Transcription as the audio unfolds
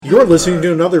You're listening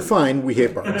to another fine We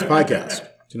Hate Bards podcast.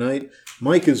 Tonight,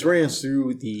 Mike is running us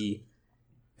through the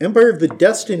Empire of the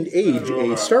Destined Age,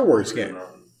 a Star Wars game.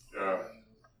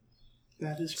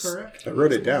 That is correct. I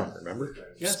wrote it down, remember?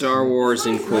 Yes. Star Wars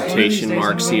in quotation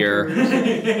marks here.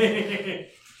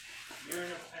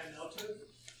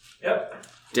 Yep.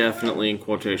 Definitely in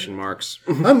quotation marks.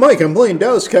 I'm Mike. I'm playing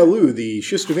Dallas Kalu, the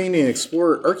Shistovanian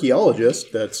explorer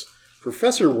archaeologist. That's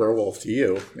Professor Werewolf to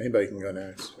you. Anybody can go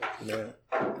next. Yeah.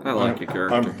 I like your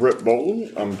character. I'm Brett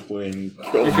Bolton. I'm playing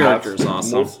Your character is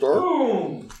awesome.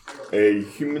 Molstar, a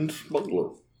human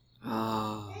smuggler.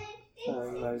 Ah.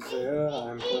 I'm Isaiah.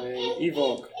 I'm playing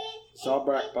Evoke,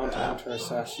 Zabrak Bounty Hunter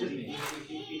Assassin.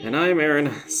 And I'm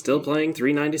Aaron, still playing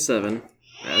 397,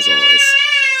 as always.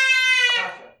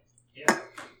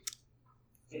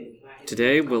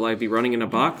 Today, will I be running in a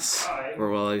box, or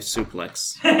will I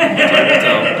suplex? Time to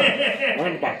tell.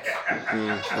 Run the box.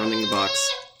 Running the box.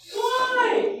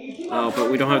 Oh,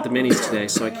 but we don't have the minis today,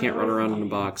 so I can't run around in a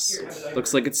box.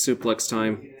 Looks like it's suplex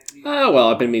time. Oh, well,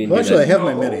 I've been meaning to Well, do actually, I that. have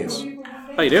my minis.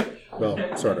 Oh, you do?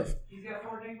 Well, sort of.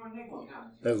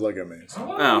 As Lego minis.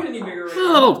 Oh.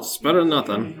 Well, it's better than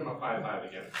nothing.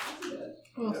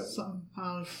 Well,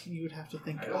 somehow you would have to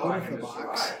think out of the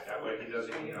box.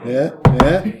 Yeah.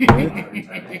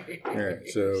 Alright,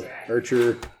 so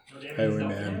Archer,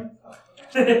 Highwayman.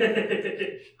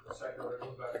 I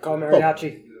call him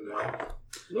Mariachi.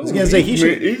 I was going to say he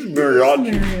should... He's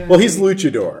mariachi. Well, he's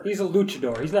Luchador. He's a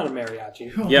luchador. He's not a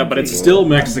mariachi. Yeah, but it's still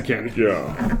Mexican.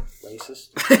 Yeah.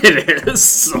 Racist. It is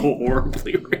so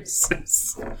horribly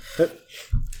racist.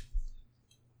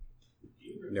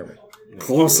 Never.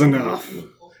 Close enough.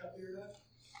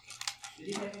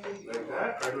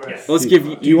 Let's give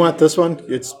you... Do you want this one?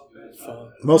 It's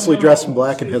mostly dressed in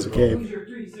black and has a cape. Just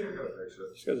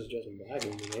because it's just in black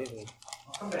and anything.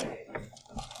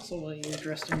 So while you're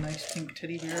dressed in a nice pink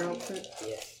teddy bear outfit,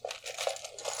 Yeah.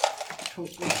 I can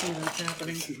totally see that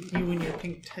happening. You and your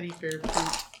pink teddy bear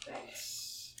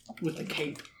suit with a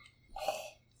cape.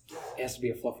 It has to be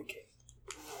a fluffy cape.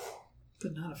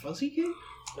 But not a fuzzy cape?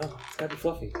 No, it's gotta be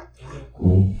fluffy.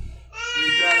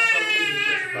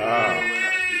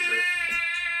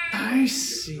 I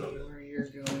see where you're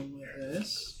going with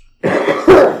this.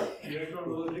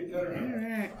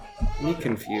 Alright. Me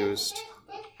confused.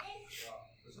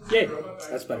 Yay!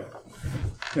 That's better.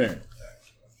 Alright.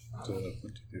 So,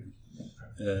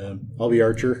 I'll be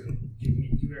Archer.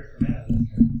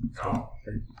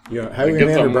 You know,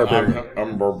 Highwayman or Barbarian?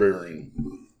 I'm barbarian.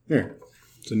 Here.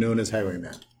 So known as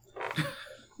Highwayman.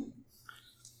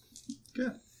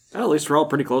 Good. Well, at least we're all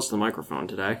pretty close to the microphone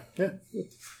today. Yeah.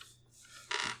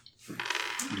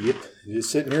 Yep. You're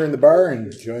just sitting here in the bar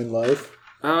and enjoying life.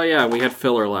 Oh, yeah, we had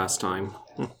filler last time.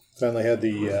 Finally had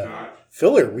the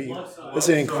filler. It's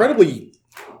an incredibly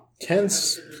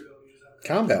tense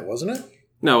combat, wasn't it?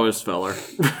 No, it was filler.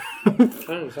 I don't know what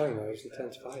you're talking about. It's a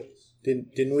tense fight.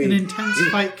 Didn't we? An intense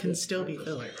fight can still be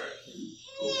filler.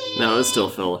 No, it's still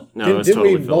filler. No, it was Didn't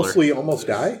totally we filler. mostly almost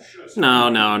die?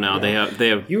 No. They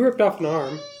have. You ripped off an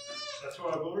arm.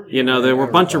 You know, there were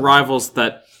a bunch of rivals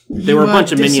that. There were a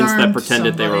bunch of minions that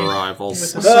pretended they were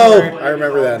rivals. With a Oh, sword. I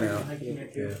remember that now.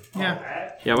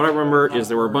 Yeah. Yeah, what I remember is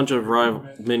there were a bunch of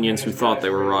minions who thought they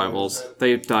were rivals.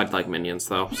 They died like minions,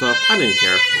 though, so I didn't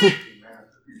care.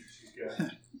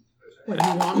 What,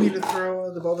 you want me to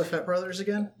throw the Boba Fett brothers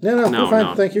again? No, No, we're fine.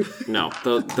 no. Thank you. No,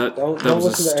 Don't that was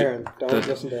listen to Aaron. Don't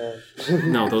listen to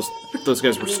Aaron. No, those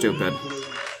guys were stupid.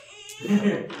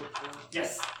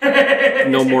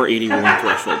 No more 81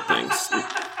 threshold things.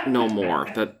 No more.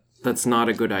 That's not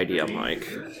a good idea, Mike.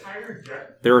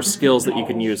 There are skills that you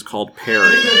can use called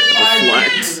parry and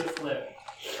reflect.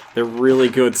 They're really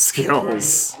good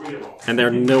skills. And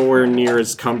they're nowhere near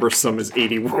as cumbersome as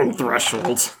 81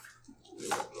 threshold.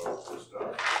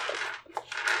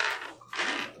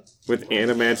 With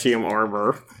adamantium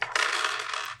armor.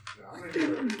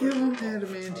 Give them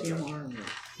adamantium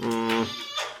armor.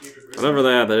 Whatever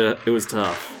that, it was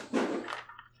tough.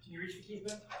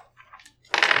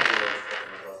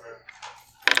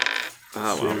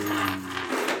 Ah,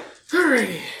 well.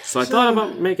 Alrighty. So I thought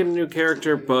about making a new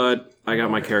character, but I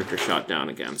got my character shot down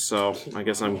again. So I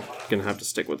guess I'm gonna have to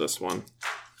stick with this one.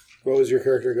 What was your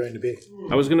character going to be?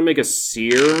 I was gonna make a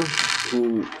seer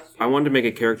who I wanted to make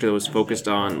a character that was focused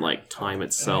on like time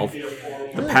itself,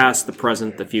 the past, the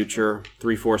present, the future.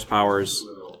 3 force powers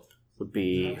would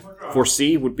be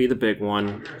foresee would be the big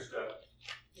one.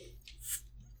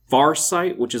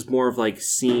 Farsight, which is more of like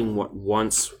seeing what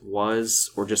once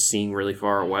was, or just seeing really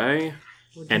far away.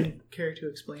 Would And- you care to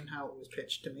explain how it was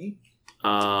pitched to me?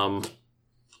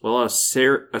 Well, a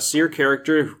seer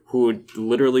character who would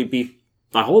literally be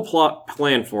the whole plot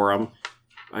plan for him,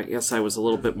 I guess I was a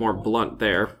little bit more blunt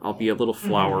there, I'll be a little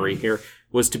flowery here,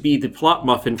 was to be the plot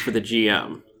muffin for the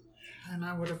GM. And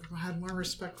I would have had more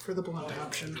respect for the blunt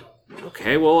option.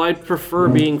 Okay, well, I'd prefer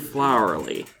being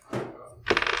flowery.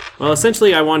 Well,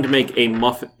 essentially, I wanted to make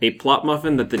a plot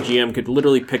muffin that the GM could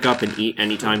literally pick up and eat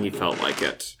anytime he felt like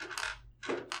it.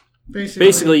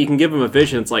 Basically, you can give him a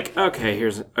vision. It's like,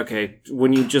 okay,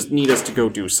 when you just need us to go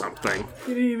do something.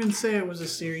 You didn't even say it was a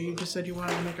series. You just said you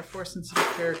wanted to make a Force-sensitive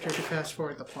character to fast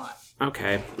forward the plot.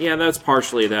 Okay, yeah, that's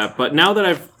partially that. But now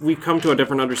that we've come to a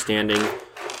different understanding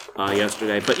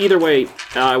yesterday. But either way,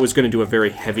 I was going to do a very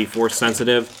heavy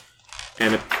Force-sensitive.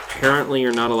 And apparently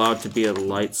you're not allowed to be a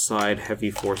light side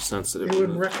heavy Force-sensitive. It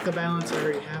would wreck the balance I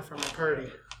already have for my party.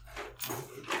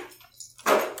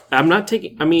 I'm not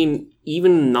taking... I mean,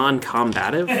 even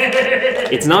non-combative?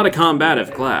 It's not a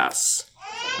combative class.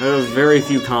 I have very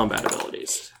few combat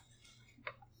abilities.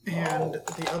 And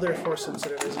the other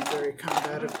Force-sensitive isn't very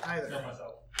combative either.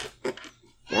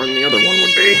 More than the other one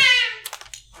would be.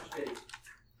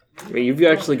 I mean, you've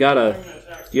actually got a...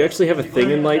 Do you actually have a thing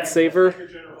in Lightsaber?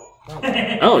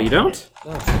 Oh, you don't?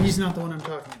 He's not the one I'm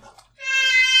talking about.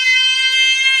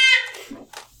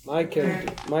 My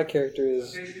character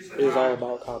is all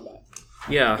about combat.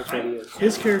 Yeah. That's what he is.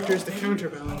 His character is the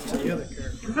counterbalance to the other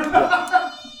character.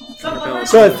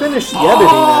 So I finished the editing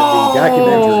on the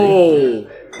documentary. Oh!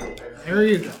 There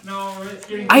you go.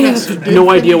 I have no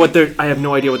idea what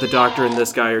the Doctor and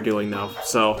this guy are doing now.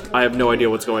 So I have no idea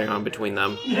what's going on between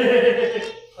them.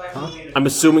 I'm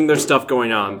assuming there's stuff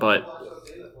going on, but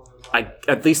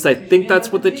at least I think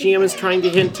that's what the GM is trying to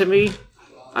hint to me.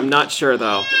 I'm not sure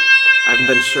though. I haven't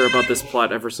been sure about this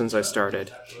plot ever since I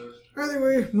started. Either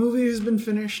way, movie has been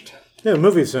finished. Yeah, the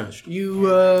movie's finished.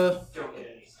 You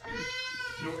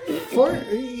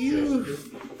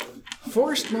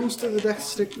forced most of the death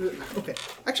stick. Okay,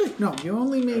 actually, no. You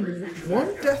only made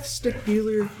one death stick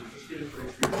dealer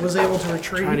was able to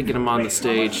retreat. Trying to get him on the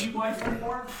stage.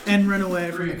 And run away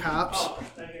from the cops.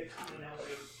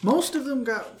 Most of them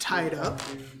got tied up.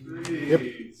 Yep.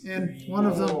 And one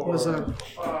of them was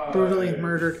brutally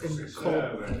murdered in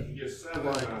cold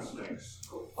blood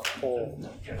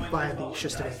by the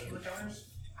Shistavanian.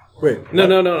 Wait.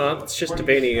 No. It's just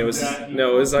Devaney. It was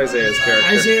Isaiah's character.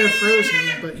 Isaiah froze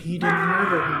him, but he didn't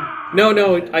murder him.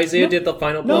 No. Isaiah did the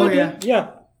final blow.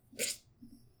 Yeah.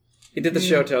 He did the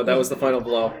Shoto. That was the final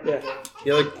blow. Yeah.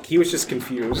 He was just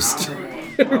confused.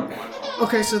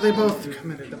 Okay, so they both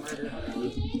committed the murder.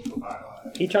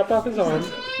 He chopped off his arm.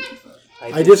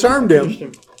 I disarmed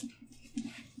him.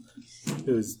 It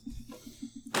was.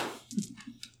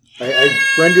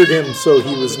 I rendered him so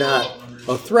he was not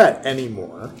a threat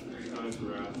anymore.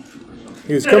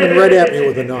 He was coming right at me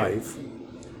with a knife.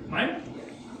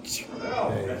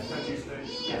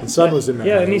 The sun was in my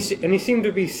eyes. and he seemed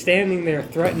to be standing there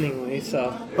threateningly.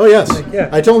 So. Oh yes, Yeah.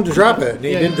 I told him to drop it, and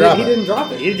he didn't drop He it. didn't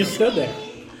drop it. He just stood there.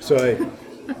 So I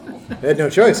had no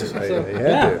choice. I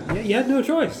had to. You had no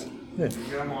choice. Yeah.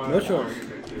 No choice.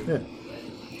 Yeah.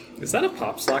 Is that a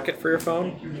pop socket for your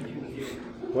phone?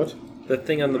 What? The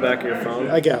thing on the back of your phone?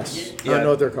 I guess. I don't know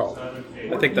what they're called.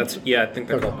 I think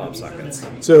they're called pop sockets.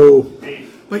 So,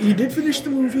 But you did finish the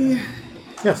movie.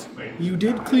 yes. You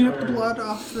did clean up the blood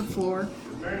off the floor.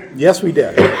 Yes, we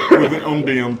did. For the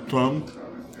umpteenth time.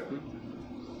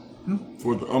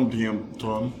 For the umpteenth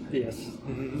time. Yes.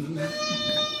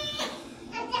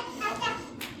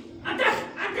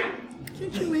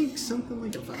 Can't you make something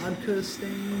like a vodka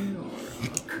stain or a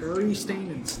curry stain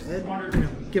instead?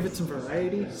 Give it some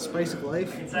variety, spice of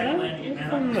life. I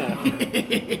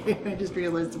just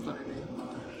realized the funny name.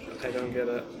 I don't get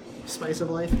it. Spice of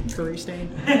life, curry stain.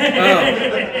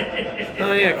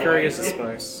 Oh yeah, curry is a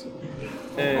spice.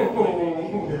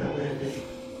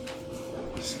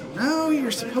 Now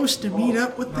you're supposed to meet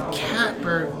up with the cat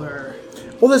burglar.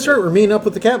 Well, that's right. We're meeting up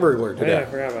with the cat burglar Yeah, I today.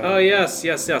 forgot about Oh yes.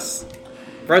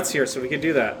 Brett's here, so we can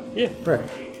do that. Right.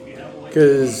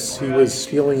 Because he was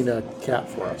stealing a cat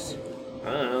for us.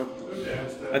 I don't know.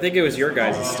 I think it was your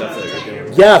guys' stuff that you were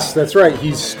doing. Yes, that's right.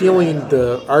 He's stealing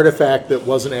the artifact that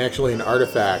wasn't actually an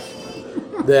artifact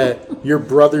that your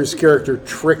brother's character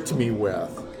tricked me with.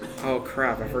 Oh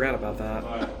crap! I forgot about that.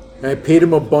 And I paid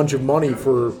him a bunch of money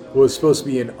for what was supposed to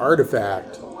be an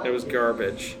artifact. It was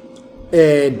garbage.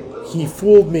 And he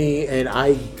fooled me, and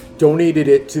I donated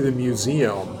it to the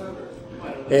museum.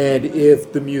 And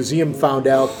if the museum found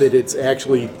out that it's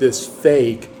actually this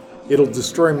fake, it'll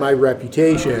destroy my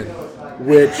reputation,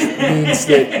 which means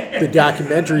that the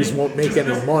documentaries won't make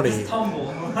any money.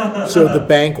 So the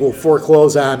bank will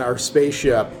foreclose on our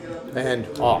spaceship and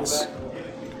us,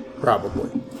 probably.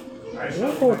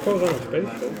 What foreclosed on a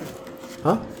spaceship?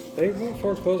 Huh? They won't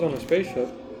foreclose on a spaceship.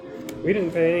 We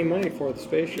didn't pay any money for the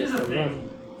spaceship from them.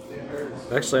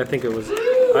 Actually, I think it was.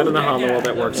 I don't know how in the world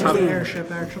that works. It's How, the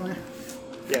airship, actually.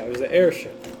 Yeah, it was the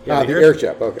airship. yeah, the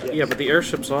airship. Okay. Yeah, but the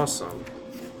airship's awesome.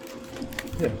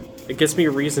 Yeah. It gives me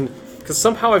a reason because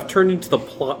somehow I've turned into the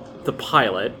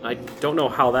pilot. I don't know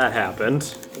how that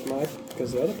happened.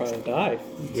 Because the other pilot died.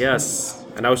 Yes,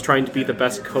 and I was trying to be the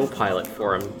best co-pilot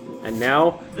for him, and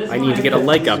now I need to get a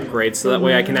leg upgrade so that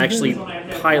way I can actually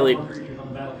pilot.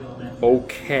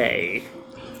 Okay.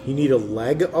 You need a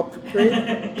leg upgrade?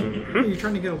 Are you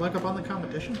trying to get a leg up on the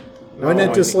competition? Why No, not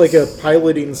I just think like a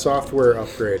piloting software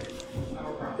upgrade?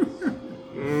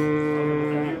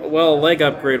 Well, leg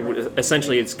upgrade.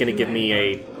 Essentially, it's going to give me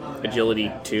a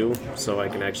agility 2, so I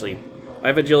can actually. I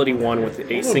have agility 1 with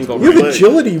a single. You have rank.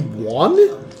 agility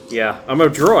 1? Yeah, I'm a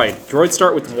droid. Droids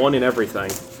start with 1 in everything.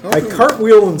 I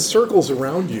cartwheel in circles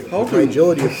around you with my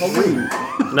agility of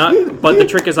 3. Not, but the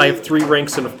trick is I have 3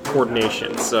 ranks of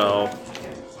coordination, so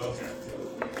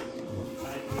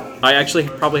I actually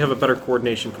probably have a better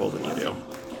coordination pool than you do.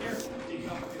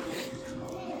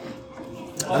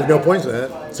 I have no points in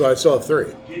that, so I still have 3.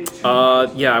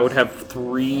 Yeah, I would have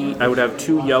 3. I would have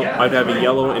 2 yellow. I'd have a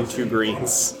yellow and 2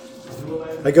 greens.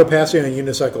 I go past you on a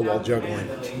unicycle while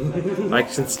juggling. I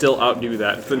can still outdo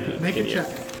that. Make a idiot.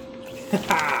 check.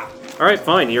 All right,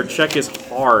 fine. Your check is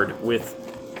hard with.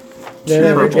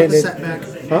 Average with a it- setback.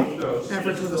 Huh?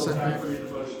 Average with a setback.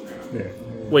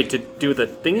 Wait, to do the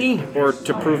thingy or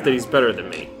to prove that he's better than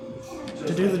me?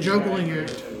 To do the juggling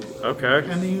act Okay.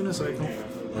 and the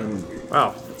unicycle.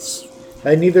 Wow, it's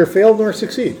I neither fail nor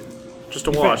succeed. just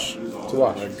a wash. To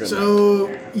watch. So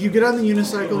you get on the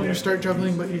unicycle and you start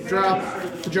juggling, but you drop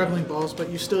the juggling balls, but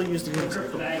you still use the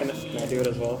unicycle. Can I do it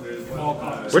as well?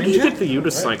 Where did you get the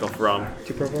unicycle from?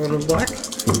 2 purple and 1 black?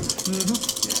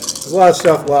 There's a lot of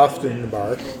stuff left in the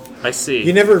bar. I see.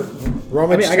 You never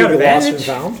rummaged I got through the lost and advantage.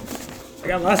 found? I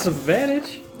got lots of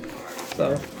advantage.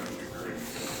 So,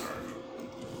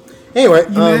 Anyway,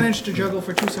 You manage to juggle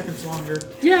for 2 seconds longer.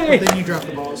 Yay! But then you drop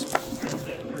the balls.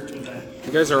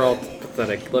 You guys are all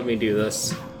pathetic. Let me do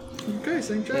this. Okay,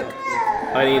 same check.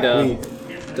 I need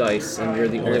dice, and you're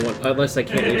the only one. Unless I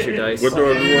can't use your dice. What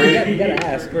do I do? you gotta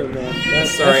ask for them.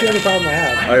 That's Sorry. the only problem I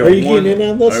have. I have Are you one, getting in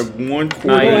on this? I have one I- quarter.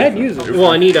 Go ahead, use them.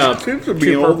 Well, I need Seems to be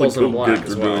 2 all the purples and a cool black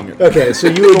kids as are well. doing it. okay, so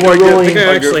you would be I rolling think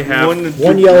I actually have.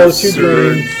 one yellow, 2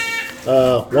 green,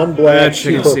 1 black,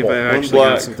 Actually, 2 I'll see if I purple. actually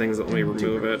black. got some things that let me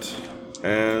remove it.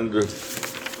 And 2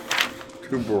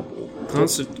 purple.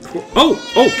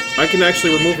 Oh! I can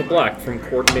actually remove a black from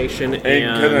coordination And can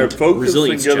I and focus and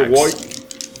resilience get a checks. white?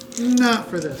 Not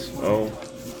for this. Oh.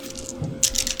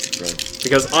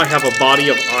 Because I have a body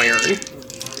of iron.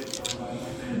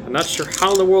 I'm not sure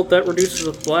how in the world that reduces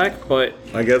a black, but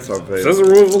I guess I'll pay. it doesn't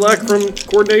remove a black from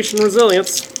coordination and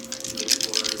resilience.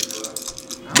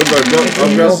 But I've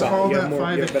You got, use all You that have more,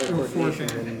 5 you have better or 4 coordination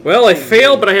advantage. than- Well, I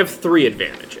failed, but I have 3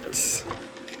 advantages.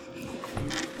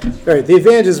 Alright, the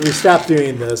advantage is we stop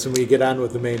doing this and we get on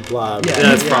with the main plot. Yeah,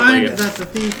 that's You probably find it. that the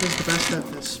thief is the best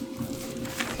at this.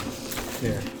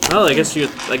 Well, I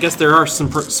guess there are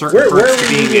some certain Where perks are to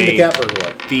we being using the a cat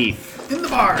burglar? thief. In the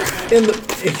bar.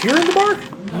 If you're in the bar?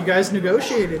 You guys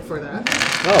negotiated for that.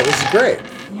 Oh, this is great.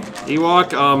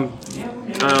 Ewok,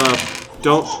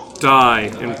 don't die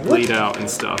and bleed out and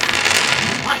stuff.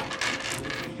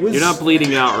 Was- You're not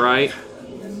bleeding out, right?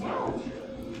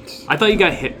 I thought you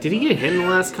got hit. Did he get hit in the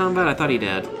last combat? I thought he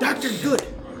did. Dr. Good.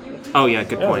 Oh yeah,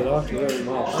 good point. I'll have to go to the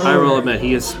mall. I will admit,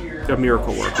 he is a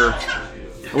miracle worker.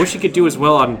 I wish he could do as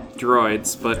well on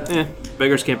droids, but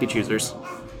beggars can't be choosers.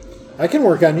 I can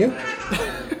work on you.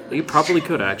 You probably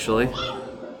could, actually.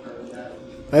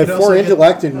 I have You'd 4 also get-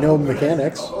 intellect and no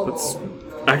mechanics. That's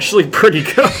actually pretty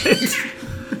good.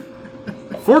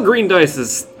 4 green dice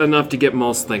is enough to get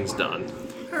most things done.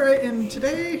 Alright, and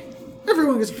today,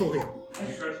 everyone gets a full heal.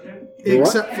 what?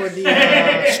 Except for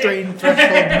the strain threshold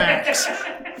max.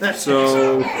 That's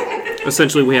So,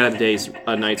 essentially, we had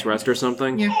a night's rest or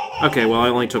something? Yeah. Okay, well, I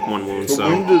only took 1 wound, so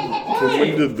so.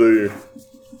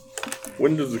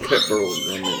 when does the cat burglar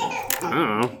come in? I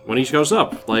don't know. When he shows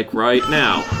up. Like, right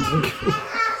now.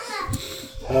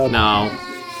 No.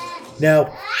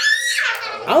 Now,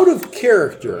 out of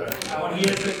character,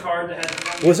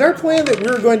 was our plan that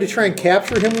we were going to try and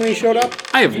capture him when he showed up?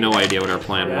 I have no idea what our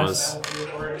plan was.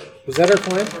 Was that our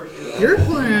plan? your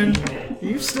plan.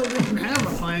 You still didn't have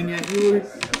a plan yet. You were No,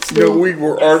 still. we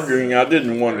were arguing. I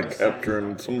didn't want to capture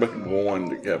him. Somebody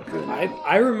wanted to capture him.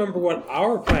 I remember what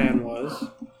our plan was.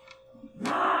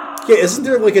 Yeah, isn't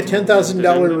there like a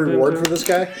 $10,000 reward for this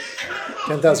guy?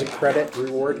 10,000 credit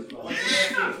reward?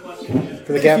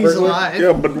 For the cat He's burglar? alive.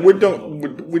 Yeah, but we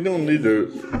don't need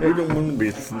to. We don't want to be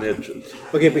snitches.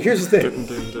 Okay, but here's the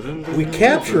thing. We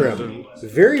capture him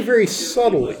very, very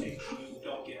subtly.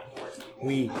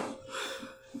 We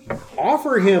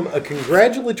offer him a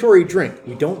congratulatory drink.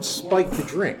 We don't spike the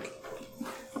drink.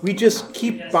 We just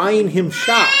keep buying him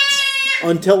shots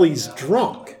until he's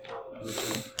drunk.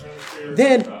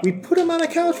 Then we put him on a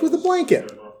couch with a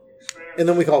blanket. And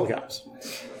then we call the cops.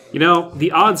 You know,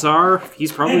 the odds are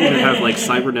he's probably going to have like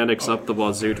cybernetics up the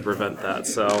wazoo to prevent that.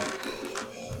 So,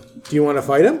 Do you want to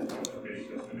fight him?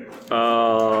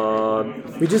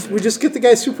 We just get the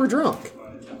guy super drunk.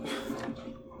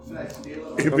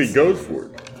 If he goes for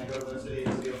it.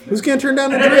 Who's gonna turn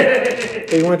down a drink?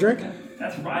 Hey, you want a drink?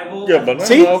 That's rival. Yeah, but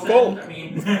See? not our fault. I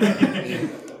mean, I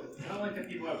don't like that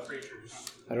people have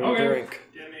creatures. I don't drink.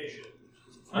 Damnation.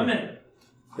 I'm in.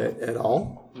 At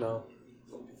all? No.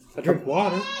 I drink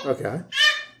water. Okay.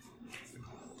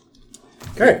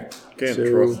 Okay. Can't So-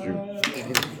 trust you.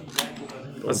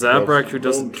 a Zabrak who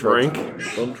doesn't drink.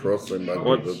 Don't trust anybody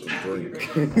What? who doesn't drink.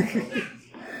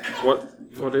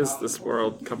 What is this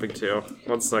world coming to?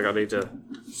 One sec, I need to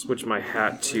switch my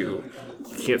hat to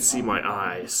can't see my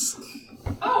eyes.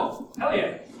 Oh, hell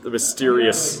yeah. The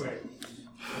mysterious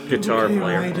guitar Hey,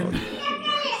 player. Raiden.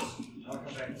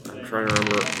 I'm trying to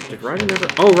remember. Did Raiden ever?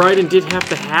 Oh, Raiden did have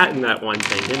the hat in that one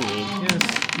thing, didn't he? Yes,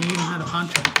 he even had a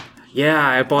poncho.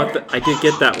 Yeah, I did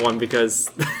get that one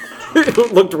because it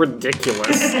looked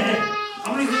ridiculous.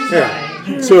 How many things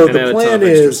Yeah. So And the then a ton plan of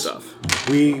extra is stuff.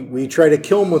 we try to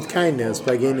kill him with kindness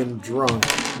by getting him drunk.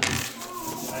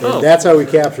 And Oh. that's how we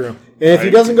capture him. And if he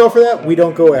doesn't go for that, we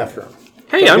don't go after him.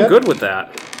 Hey, So I'm good? good with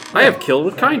that. I have killed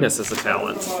with kindness as a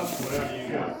talent.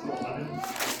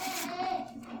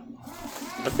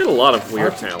 I've got a lot of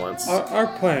weird talents. Our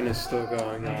plan is still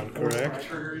going on, correct?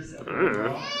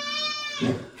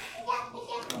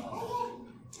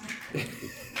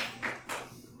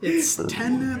 It's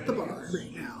 10 at the bar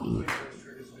right now.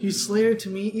 He's slated to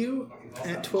meet you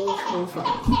at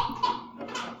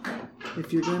 12:05.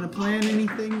 If you're going to plan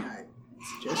anything, I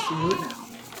suggest you do it now.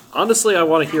 Honestly, I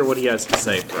want to hear what he has to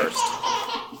say first.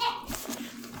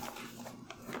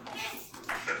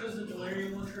 Does the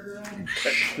delirium one trigger on?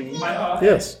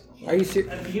 Yes. Are you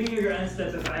serious? At the beginning of your end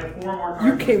step, if I have 4 more cards,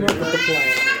 You came up with the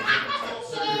plan.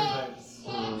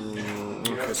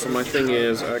 Okay, so my thing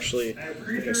is actually at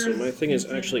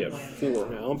 4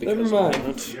 now. Because Never of mind.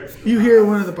 that. You hear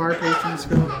one of the bar patrons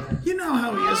go, "You know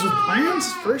how he is with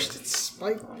plans. First it's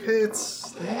spike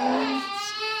pits, then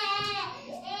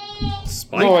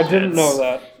Spike No, I didn't pits. know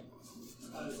that.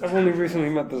 I've only recently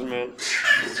met this man.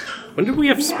 When did we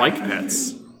have spike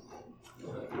pits?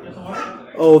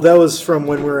 Oh, that was from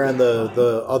when we were on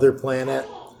the other planet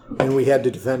and we had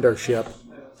to defend our ship.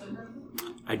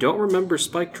 I don't remember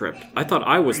Spike Trip. I thought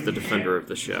I was the defender of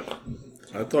the ship.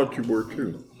 I thought you were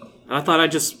too. I thought I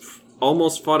just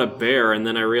almost fought a bear, and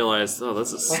then I realized, oh,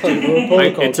 this is thought you were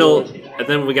stupid. protocol And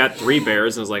then we got 3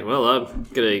 bears, and I was like, well, I'm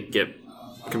gonna get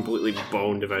completely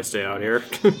boned if I stay out here.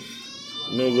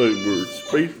 No, they were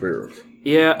space bears.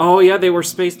 Yeah. Oh, yeah. They were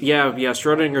space. Yeah.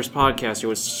 Schrodinger's podcast. It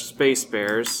was space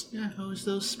bears. yeah, who's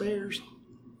those spares?"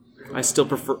 I still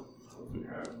prefer.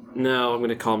 No, I'm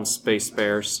gonna call them space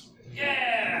bears.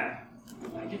 yeah!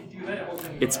 I get to do that whole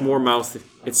thing. It's more mouthy.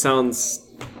 It sounds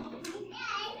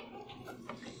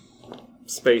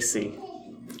spacey.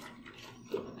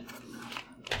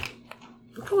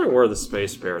 What color were the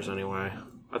space bears anyway?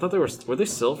 I thought they were. Were they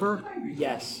silver?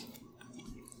 Yes.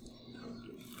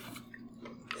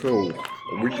 So,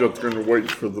 are we just going to wait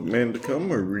for the man to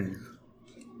come, or we...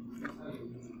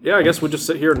 Yeah. I guess we'll just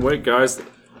sit here and wait, guys.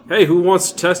 Hey, who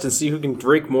wants to test and see who can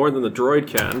drink more than the droid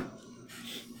can?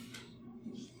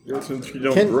 Since you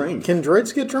don't Can drink.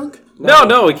 droids get drunk?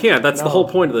 No, we can't. That's the No. whole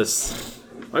point of this.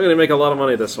 I'm gonna make a lot of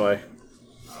money this way.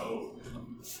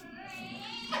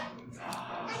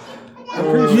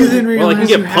 You then realize Well, I can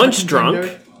get you have a punch drunk.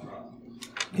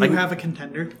 contender. You have a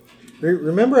contender.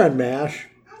 Remember on MASH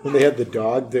when they had the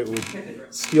dog that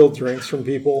would steal drinks from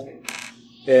people?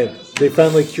 And they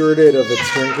finally cured it of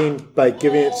its drinking by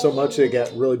giving it so much that it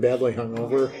got really badly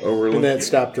hungover. Oh, really? And then it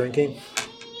stopped drinking.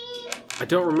 I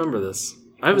don't remember this.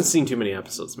 I haven't seen too many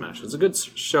episodes of MASH. It's a good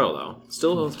show, though.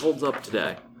 Still holds up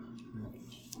today.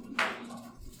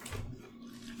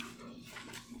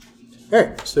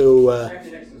 Alright, so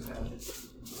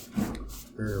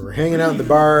we're hanging out in the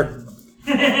bar.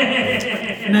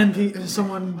 And then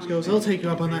someone goes, "I'll take you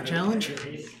up on that challenge."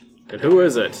 And who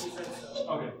is it?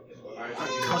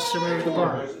 Customer of the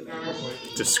bar.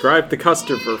 Describe the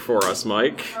customer for us,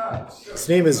 Mike. His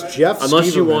name is Jeff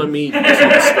Unless you Steverman. want me to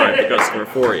describe the customer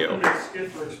for you.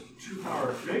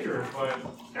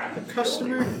 The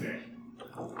customer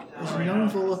is a young,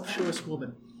 voluptuous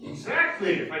woman.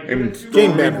 And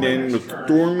Stormy Daniels.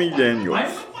 Stormy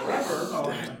Daniels.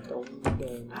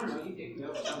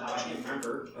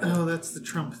 Oh, that's the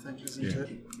Trump thing, isn't it?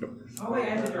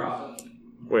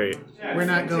 Wait, We're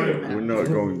not going there. We're not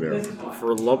going there.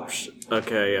 for lumps.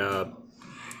 Okay,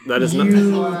 that is You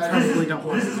not. probably don't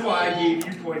want This is why I gave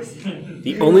you points.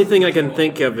 The only thing I can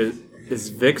think of is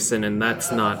Vixen, and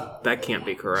that's not. That can't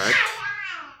be correct.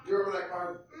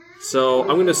 So I'm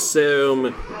going to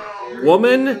assume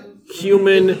woman,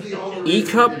 human,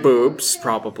 E-cup boobs,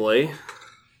 probably.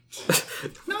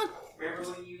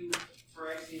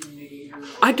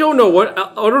 I don't know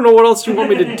what else you want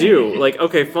me to do. Like,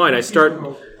 okay, fine. I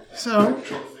start So,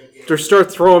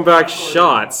 throwing back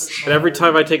shots, and every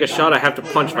time I take a shot, I have to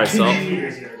punch myself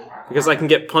because I can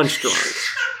get punch drunk.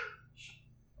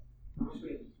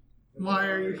 why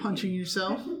are you punching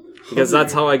yourself? Because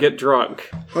that's how I get drunk.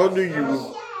 How do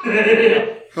you...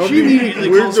 She immediately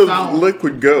Where calls does foul.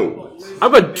 liquid go?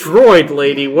 I'm a droid,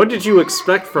 lady. What did you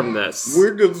expect from this?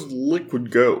 Where does liquid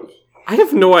go? I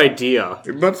have no idea.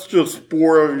 It must just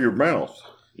pour out of your mouth.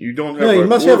 You don't have No, you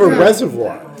must have a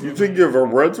reservoir. You think you have a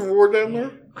reservoir down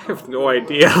there? I have no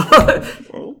idea.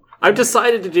 Well, I've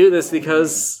decided to do this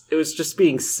because it was just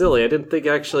being silly. I didn't think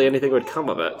actually anything would come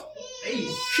of it.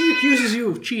 She accuses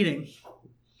you of cheating.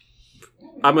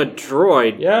 I'm a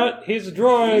droid. Yeah, he's a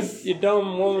droid, you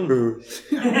dumb woman.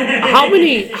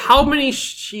 How many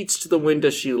sheets to the wind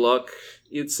does she look?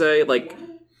 You'd say, like,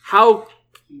 how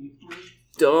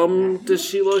dumb does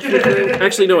she look? You think?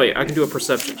 Actually, no, wait. I can do a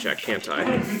perception check, can't I?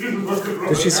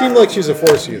 Does she seem like she's a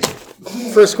Force user?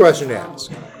 First question to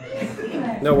ask.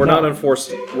 No, we're not on force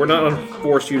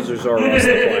users or us,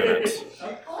 the planet.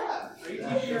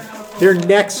 They're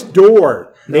next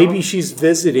door. Maybe she's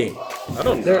visiting. I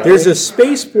don't know. There's a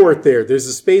spaceport there. There's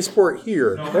a spaceport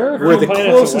here. There are a We're few the planets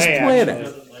closest away, planet.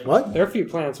 actually. What? They're a few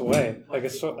planets away. Like I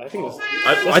think it's.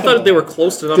 I thought they were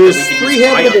close enough There's that we could 3 use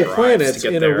ion habitable drives planets to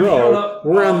get in there. a row.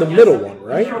 We're on the middle one,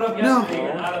 right?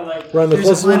 No. We're on the There's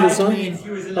a closest one to the planet sun?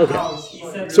 between.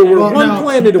 Okay. So we're Well, one no,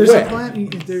 planet there's away. A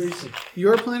planet, there's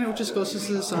your planet, which is closest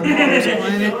to the sun. There's a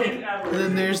planet, and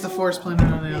then there's the Force planet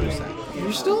on the other side.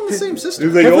 You're still in the same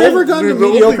system. Have we ever gone to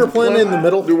mediocre planet in the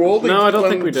middle? Do all these No, I don't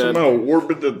think we planets did. somehow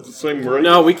orbit at the same rate?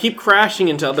 No, we keep crashing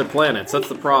into other planets. That's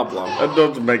the problem. That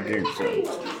doesn't make any sense.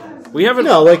 We haven't.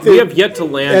 No, like we they- have yet to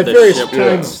land At this various ship.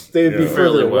 times, they would be Yeah.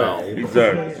 further Fairly well. away.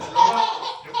 Exactly.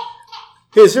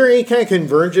 Hey, is there any kind of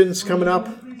convergence coming up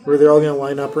where they're all going to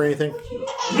line up or anything?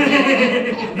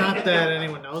 Not that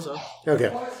anyone knows of.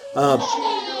 Okay.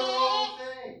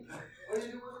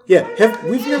 Yeah,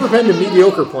 we've never been to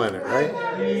mediocre planet, right?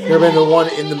 Never been to one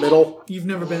in the middle. You've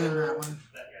never been in that one.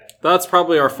 That's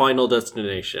probably our final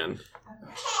destination.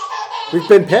 We've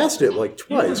been past it like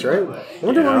twice, right? I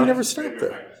wonder why we never stopped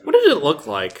there. What did it look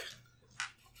like?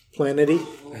 Planety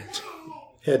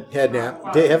had did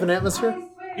it have an atmosphere?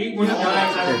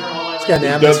 It's got an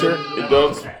atmosphere. It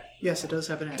does. Yes, it does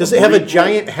have an. Does it have a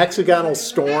giant hexagonal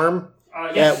storm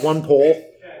at one pole?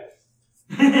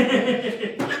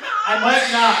 I might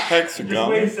not. Hexagon.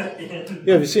 Wait a second.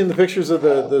 Yeah, have you seen the pictures of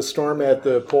the storm at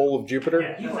the pole of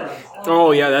Jupiter?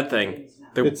 Oh yeah, that thing.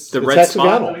 The It's red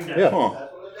hexagonal. spot. Yeah. Huh.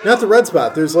 Not the red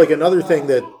spot. There's like another thing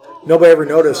that nobody ever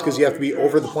noticed because you have to be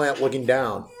over the planet looking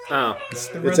down. Oh.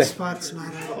 The red It's a- spot's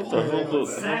not at all.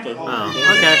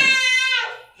 Oh. Okay.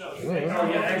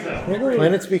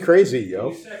 Planets be crazy,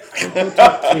 yo. Planets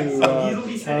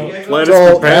It's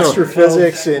all per panel.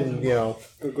 astrophysics and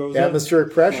Who goes up?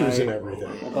 atmospheric pressures and everything.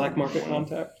 A black market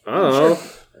contact. I don't know.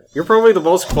 You're probably the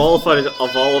most qualified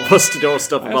of all of us to know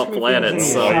stuff about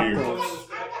planets. So.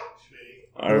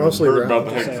 I've Mostly heard about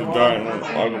round. the hexagon.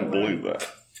 I don't believe that.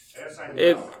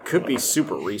 It could be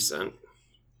super recent.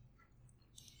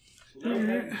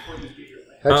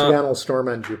 Hexagonal storm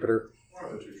on Jupiter.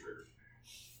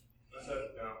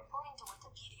 According to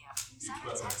Wikipedia,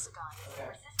 Saturn's hexagon is a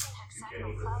persistent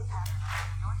hexagonal cloud pattern on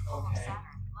the north pole of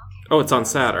Saturn, located Oh, it's on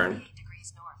Saturn. 8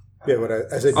 degrees north. Yeah, what I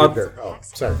said Jupiter. Oh,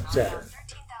 sorry, Saturn.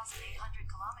 13,800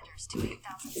 kilometers to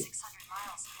 8,600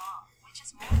 miles long, which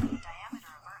is more than the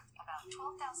diameter of Earth, about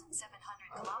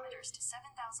 12,700 kilometers to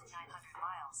 7,900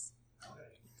 miles.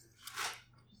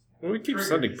 Well, we keep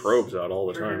sending probes out all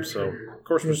the time, so of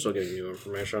course we're still getting new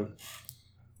information.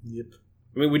 Yep.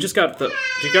 I mean, we just got the.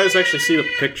 Do you guys actually see the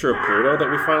picture of Pluto that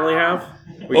we finally have?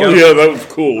 We Oh got- yeah, that was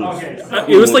cool.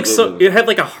 It was like so. It had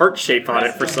like a heart shape on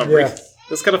it for some Yeah. reason.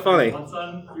 It's kind of funny.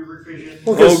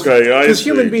 Okay, I Because see.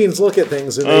 human beings look at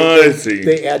things and I see.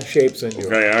 they add shapes into it.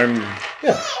 Okay, I'm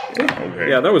Yeah, okay.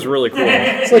 Yeah, that was really cool.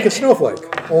 it's like a snowflake,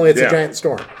 only it's Yeah. a giant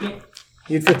storm.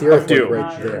 You'd fit the earthquake do.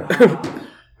 right there.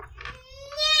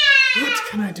 What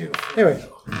can I do? Anyway,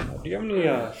 Do you have any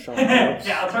sharp clubs?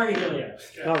 Yeah, I'll target Ilya.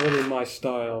 Not really my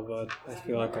style, but I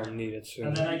feel like I'll need it soon.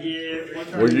 And then I give one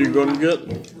What are you gonna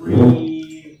get?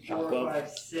 3, 4, 5,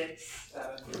 6,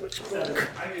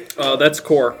 7. That's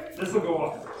core. This will go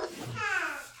off.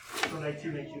 So make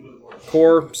two little boards.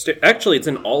 Core. Actually, it's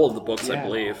in all of the books, I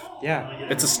believe. Yeah.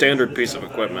 It's a standard piece of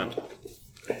equipment.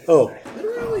 oh,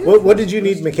 what did you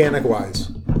need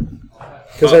mechanic-wise?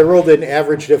 Because I rolled an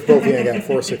average difficulty and I got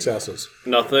 4 successes.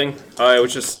 Nothing. I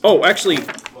was just... Oh, actually,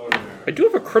 I do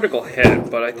have a critical hit,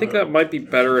 but I think that might be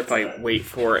better if I wait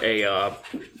for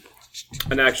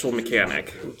an actual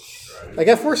mechanic. I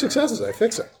got 4 successes. I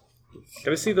fix it.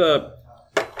 Can I see the...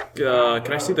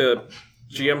 can I see the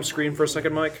GM screen for a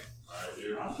second, Mike?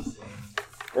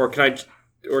 Or can I...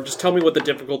 Or just tell me what the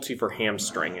difficulty for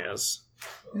hamstring is.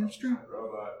 Hamstring?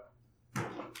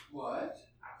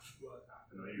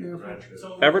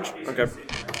 Average? Okay.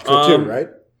 So 2, right?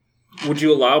 Would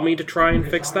you allow me to try and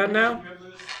fix that now?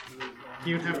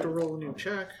 You'd have to roll a new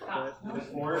check, but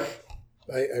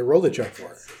I rolled a check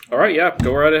for it. All right, yeah,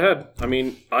 go right ahead. I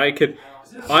mean, I can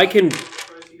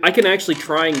actually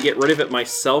try and get rid of it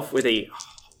myself with an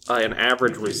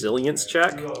average resilience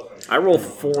check. I roll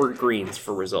 4 greens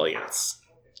for resilience.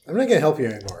 I'm not going to help you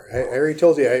anymore. I already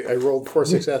told you I rolled 4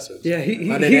 successes. Yeah,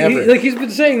 he on an average. like he's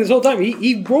been saying this whole time.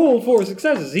 He rolled 4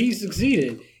 successes. He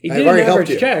succeeded. He I've did an already helped average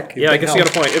you. check. Yeah, I guess you got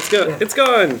a point. It's good. It's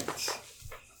gone.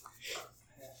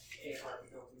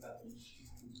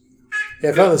 Yeah,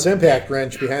 I found this impact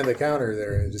wrench behind the counter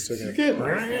there. And just took it.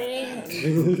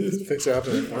 Fix it up.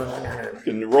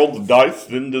 Can you roll the dice,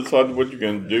 then decide what you're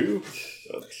gonna do?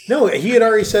 No, he had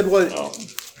already said what.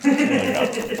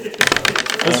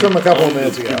 That's from a couple of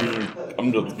minutes ago.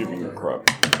 I'm just giving you crap.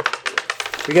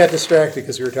 We got distracted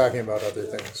because we were talking about other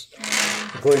things,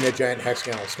 including a giant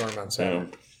hexagonal storm on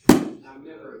Saturday.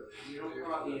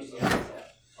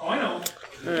 Oh, I know.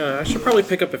 Yeah, I should probably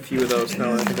pick up a few of those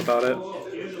now that I think about it.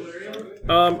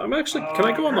 I'm actually... Can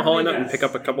I go on the Holly Nut and pick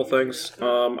up a couple things?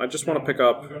 I just want to pick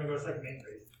up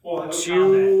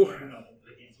 2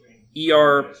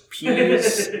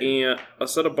 ERPs and a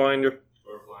set of binder...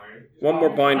 1 more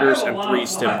binders and 3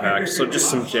 stim packs. So just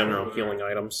some general healing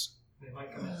items.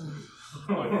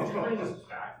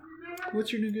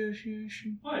 what's your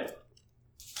negotiation? What?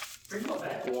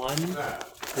 1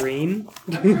 green.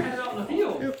 Out in the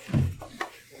field.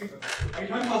 Are you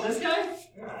talking about this guy?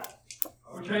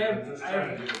 Which I have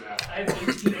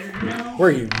 18 energy now. Where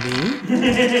are you,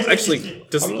 me? Actually,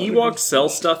 does Ewok sell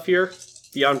stuff here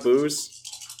beyond booze?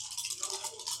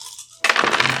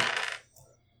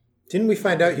 Didn't we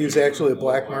find out he was actually a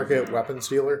black market weapons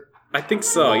dealer? I think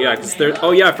so, yeah. Cause there.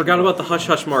 Oh, yeah, I forgot about the Hush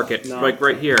Hush Market. Like,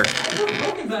 right here.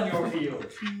 Tokens on your field.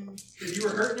 Because you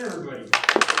were hurting everybody.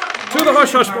 To the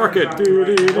Hush Hush Market!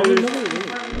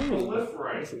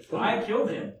 I killed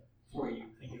him for you.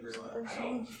 Thank you very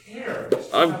much.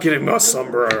 I'm getting my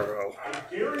sombrero.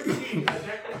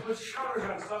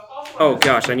 Oh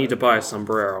gosh, I need to buy a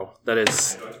sombrero. That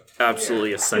is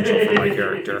absolutely essential for my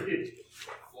character.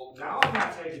 Now I'm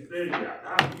not taking Biddy out.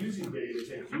 I'm using Biddy to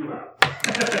take you out.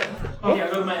 Okay, I'll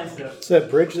go to my stuff. It's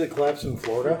that bridge that collapsed in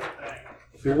Florida.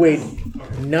 It weighed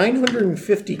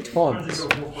 950 tons.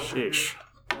 Sheesh.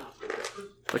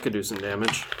 That could do some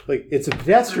damage. Like, it's a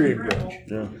pedestrian bridge.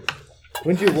 Yeah.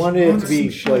 Wouldn't you want it to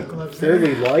be, like,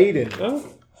 fairly light and... I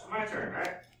Not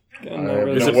don't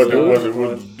really know what it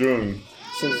was doing.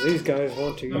 Since these guys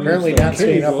want to use Apparently not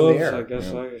staying up in the gloves, air. I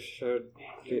guess I should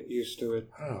get used to it.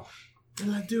 Oh.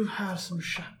 Well, I do have some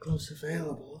shock gloves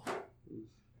available.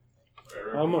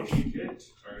 How much? 500.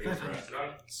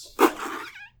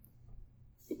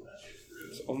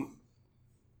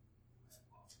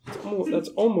 That's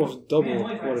almost double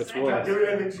what it's I'm not worth. doing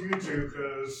anything to you two,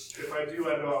 because if I do,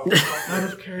 I know Out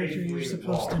of character, you're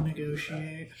supposed to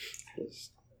negotiate.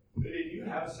 Biddy, do you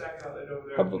have a second outlet over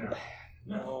there? Probably.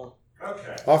 No.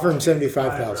 Okay. Offer him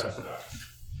 75,000.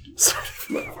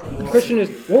 The question is,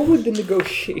 what would the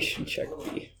negotiation check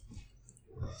be?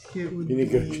 It would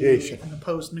Negotiation. be an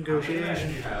opposed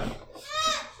negotiation.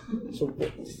 So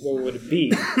what would it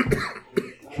be?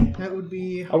 That would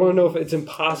be... I want to know if it's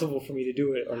impossible for me to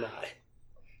do it or not.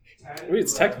 I mean,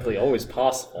 it's technically always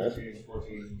possible.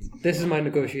 This is my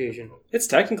negotiation. It's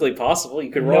technically possible.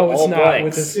 You could roll No, it's all not.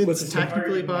 blanks. It's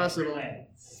technically possible.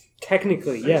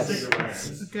 Technically, yes.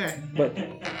 Okay. But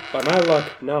by my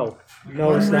luck, no. No,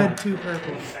 One it's red, not. 2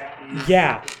 purple.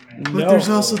 Yeah. But No. there's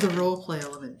also the roleplay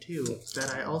element, too,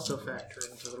 that I also factor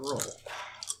into the role.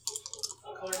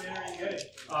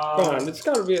 Come on, it's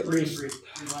got to be at least...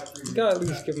 You got to at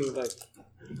least give me, like...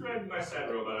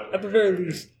 At the very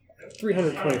least,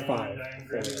 325.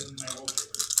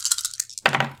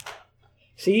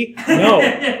 See? No.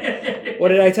 What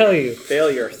did I tell you?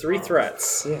 Failure. 3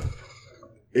 threats. Yeah.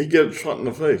 He gets shot in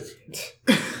the face.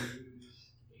 I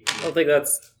don't think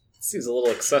that's... Seems a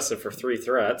little excessive for 3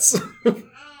 threats.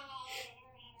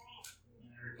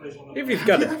 If you've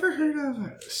got Have you it. ever heard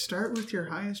of start with your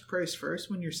highest price first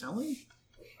when you're selling?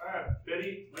 Alright,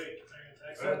 Biddy,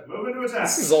 wait. Move into attack.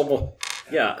 This is almost...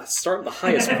 Yeah, start with the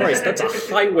highest price. That's a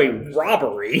highway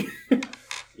robbery.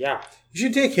 Yeah. You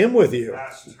should take him with you.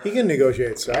 He can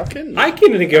negotiate stuff. I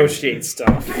can negotiate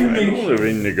stuff. I don't live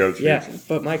in negotiation. Yeah,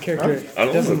 but my character I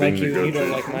don't doesn't live in like you. You don't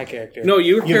negotiation. like my character. No,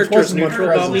 your You have character is twice as much neutral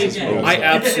about me. presence as me. I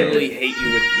absolutely hate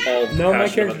you with all No, my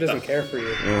passion character about doesn't that. care for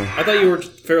you. I thought you were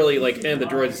fairly like, the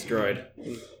droid's the droid.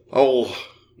 Oh,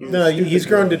 No, he's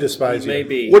grown to despise you.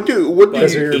 Maybe. what do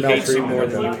Because of he your hates you maltreatment more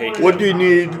of than him. you hate what do him.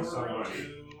 you need?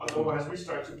 Otherwise, we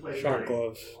start to play. Shark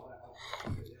gloves.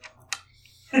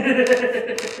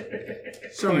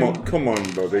 Come on,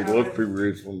 buddy. Let's be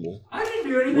reasonable. I didn't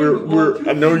do anything.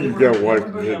 I know you've got wife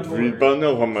and kids, but I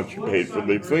know how much you paid for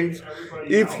these things.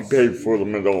 If you paid for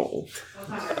them at all,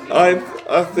 I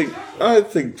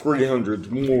think 300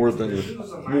 is more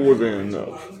than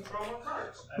enough.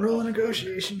 Roll a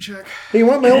negotiation check. Hey, you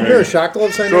want my old pair of shot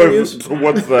gloves I never used? So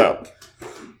what's that?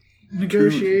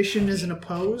 Negotiation isn't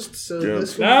opposed, so Yeah.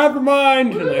 this one. Never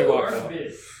mind. And I walk off.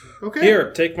 Okay.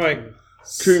 Here, take my...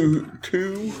 Two.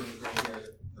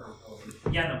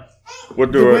 Yeah, no.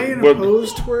 What The do way I? an What?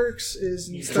 opposed works is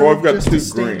instead So I've of got just a 2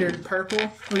 standard green. purple,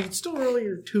 well, you'd still roll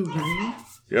your 2 green,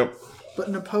 Yep. but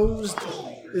an opposed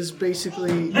is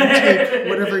basically you take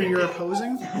whatever you're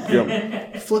opposing,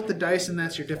 Yep. flip the dice, and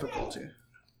that's your difficulty.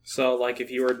 So, like,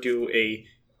 if you were to do a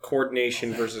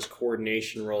coordination versus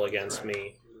coordination roll against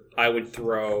me, I would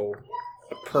throw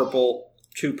a purple,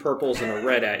 2 purples and a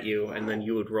red at you, and then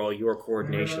you would roll your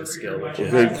coordination skill, which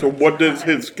is... Okay. So what is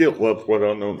his skill? That's what I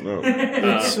don't know.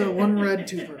 It's 1 red,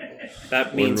 2 purple.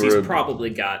 That means One he's red. probably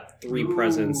got 3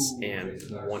 presence and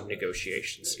 1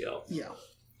 negotiation skill. Yeah.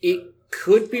 It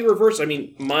could be reversed. I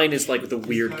mean, mine is like the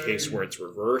weird case where it's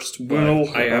reversed, but Well,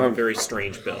 I have a very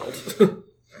strange build.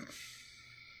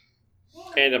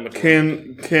 And I'm a...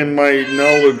 Can my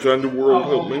knowledge underworld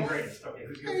help me?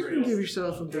 You can give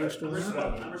yourself a boost on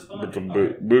that. With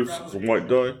the boost some white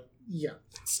die Yeah.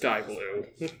 Sky blue.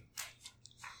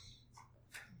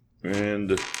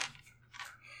 and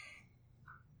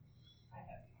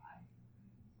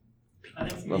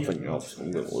nothing else.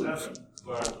 I'm gonna lose.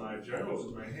 But my generals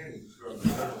in my hand is going to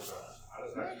the general side. How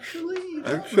does that?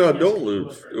 Actually, I don't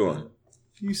lose, do I?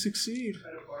 You succeed.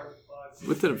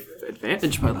 With an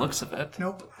advantage by the looks of it.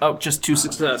 Nope. Oh, just 2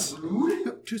 success.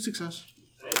 Yep, 2 success.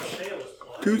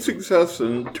 2 success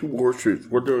and 2 horseshoes.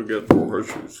 What do I get for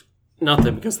horseshoes?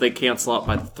 Nothing, because they cancel out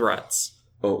by the threats.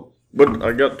 Oh, but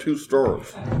I got 2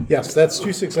 stars. Yes, that's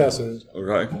 2 successes,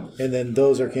 Okay. and then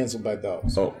those are canceled by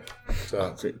those. Oh,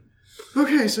 So see.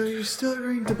 Okay, so you're still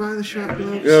going to buy the shot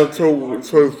gloves? Yeah,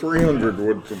 so 300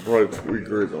 was the price we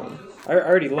agreed on. I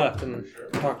already left and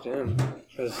talked to him.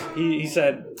 Because he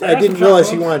said... I didn't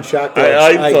realize he wanted shot gloves.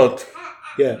 I thought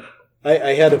Yeah,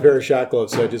 I had a pair of shot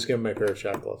gloves, so I just gave him my pair of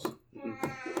shot gloves.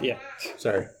 Yeah.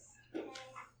 Sorry.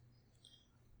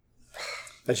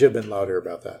 I should have been louder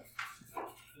about that.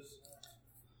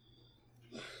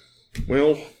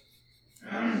 well,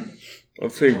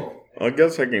 let's see. I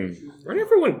guess I can. Where'd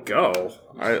everyone go?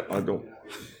 I don't.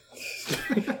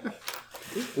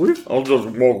 I'll just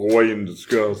walk away in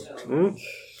disgust. Do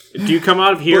you come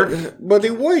out of here? Buddy,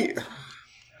 wait.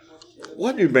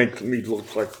 Why do you make me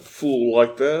look like a fool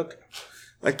like that?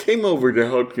 I came over to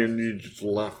help you and you just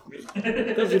left me.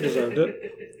 Because he deserved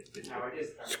it.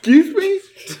 Excuse me?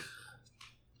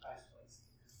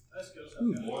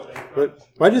 But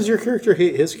why does your character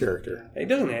hate his character? He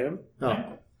doesn't hate him. Oh,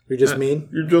 you're just mean?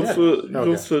 You're just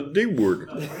Okay. just a D word.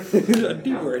 A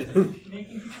D word.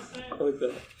 I like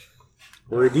that.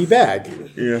 We're a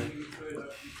D-bag. Yeah.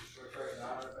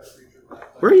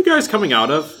 Where are you guys coming out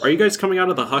of? Are you guys coming out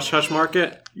of the Hush Hush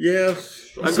Market? Yes.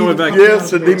 I'm going back.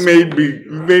 Yes, and he made me.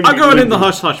 I'm going in the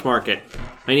Hush Hush Market.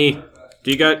 I need.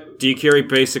 Do you carry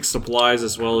basic supplies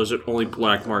as well as only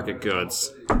black market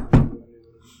goods?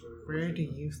 Where do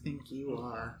you think you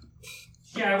are?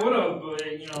 Yeah, I would have, but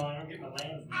I don't get my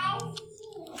land.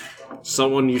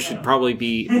 Someone you should probably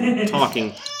be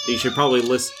talking. You should probably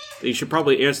list. You should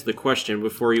probably answer the question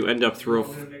before you end up through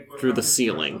the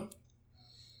ceiling.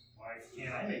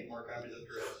 Can I make more copies of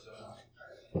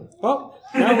dress? Well,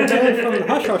 now we're going from the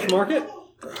Hush Hush Market.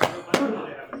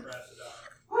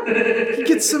 He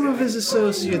gets some of his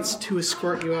associates to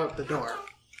escort you out the door.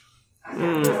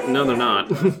 No, they're not.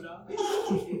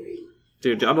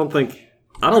 Dude, I don't think.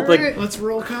 Alright, let's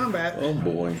roll combat. Oh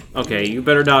boy. Okay, you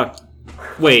better not.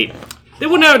 Wait, they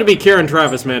wouldn't have to be Karen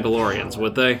Travis Mandalorians,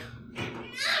 would they?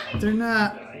 They're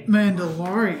not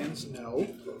Mandalorians, no.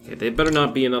 Okay, they better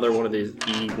not be another one of these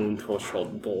wound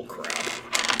threshold bull crap.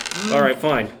 Alright,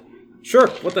 fine. Sure,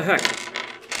 what the heck?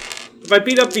 If I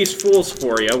beat up these fools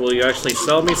for you, will you actually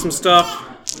sell me some stuff?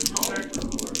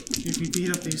 If you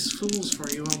beat up these fools for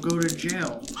you, I'll go to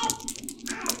jail.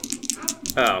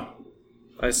 Oh.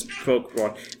 I spoke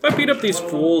wrong. If I beat up these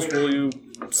fools, will you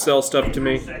sell stuff to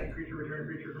me?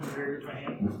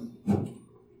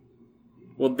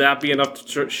 Will that be enough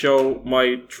to show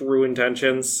my true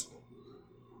intentions?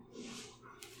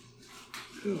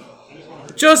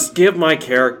 Just give my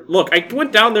character... Look, I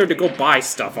went down there to go buy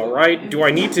stuff, alright? Do I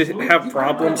need to have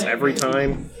problems every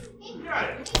time?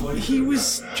 He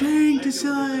was trying to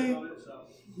say,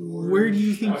 where do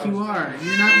you think you are?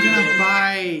 You're not gonna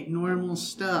buy normal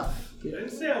stuff.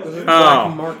 Oh.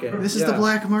 Market. This is the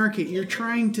black market. You're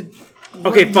trying to...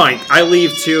 Okay, fine. I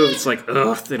leave too. It's like,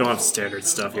 ugh, they don't have standard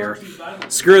stuff here.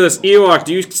 Screw this. Ewok,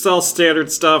 do you sell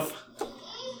standard stuff?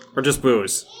 Or just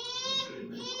booze?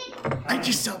 I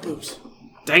just sell booze.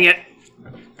 Dang it.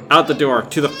 Out the door.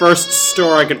 To the first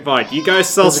store I could find. You guys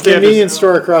sell There's a standard... convenience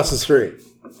store across the street.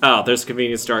 Oh, there's a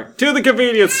convenience store. To the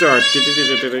convenience store!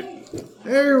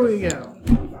 There we go.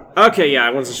 Okay, yeah, I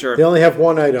wasn't sure. They only have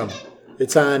one item.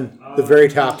 It's on the very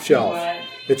top shelf.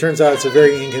 It turns out it's a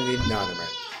very inconvenient item.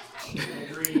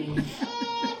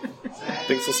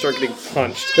 Things will start getting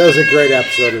punched. That was a great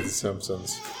episode of The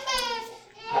Simpsons.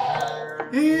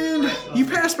 And you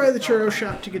pass by the churro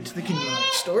shop to get to the convenience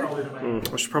store.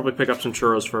 I should probably pick up some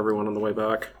churros for everyone on the way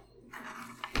back.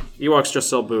 Ewoks just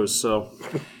sell booze, so...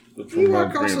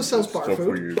 Ewok also sells bar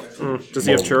food. Does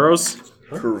he have churros?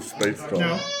 Curve space time.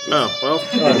 No, Oh, well.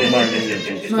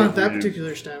 not at that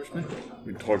particular establishment.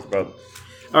 We talked about.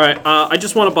 Alright, I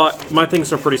just want to buy... My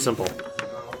things are pretty simple.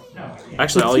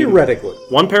 Actually, I'll use Theoretically.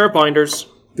 one pair of binders,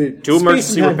 The 2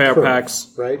 emergency space and repair curve,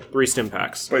 packs, right? 3 stim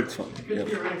packs. Space time. Yeah.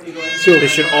 So They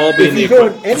should all be in if the you go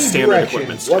in any standard direction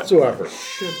equipment stuff. whatsoever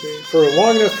for a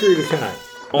long enough period of time,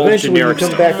 All eventually you generic come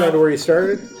stuff. back around to where you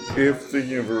started. If the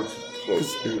universe,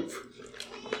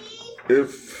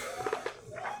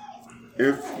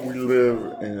 if we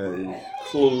live in a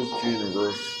closed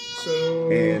universe So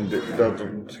and it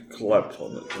doesn't collapse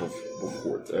on itself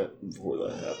before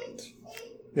that happens.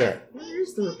 Yeah.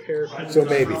 where's the repair pack? So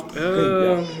maybe.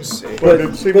 Let me see. But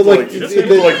it seems but like, like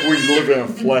it- we live in a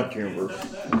flat universe.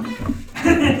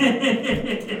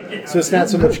 So it's not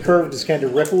so much curved as kind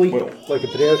of ripply, Well, like a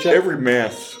potato chip? Every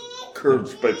mass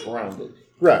curves space around it,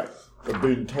 Right. but the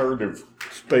entirety of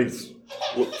space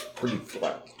looks pretty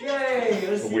flat. Yay!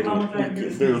 Let's see how much I can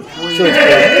There's do. three. So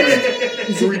it's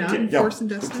Is it not in Force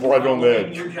and It's Destiny? right on the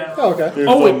edge. Oh, okay. There's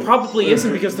Oh, one- it probably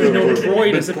isn't because there's no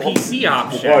droid as a PC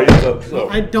option. Right, so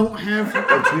I don't have...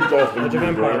 that's who's off the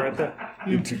Empire right there.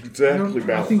 It's I exactly think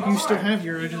you balanced. still have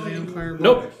your Edge of the Empire. book.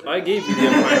 Nope, I gave you the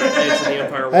Empire. Edge of the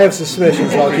Empire. I have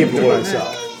suspicions, I'll keep it to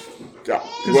myself. Yeah.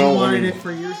 Because you wanted it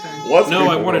for your thing. lots of No, I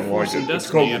people wanted don't Force and it. It's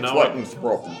Destiny, called and the I Flatten's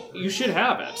problem. You should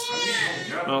have it.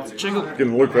 Well, check You it.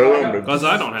 can look at them, but Because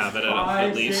I don't have it,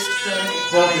 at least.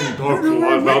 talking talks a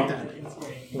lot about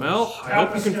Well, I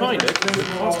hope you can find it. It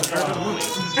costs a lot of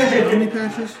money. How many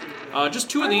patches? Just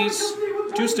 2 of these,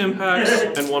 2 stim packs,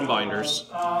 and 1 binders.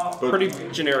 Pretty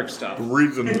generic stuff. the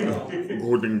reason,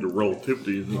 according to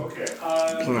relativity, is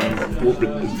planets orbit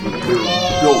is that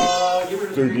they're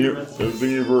built so the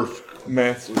universe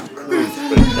massive curves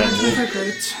space time. 25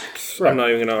 credits. I'm not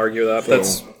even going to argue that.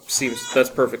 That's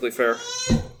perfectly fair.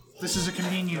 This is a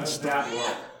convenience store.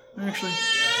 Actually,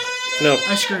 No,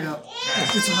 I screwed up.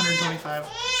 It's 125.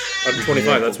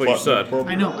 125. That's what you said.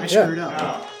 I know, I screwed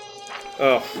up.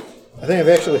 Oh, I think I've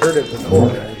actually heard it before,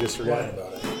 and I just forgot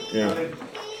about it. Yeah.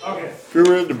 If you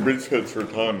read the Bridgeheads for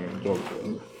Time,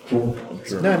 I'm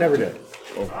sure. No, I never did.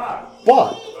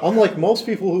 But, unlike most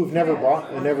people who've never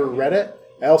read it,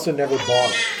 I also never bought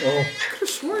it. I could have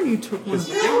sworn you took one of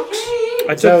the books.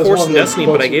 I That took was Force one and of those Destiny,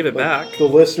 but I books gave it like, back. The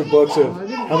list of books of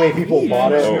how many people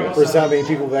bought it versus how many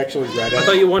people have actually read it. I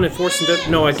thought you wanted Force and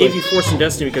Destiny. No, I gave you Force and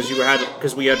Destiny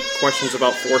because we had questions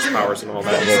about Force powers and all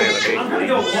that insanity. I'm gonna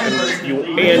go one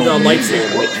person. And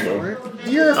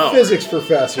lightsaber. You're a physics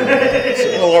professor.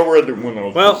 So. Well, I read it when I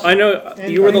was. Well, I know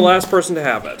you were the last person to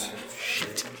have it.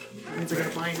 Means I gotta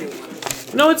find it.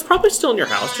 No, it's probably still in your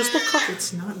house. Just look.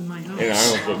 It's not in my house. and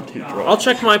I don't teach I'll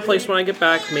check my place when I get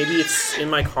back. Maybe it's in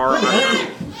my car. I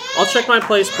don't know. I'll check my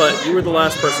place, but you were the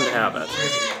last person to have it.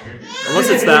 Unless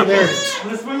it's that There it one. is.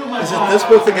 Let's swim with my Is it this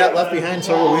book that got left behind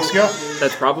several weeks ago?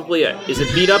 That's probably it. Is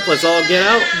it beat up? Let's all get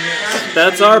out.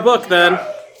 That's our book then.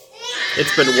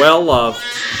 It's been well loved.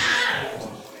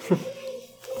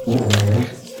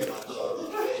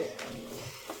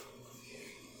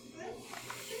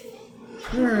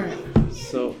 Alright.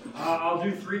 So I'll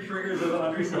do 3 triggers of the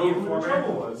undersea format.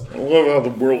 I love how the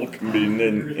world can be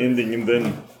ending and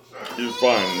then you're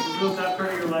fine. Build that for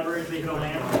your leverage, make it a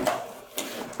land.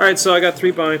 all right, so I got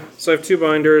 3 So I have 2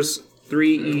 binders,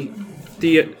 3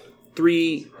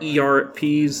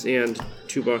 ERPs, and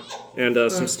 2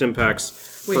 and some stim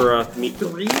packs Wait, for meat.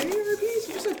 3 ARPs?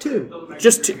 You said 2.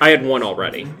 Just 2. I had 1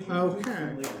 already.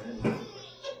 Okay.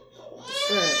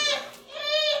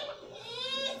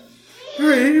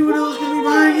 Alright, anyone else gonna be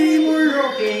buying any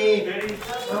more Okay, ready?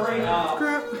 Hurry up.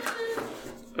 crap?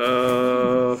 I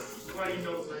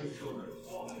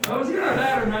was gonna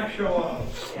that or not show up.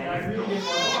 And I really didn't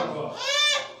want to show up.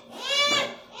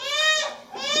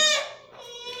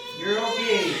 You're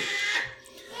okay.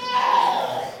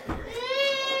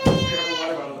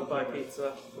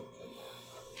 Pizza.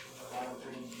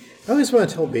 I always want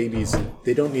to tell babies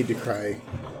they don't need to cry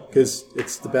because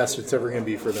it's the best it's ever going to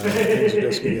be for them. Things are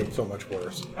just going to get so much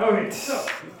worse. Okay, so. Are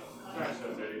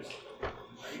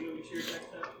you going to be cheered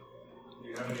next time? Do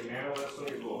you have any mana left? So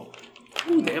cool.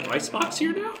 Ooh, they have Icebox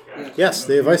here now? Yes,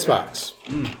 they have Icebox.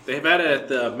 They've had it at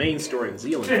the main store in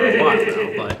Zealand for a while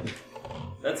now, but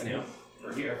that's new.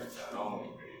 We're here.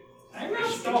 I'm not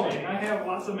stalling. I have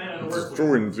lots of mana to Is work the with.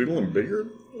 store in Zealand bigger?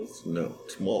 No,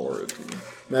 smaller.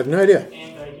 I have no idea.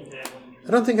 And I can have one.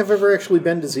 I don't think I've ever actually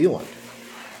been to Zealand.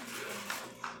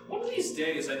 One of these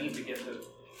days I need to get to...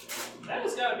 That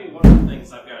has got to be one of the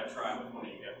things I've got to try with one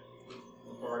of you guys.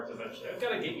 Eventually. I've got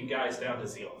to get you guys down to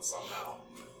Zealand somehow.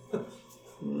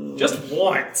 Just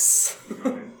once.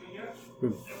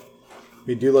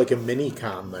 We do like a mini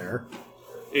con there.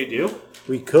 You do?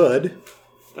 We could.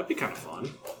 That'd be kind of fun.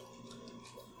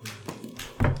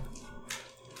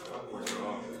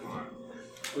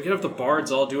 We could have the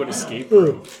bards all do an escape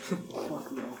room.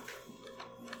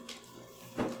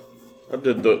 I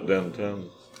did that downtown.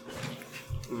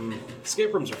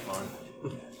 Escape rooms are fun.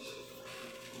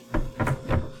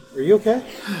 Are you okay?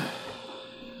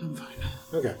 I'm fine.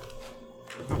 Okay.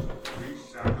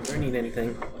 Do I need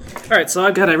anything? Alright, so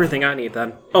I've got everything I need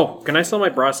then. Oh, can I sell my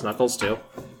brass knuckles too?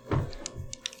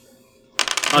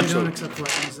 I don't accept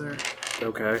weapons there.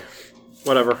 Okay.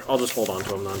 Whatever, I'll just hold on to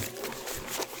them then.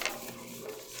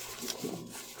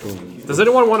 Does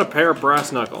anyone want a pair of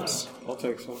brass knuckles? I'll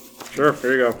take some. Sure,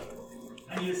 here you go.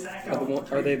 I need a sack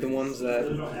Are they the ones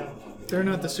that... They're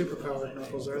not the superpowered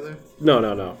knuckles, are they?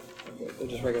 No. They're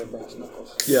just regular brass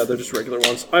knuckles. Yeah, they're just regular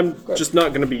ones. I'm just not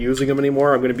going to be using them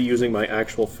anymore. I'm going to be using my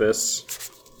actual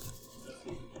fists.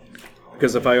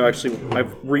 Because if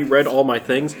I've reread all my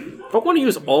things. If I want to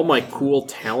use all my cool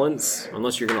talents,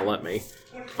 unless you're going to let me,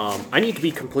 I need to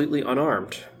be completely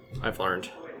unarmed, I've learned.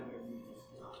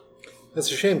 That's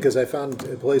a shame because I found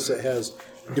a place that has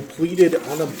depleted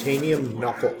unobtainium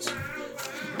knuckles.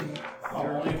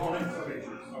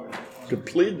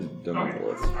 Depleted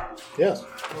knuckles. Yes.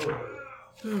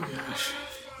 Oh gosh.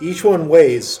 Each one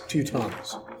weighs 2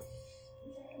 tons.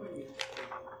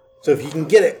 So if you can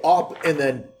get it up and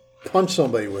then punch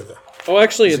somebody with it, Oh,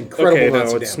 actually, It's incredible okay,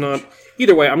 amounts no, of it's damage. not.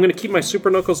 Either way, I'm going to keep my super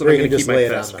knuckles and or I'm you going can to just keep lay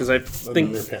my it fists on because them. I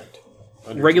think Repent.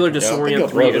 regular Yeah, I think Disorient I'd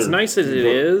 3, as rather nice as it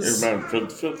is, Every man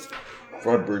fits.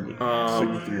 Vibrating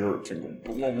 63 hertz.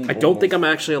 I don't think I'm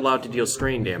actually allowed to deal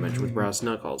strain damage with brass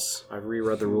knuckles. I've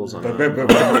reread the rules on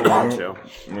that.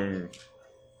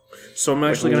 So I'm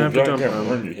actually going to have to dump them.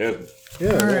 Around your head.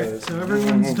 Yeah. Alright, so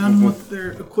everyone's done with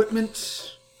their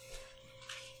equipment.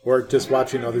 Or just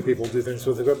watching other people do things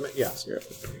with equipment. Yes.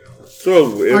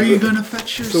 So, Are you gonna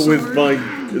fetch your so sword? with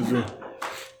my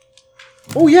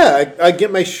Oh yeah, I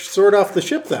get my sword off the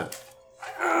ship then.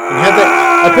 And have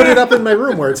that, I put it up in my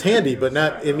room where it's handy, but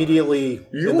not immediately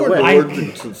you in the aren't way.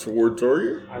 allergic to swords, are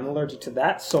you? I'm allergic to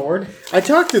that sword. I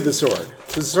talked to the sword.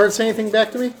 Does the sword say anything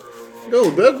back to me? No,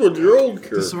 that's what your old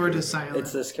character. The sword is silent.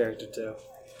 It's this character too.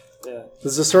 Yeah.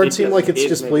 Does the sword seem like it's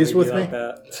displeased with me? Like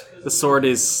that. The sword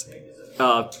is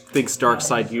thinks dark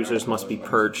side users must be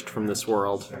purged from this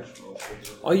world.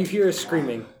 All you hear is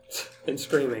screaming and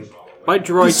screaming. My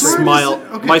droid The sword smile.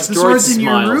 is- okay, My the droid sword's in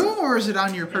smiles. your room or is it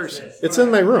on your person? It's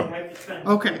in my room.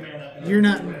 Okay, you're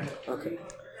not. Okay.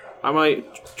 My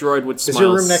droid would smile.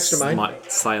 your room next to mine?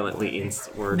 Silently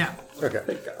inward. No. Okay.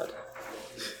 Thank God.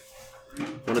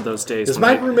 One of those days. Is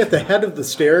when my room at the head of the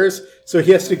stairs, so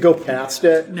he has to go past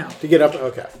it No. to get up?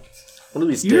 Okay. One of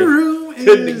these Your days. room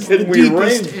is the Can we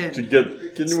arrange deepest to in.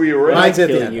 get? Can we arrange? Mine's at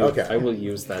the Kill end. you. Okay. I will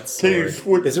use that Can you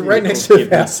sword. switch? Is it right next to the Give me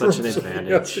bathroom? such an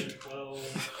advantage.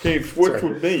 Can you switch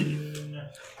with me?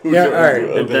 Yeah, all right.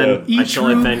 And then I Each shall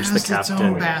room avenge the has its own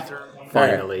captain. bathroom.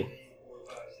 Finally.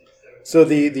 So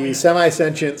the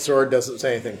semi-sentient sword doesn't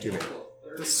say anything to me.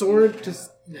 The sword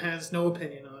just has no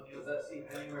opinion on you.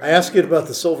 I asked it about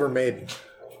the Silver Maiden.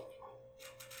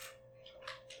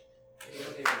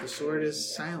 The sword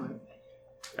is silent.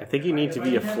 I think you need to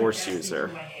be a force user.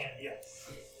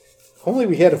 If only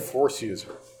we had a force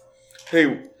user. Hey,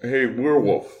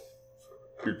 werewolf.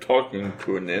 You're talking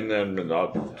to an inanimate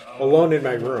object. Alone in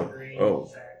my room.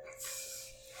 Oh.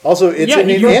 Also, it's an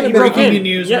he inanimate broke in.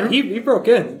 in. Yeah, he broke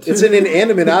in. It's an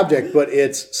inanimate object, but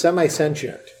it's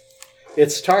semi-sentient.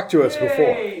 It's talked to us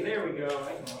before. Hey, there we go. I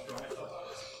can walk around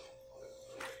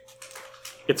it.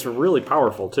 It's really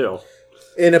powerful too.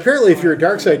 And apparently, if you're a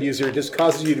dark side user, it just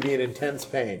causes you to be in intense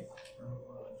pain.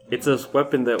 It's a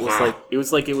weapon that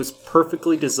it was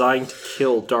perfectly designed to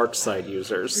kill dark side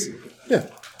users. Yeah.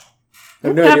 I What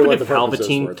have no idea happened what if the purpose is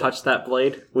for Palpatine it. touched that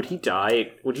blade? Would he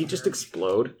die? Would he just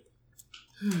explode?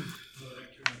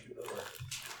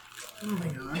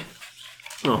 Moving on.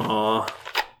 Aww.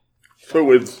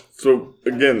 So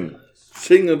again,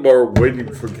 sitting in the bar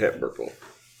waiting for Cat Burkle.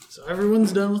 So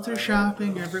everyone's done with their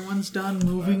shopping. Everyone's done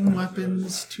moving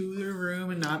weapons to their room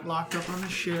and not locked up on the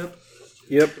ship.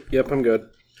 Yep, I'm good.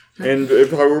 And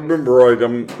if I remember right, let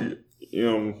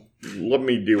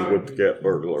me deal with the Cat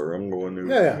Burglar. I'm the one who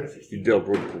you dealt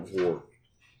with before.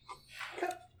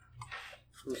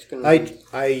 I'm just gonna...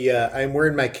 I'm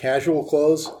wearing my casual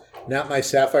clothes, not my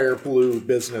sapphire blue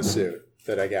business suit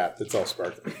that I got. That's all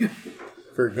sparkly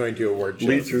for going to award shows.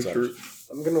 Leisure and such. shirt.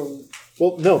 I'm gonna...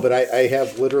 Well, no, but I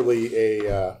have literally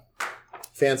a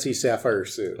fancy sapphire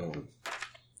suit. Oh.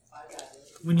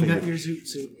 When you got your zoot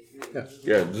suit.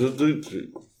 Yeah, the zoot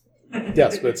suit.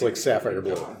 Yes, but it's like sapphire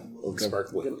blue.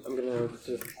 Sparkly. I'm gonna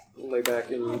just lay back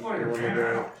in one of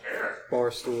the bar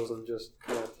stools and just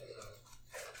kind of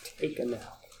take a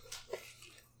nap.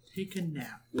 Take a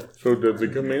nap. So does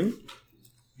it come in?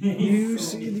 You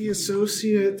see the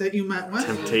associate that you met with.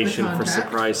 Temptation the for contact.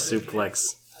 surprise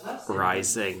suplex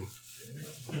rising.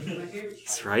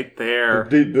 It's right there.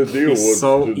 The deal He's was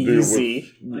so the deal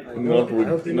easy. Not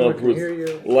don't think I can with hear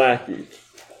you. lackey.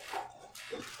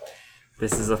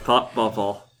 This is a thought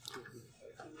bubble.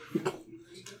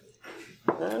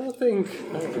 I don't think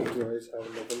droids have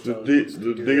enough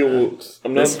The deal.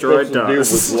 I'm not This droid supposed to deal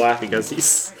does with lackey.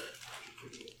 because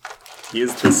he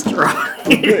is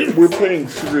destroyed. We're paying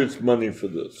serious money for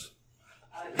this.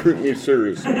 Treat me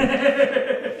seriously.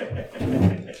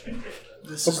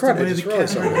 This is crap, the I way the just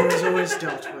realized Catburger is always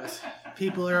dealt with.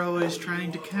 People are always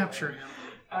trying to capture him.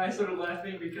 I started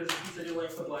laughing because he said he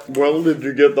liked the black. Well, did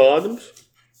you get the items?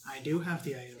 I do have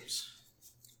the items.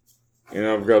 And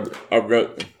I've got.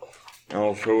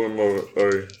 I'll show him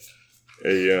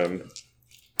a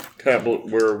tablet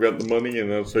where I've got the money,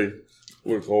 and I'll say,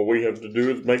 "Look, all we have to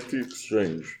do is make the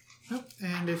exchange." Yep.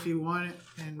 And if you want it,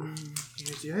 and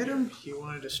here's the item. You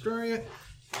want to destroy it.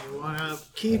 You want to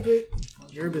keep it.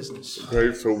 Your business.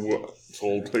 Okay, so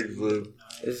I'll take the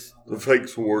Is fake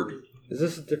sword.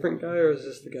 this a different guy, or is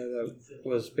this the guy that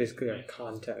was basically our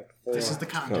contact? This is the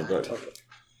contact. Okay. Okay.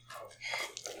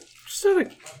 Just out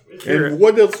of And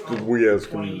what else did we ask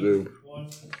him to do?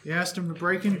 You asked him to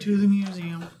break into the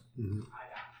museum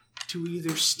to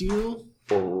either steal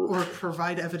or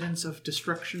provide evidence of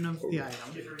destruction of the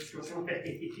item,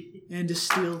 and to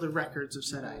steal the records of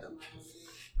said item.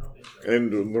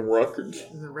 And the records?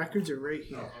 The records are right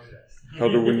here. How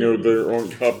do we know there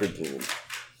aren't copies of them?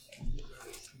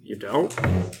 you don't.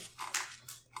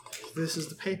 This is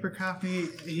the paper copy.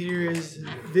 Here is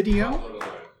video.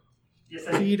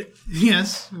 Feed.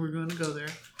 Yes, we're going to go there.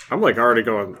 I'm like already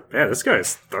going, man, this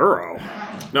guy's thorough.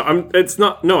 No, it's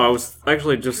not. No, I was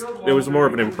actually just. It was more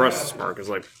of an impressive spark. It's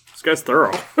like this guy's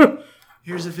thorough.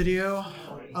 Here's a video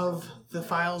of the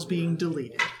files being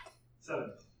deleted.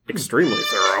 Extremely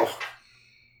thorough.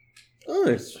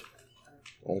 Nice.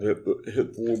 I'll hit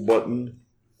the little button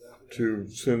to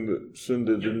send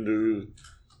it into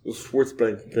the Swiss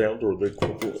bank account or the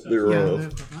equivalent Yeah, thereof.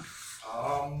 the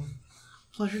equivalent.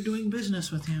 Pleasure doing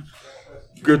business with you.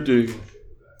 Good to.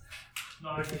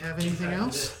 If you have anything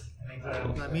else,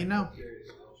 let me know.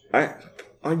 I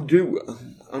do.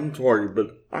 I'm sorry,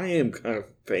 but I am kind of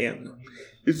a fan.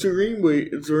 Is there any way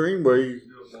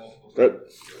that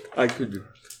I could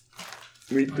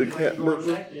meet the cat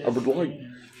burglar? I would like.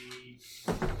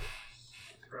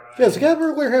 Does Cat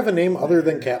Burglar have a name other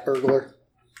than Cat Burglar?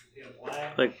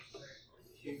 Like,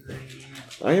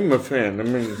 I am a fan.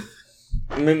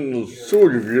 I'm in the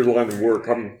sort of your line of work.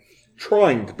 I'm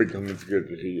trying to become as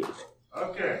good as he is.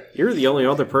 Okay. you're the only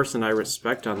other person I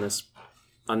respect in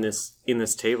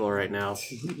this table right now.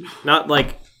 Not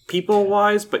like people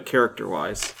wise, but character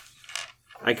wise.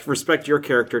 I respect your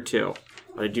character too.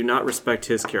 I do not respect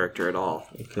his character at all.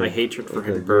 Okay. My hatred for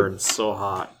Okay, him burns so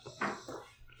hot.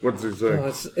 What's he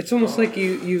say? It's almost like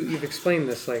you've explained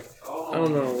this, like, I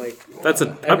don't know, like I'm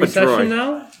a every session droid.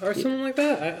 now or something like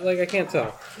that. I can't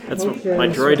tell. That's what my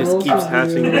droid keeps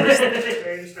hatching this.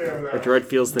 My droid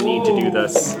feels the need to do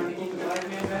this.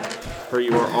 For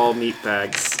you are all meat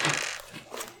bags.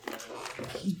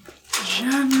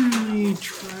 Generally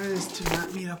tries to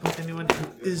not meet up with anyone who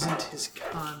isn't his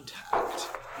contact.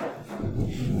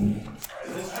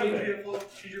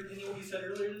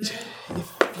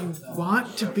 If you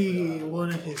want to be one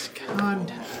of his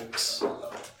contacts,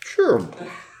 Sure.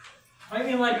 I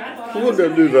mean, like, I thought I We're was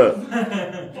gonna do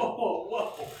that.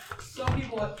 Whoa. Some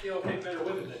people pick better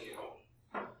women than you.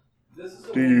 This is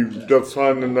Do you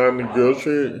define and not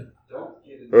negotiate?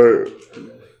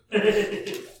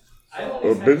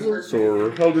 A business,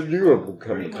 or how did you ever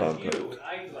come in contact?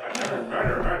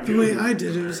 the way I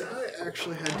did it was I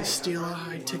actually had to steal a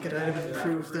high-ticket item and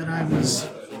prove that I was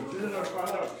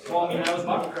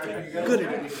good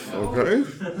at it. Okay.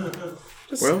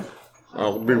 Well,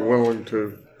 I'll be willing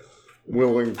to I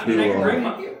mean, I can bring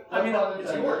my. I mean,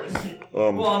 it's yours.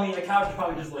 Well, I mean, the couch is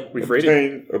probably just like. We've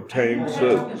raided. obtain I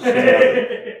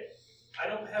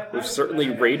don't have. We've certainly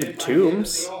raided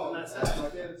tombs.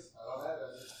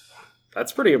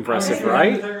 That's pretty impressive,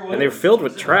 right? And they're filled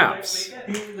with traps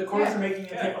The courts are making it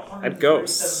take 100 and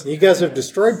ghosts. You guys have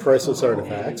destroyed priceless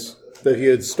artifacts that he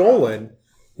had stolen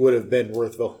would have been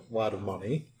worth a lot of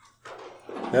money.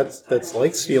 That's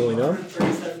like stealing them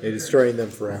and destroying them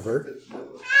forever.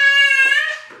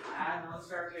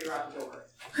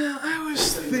 Well, I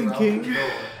was thinking,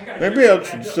 Maybe I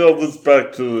should sell this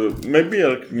back to the. Maybe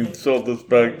I can sell this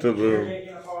back to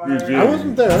the museum. I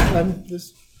wasn't there. I'm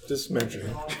just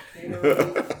mentioning.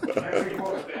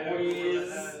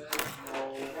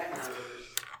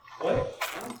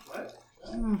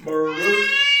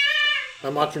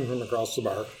 I'm watching from across the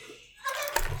bar.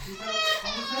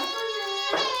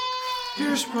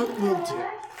 here's what we'll do.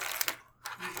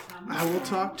 I will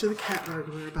talk to the cat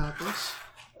burglar about this.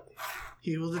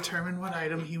 He will determine what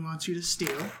item he wants you to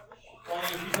steal.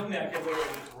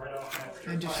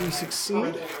 And if you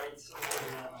succeed,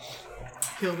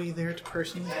 he'll be there to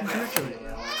personally congratulate you.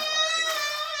 Well,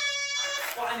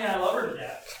 I mean, I love her to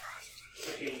death.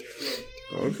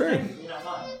 Okay.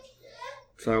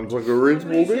 Sounds like a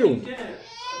reasonable deal.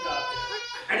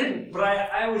 I didn't, but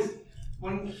I was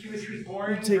when she was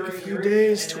born. It'll take a few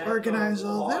days to organize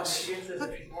all this,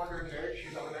 but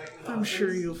I'm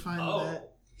sure you'll find that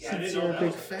since you're a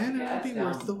big fan, it'll be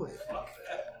worth the wait.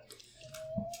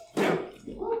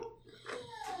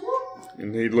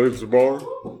 And he leaves the bar?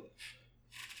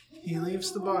 He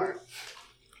leaves the bar.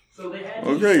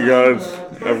 Okay, guys.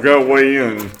 I've got way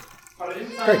in.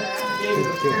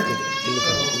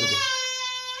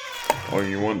 Oh,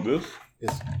 you want this?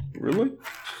 Yes. Really?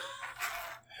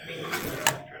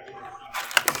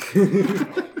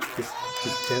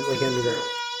 Just gently hand it over.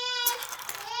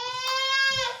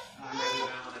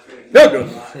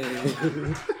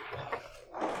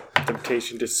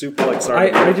 Temptation to suplex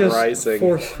I just rising.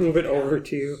 force move it over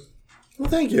to you. Well,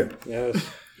 thank you. Yes.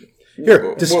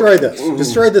 Here, destroy this.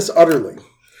 Destroy this utterly.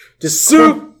 Just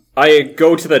Soup! I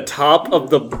go to the top of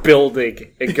the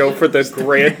building and go for the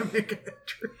grand...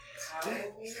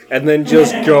 and then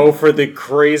just go for the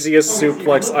craziest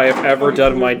suplex I have ever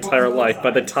done in my entire life.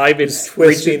 By the time it's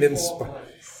twisting and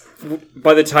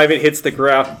by the time it hits the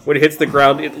ground, when it hits the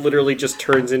ground, it literally just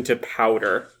turns into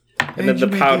powder. And then you the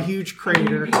make powder. a huge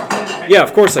crater. Yeah,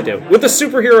 of course I do. With the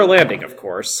superhero landing, of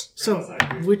course. So,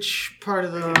 which side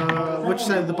of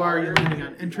the bar are you leaning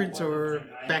on? Entrance or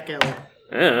back alley?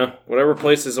 Yeah, whatever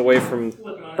place is away from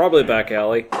probably back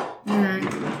alley. Alright.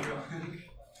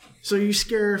 So you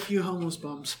scare a few homeless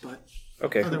bums, but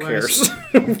Okay, who otherwise-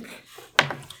 cares?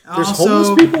 There's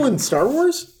homeless people in Star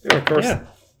Wars? Yeah, of course. Yeah.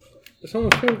 There's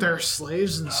almost two. They're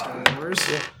slaves in Star Wars.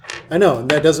 I know, and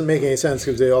that doesn't make any sense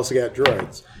because they also got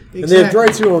droids. And they have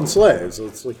droids who own slaves. So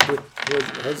it's like, how's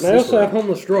They this also work? have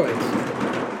homeless droids.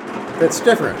 That's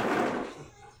different.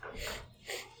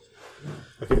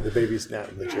 Okay, the baby's not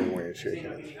in the chair when it's shaking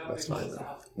it. That's fine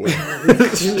though.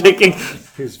 Shaking.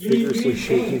 He's vigorously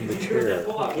shaking the chair,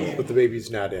 but the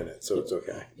baby's not in it, so it's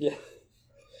okay. Yeah.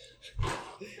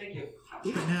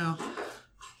 But now,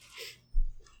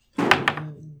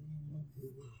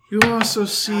 you also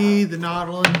see the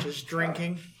Nautilin just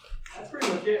drinking.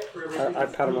 I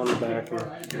pat him on the back. And,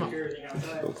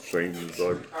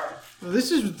 Well,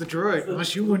 this is with the droid,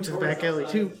 unless you went to the back alley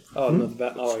too. oh, no, the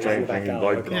back. Oh, he's in the back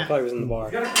alley. Okay, I thought he was in the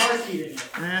bar.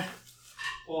 Eh.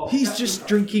 He's just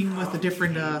drinking with a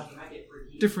different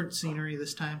scenery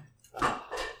this time.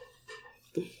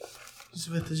 He's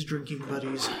with his drinking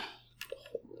buddies.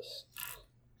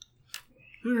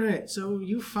 Alright, so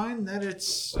you find that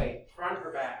it's... Wait, front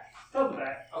or back? Oh, the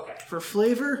back. Okay. For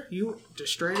flavor, you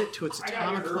destroyed it to its I got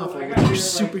atomic your level girl. I with got your your,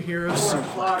 superhero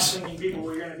suplex. Thinking people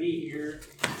were gonna be here.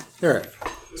 All right.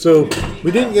 So we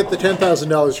didn't get the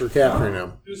 $10,000 for capturing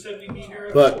him, Who said we'd be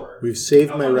here? but we've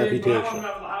saved my reputation.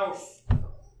 And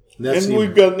that's And the-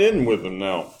 we've gotten in with them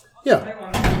now. yeah.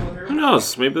 Who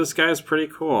knows? Maybe this guy is pretty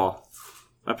cool.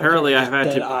 Apparently, I've had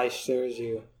Dead to. eye stares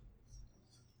you.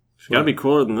 Gotta be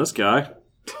cooler than this guy.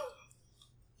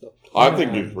 I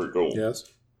think he's pretty cool. Yes.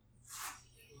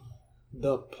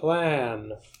 The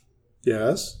plan.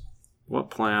 Yes. What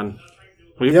plan?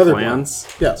 We The have other plans.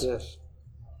 Yes. Yes.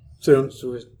 Soon. So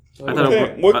we're- I thought,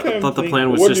 I thought the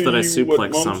plan was what just are that I you- what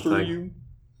suplex monster are something. you?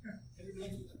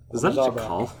 Is that what you Zaba.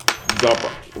 call? Zappa.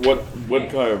 What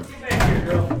kind of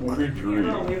creature are you?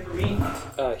 Wait for me.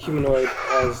 humanoid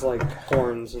has like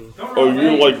horns and. Oh,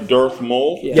 you're like Darth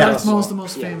Maul? Yeah. Darth Maul's the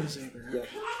most famous Saber. Yeah.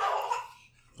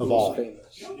 Of all. Famous.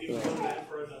 Yeah.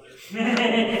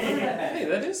 Hey,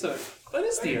 that is the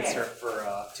insert for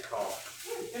Tikal.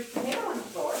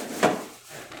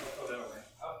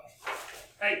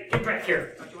 Hey, get back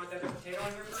here. Don't you want that potato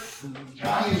on your first?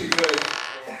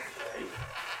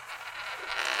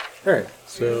 All right.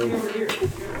 So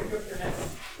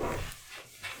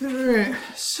Alright,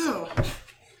 so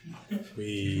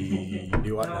we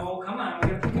do what now? No, come on, we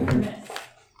gotta pick up your net.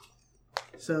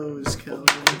 So is Kelvin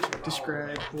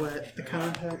describe what the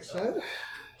contact said?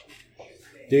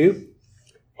 Do you?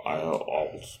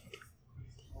 I'll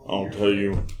tell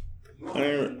you.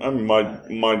 I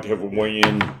might have a way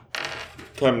in.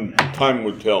 Time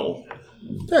would tell.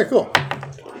 Very cool.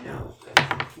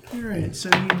 Alright, so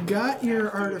you got your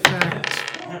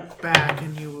artifact back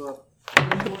and you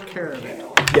took care of it.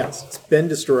 Yes, it's been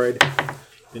destroyed,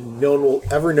 and no one will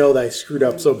ever know that I screwed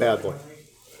up so badly.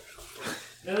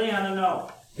 Liliana, no.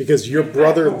 Because your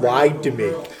brother lied to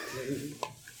me.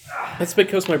 That's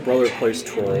because my brother plays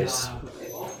trolls.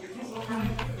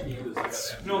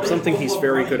 It's something he's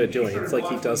very good at doing. It's like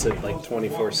he does it like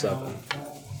 24/7.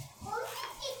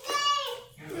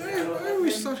 I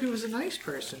always thought he was a nice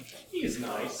person. He's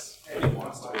nice, but he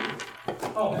wants to be.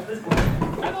 Oh, this is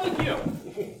Kind of like you.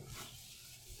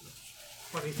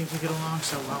 Why do you think we get along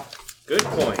so well? Good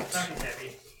point.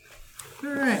 heavy.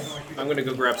 Alright, I'm gonna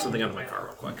go grab something out of my car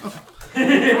real quick.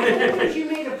 She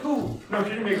made a poo. No, she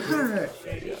didn't make a poo.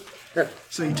 alright.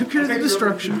 So you took care of the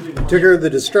destruction. Took care of the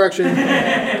destruction.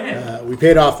 We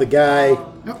paid off the guy.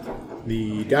 Yep,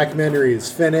 The documentary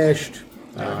is finished.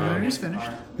 documentary's finished.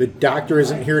 The doctor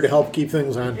isn't here to help keep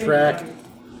things on track.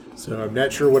 So I'm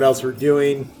not sure what else we're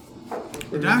doing.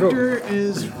 The doctor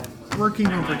is working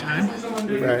overtime.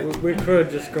 Right. We could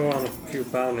just go on a few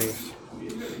boundings.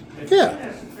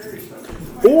 Yeah.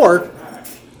 Or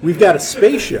we've got a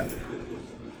spaceship.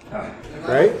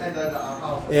 Right?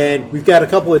 And we've got a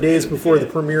couple of days before the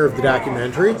premiere of the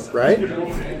documentary, right?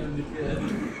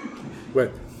 What?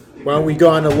 Why don't we go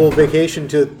on a little vacation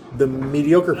to the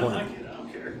mediocre planet?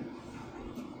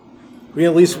 We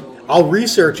at least, I'll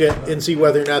research it and see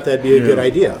whether or not that'd be a good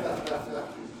idea.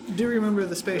 Do remember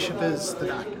the spaceship is the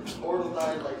doctor's.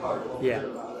 Yeah.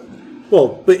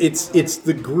 Well, but it's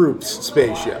the group's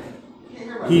spaceship.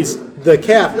 He's the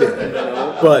captain,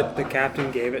 but The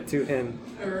captain gave it to him.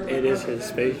 It is his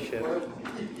spaceship.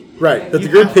 right. But the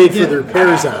group paid for the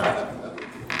repairs on it.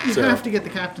 You So- have to get the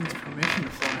captain's permission to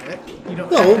fly it. You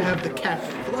don't No. have to have the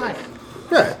captain fly it.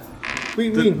 Right. We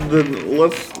Then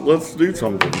let's do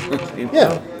something.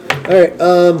 yeah. All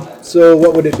right. So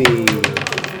what would it be?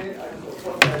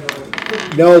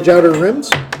 Knowledge outer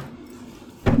rims.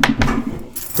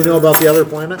 To know about the other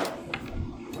planet.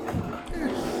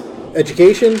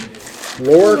 Education.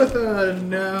 Lore. With a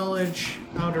knowledge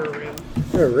outer rim.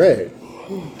 All right.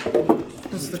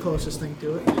 That's the closest thing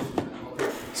to it.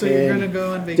 So you're And gonna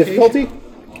go on vacation. Difficulty.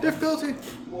 Difficulty.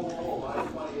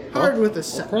 Hard with a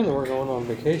set. Apparently we're going on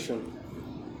vacation.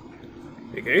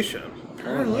 Vacation.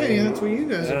 Apparently, that's what you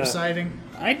guys are deciding.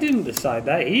 I didn't decide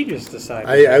that. He just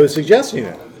decided. I was suggesting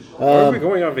it. Why are we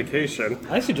going on vacation?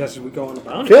 I suggested we go on a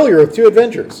bounty. Failure of 2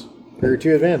 adventures. Or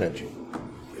 2 advantage.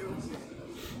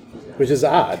 Which is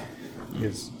odd.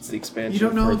 It's the expansion You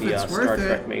don't know for if the it's Star worth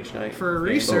Trek it Mage Knight. for game.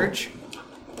 research.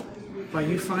 But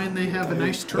you find they have a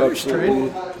nice tourist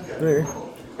trade. There.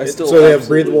 I still So they have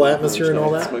absolutely breathable love atmosphere Mage and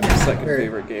all Knight. that? It's my second Right.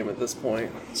 favorite game at this point.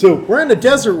 So we're in a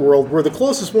desert world. We're the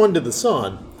closest one to the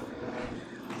sun.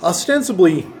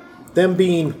 Ostensibly, them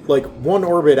being like one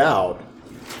orbit out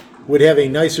would have a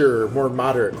nicer, more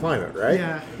moderate climate, right?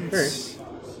 Yeah, it's,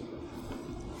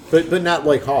 But not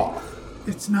like Hoth.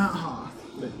 it's not Hoth.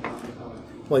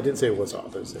 Well, I didn't say it was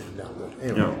off. I was saying down. But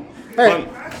anyway. Yeah. All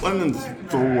right. London's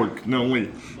asteroid can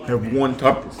only have one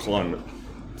type of climate.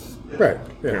 Right.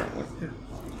 Yeah. Apparently.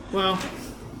 Well,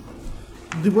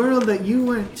 the world that you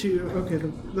went to, okay,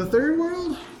 the third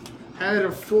world had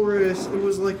a forest. It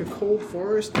was like a cold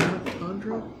forest, not a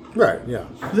tundra. Right. Yeah.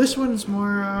 This one's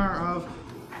more of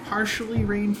partially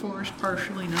rainforest,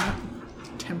 partially not.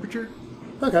 Temperature.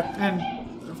 Okay. And,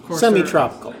 of course,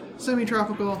 Semi-tropical.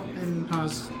 Semi-tropical and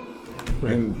has...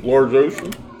 And large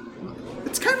ocean?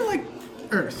 It's kind of like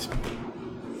Earth.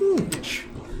 Ish.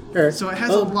 All right. So it has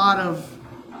a lot of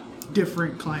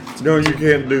different climates. No, you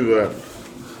can't do that.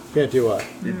 Can't do what?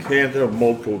 You can't have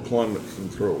multiple climates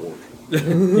in Star Wars.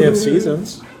 You have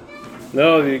seasons.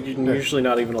 No, you're usually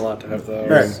not even allowed to have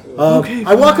those. All right. Okay,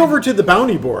 I walk fine. over to the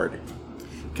bounty board.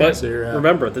 But So you're,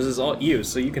 remember, this is all you,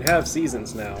 so you can have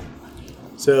seasons now.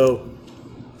 So,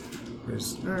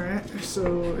 there's Alright,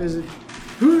 so is it...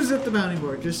 Who's at the bounty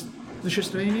board? Just the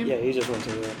Shistanian? Yeah, he just went to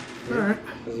the. Alright.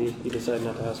 Because he decided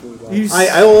not to ask me about it. He's...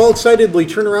 I will excitedly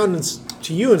turn around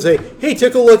to you and say, "Hey,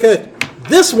 take a look at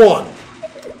this one."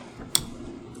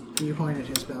 You point at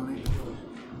his bounty.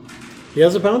 He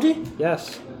has a bounty?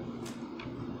 Yes.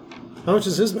 How much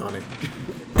is his bounty?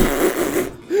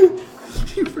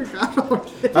 You forgot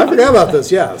about it. I forgot about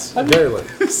this. Yes, entirely.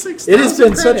 6,000 It has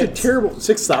been such a credits. terrible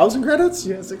 6,000 credits.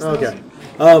 Yeah, 6,000. Okay.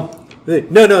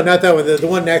 No, not that one. The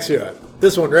one next to it.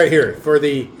 This one right here for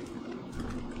the.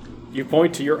 You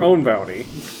point to your own bounty.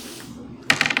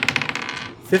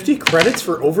 50 credits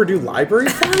for overdue library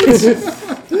funds?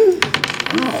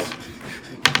 Wow.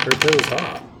 Her toes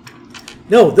off.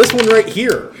 No, this one right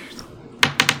here.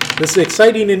 This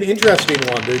exciting and interesting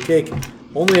one that take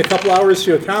only a couple hours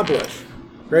to accomplish.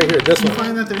 Right here, this You one.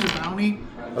 find that there's a bounty.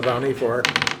 A bounty for.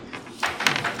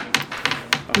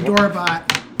 The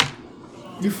Doorbot.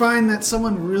 You find that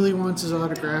someone really wants his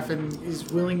autograph and is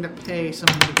willing to pay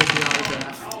someone to get the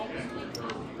autograph.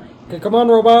 Okay, come on,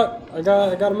 robot. I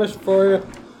got a mission for you.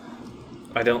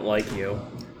 I don't like you.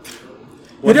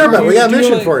 Hey, Doorbot, we got a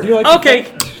mission for you.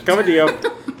 Okay, coming to you.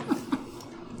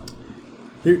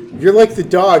 You're like the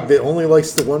dog that only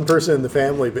likes the one person in the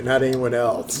family, but not anyone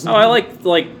else. Oh, I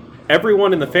like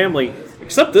everyone in the family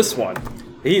except this one.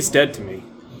 He's dead to me.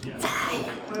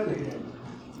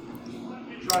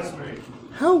 Trust me.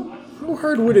 How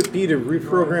hard would it be to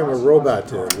reprogram a robot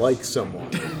to like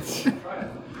someone?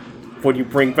 When you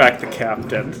bring back the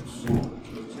captain.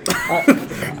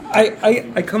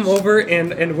 I come over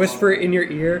and whisper in your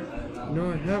ear.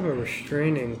 No, I have a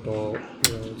restraining bolt.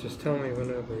 You know, just tell me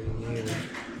whenever you need it.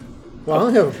 Well, I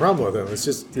don't have a problem with them. It's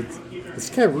just it's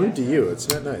kind of rude to you. It's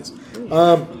not nice.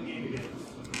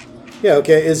 Yeah.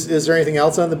 Okay. Is there anything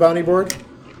else on the bounty board?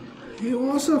 You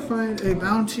also find a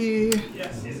bounty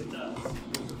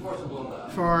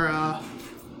for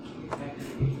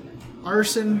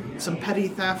arson, some petty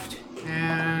theft,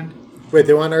 and Wait,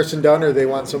 they want arson done, or they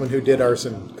want someone who did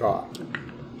arson caught?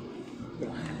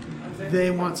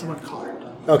 they want someone caught.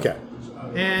 Okay.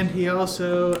 And he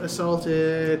also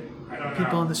assaulted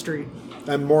people on the street.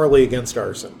 I'm morally against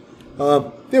arson.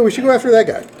 Yeah, we should go after that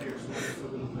guy.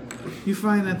 You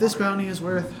find that this bounty is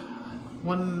worth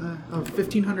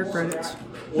 1,500 credits.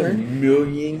 1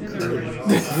 million.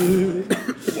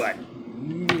 What?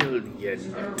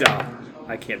 Million. Duh.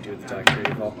 I can't do the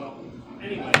Dr. Evil.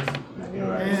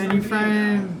 And you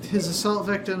find his assault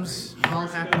victims all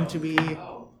happen to be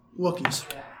Wookiees.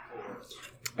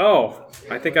 Oh,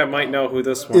 I think I might know who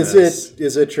this one is.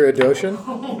 Is it Trandoshan?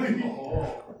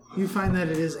 You find that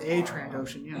it is a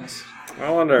Trandoshan, yes. I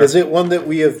wonder. Is it one that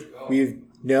we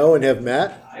know and have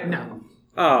met? No.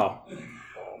 Oh.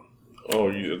 Oh,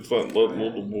 yeah, it's that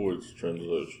little boy's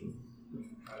translation.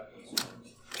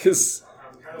 His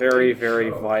very, very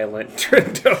violent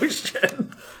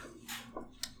Trandoshan.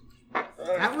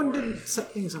 That one didn't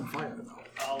set things on fire,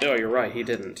 though. No, you're right, he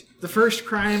didn't. The first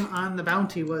crime on the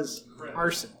bounty was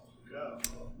arson.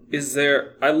 Is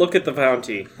there... I look at the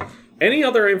bounty. Any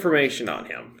other information on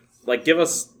him? Like, give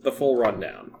us the full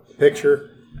rundown.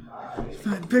 Picture.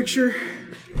 Find picture.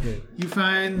 You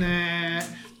find that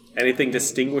Anything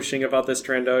distinguishing about this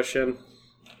Trandoshan?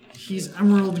 he's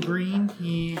emerald green.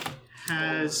 He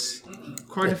has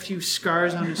quite a few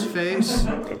scars on his face.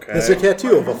 Okay. It's a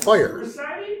tattoo of a fire.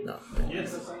 No.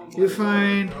 You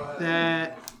find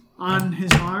that on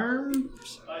his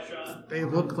arms, they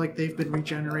look like they've been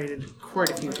regenerated quite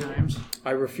a few times.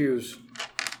 I refuse.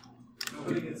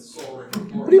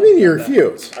 What do you mean you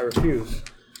refuse? I refuse.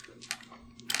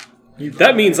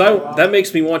 That means that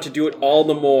makes me want to do it all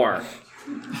the more.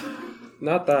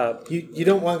 Not that. You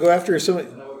don't want to go after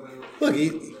someone. Look,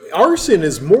 arson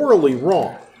is morally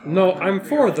wrong. No, I'm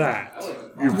for that.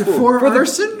 You're For For the-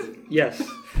 arson? Yes.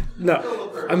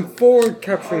 No, I'm for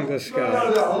capturing this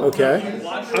guy. Okay.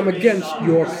 I'm against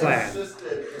your plan.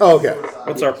 Oh, okay.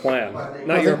 What's our plan?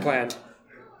 Not your plan.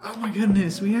 Oh my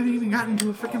goodness, we haven't even gotten to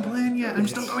a freaking plan yet. I'm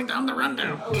still going down the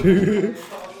rundown.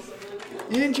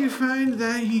 And you find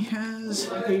that he has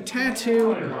a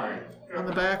tattoo on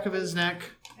the back of his neck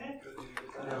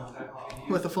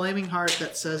with a flaming heart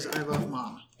that says, I love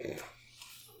Mom.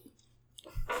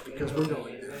 Because we're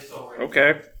going there.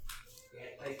 Okay.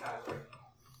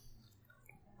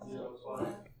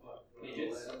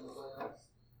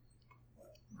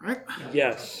 Right?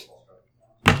 Yes.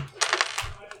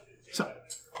 So,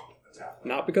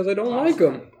 Not because I don't like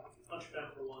him.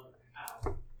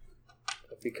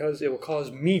 But because it will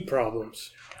cause me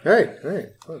problems. All right. All right.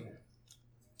 Fine.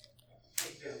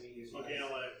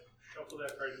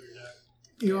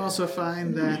 you also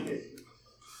find that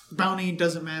Bounty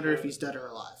doesn't matter if he's dead or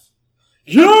alive.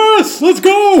 Yes! Let's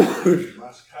go!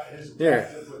 Yeah.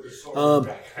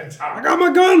 I got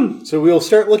my gun! So we'll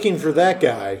start looking for that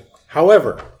guy.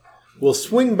 However, we'll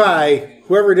swing by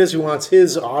whoever it is who wants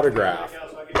his autograph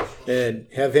and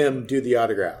have him do the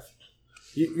autograph.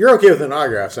 You're okay with an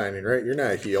autograph signing, right? You're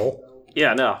not a heel.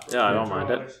 Yeah, no. Yeah, I don't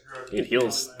mind it. Even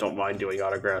heels don't mind doing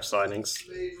autograph signings.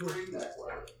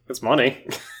 It's money.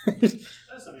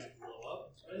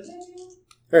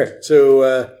 All right.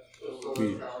 So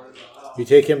you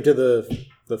take him to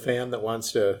the fan that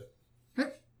wants to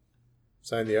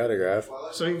sign the autograph.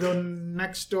 So you go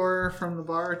next door from the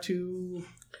bar to...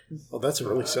 Oh, that's a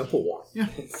really simple one. Yeah.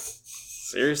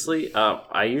 Seriously?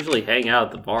 I usually hang out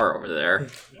at the bar over there.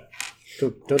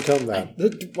 Don't tell him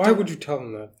that. Why would you tell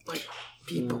him that? Like,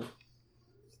 people.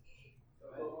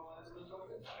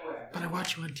 But I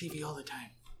watch you on TV all the time.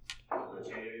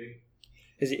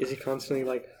 Is he constantly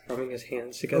like rubbing his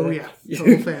hands together? Oh yeah,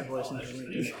 total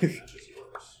fanboys.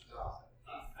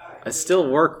 I still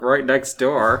work right next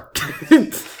door.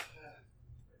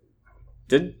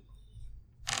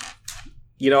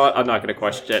 You know what? I'm not going to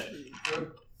question it.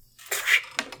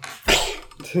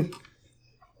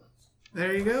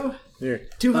 There you go. Here.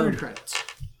 200 credits.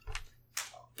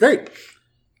 Great.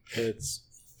 It's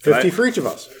 50 for each of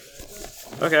us.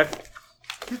 Okay.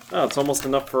 Oh, it's almost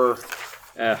enough for...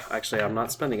 actually, I'm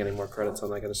not spending any more credits on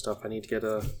that kind of stuff. I need to get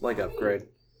a leg upgrade.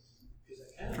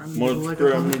 What's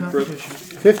grabbing credits?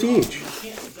 50 each.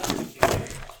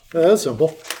 Oh, that's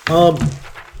simple.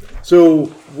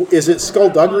 So, is it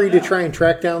skullduggery to try and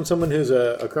track down someone who's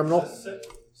a criminal?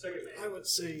 I would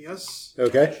say yes.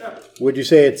 Okay. Would you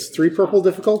say it's 3 purple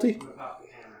difficulty?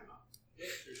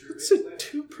 It's a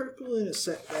 2 purple and a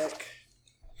setback.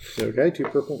 Okay, 2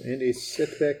 purple and a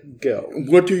setback go.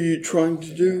 What are you trying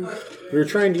to do? We were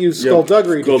trying to use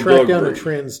skullduggery to track down a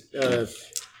Skullduggery.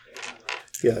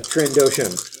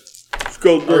 Trandoshan.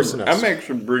 Skullduggery. Arsonist. I'm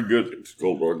actually pretty good at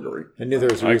skullduggery. I knew there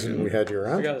was a reason we had you I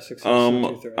around. got a success. and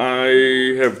 2/3.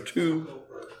 I have two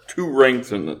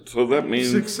ranks in it, so that means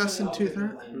Success and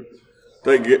 2/3.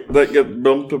 that gets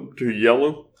bumped up to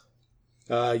yellow,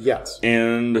 Yes.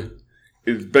 and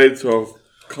it's based off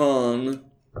con,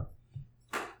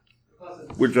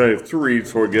 which I have 3,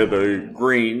 so I get a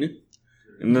green,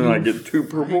 and then I get 2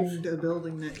 purples. Behind a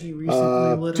building that he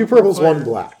recently lit 2 up purples, on fire 1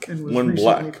 black. and was 1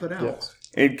 recently black. put out. Yes.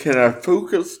 And can I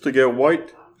focus to get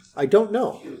white? I don't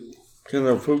know. Can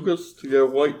I focus to get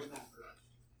white?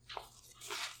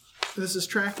 This is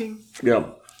tracking.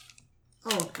 Yeah.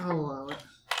 Oh, I'll allow it.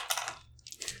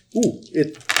 Ooh,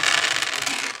 it.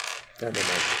 Never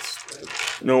mind.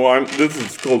 No, this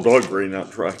is skullduggery,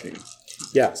 not tracking.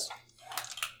 Yes.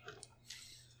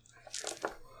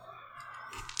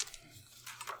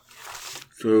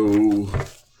 So,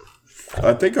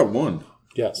 I think I won.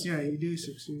 Yes. Yeah, you do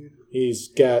succeed. He's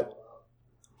got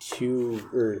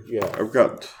 2, I've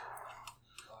got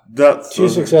that's 2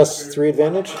 success, 3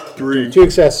 advantage. 3. 2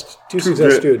 success, 2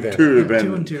 success, 2 advantage. 2 2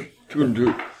 advantage. and 2. 2 and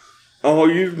 2. I'll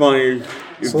use my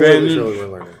Slowly, advantage we're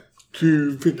learning.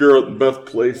 to figure out the best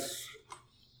place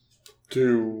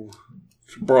to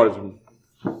surprise him.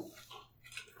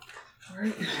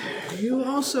 Alright. You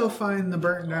also find the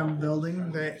burnt down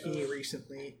building that he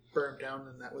recently burned down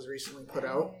and that was recently put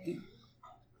out.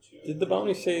 Did the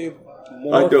bounty say I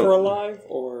more don't- for alive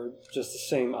or just the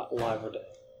same alive or dead?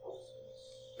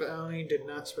 Bounty did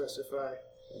not specify.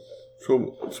 So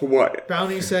why?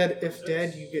 Bounty said if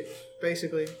dead, you get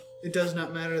basically. It does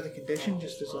not matter the condition,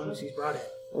 just as long as he's brought in.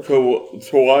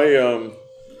 So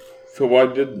I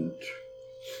didn't.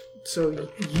 So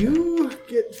you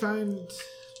find.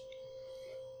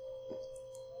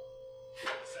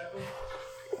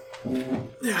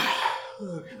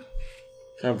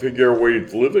 Can I figure out where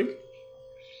he's living?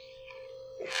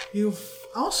 You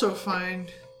also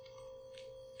find,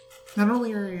 not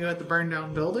only are you at the burned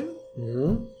down building,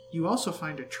 you also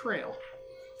find a trail.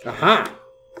 Aha!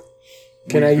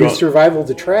 Can I use survival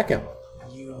to track him?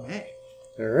 You may.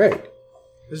 All right.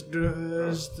 Is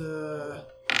the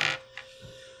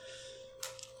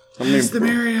How many? is the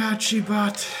mariachi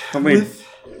bot How many? with?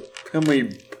 How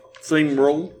many? Same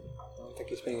roll? I don't think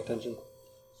he's paying attention.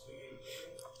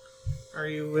 Are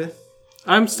you with?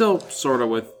 I'm still sort of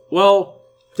with. Well,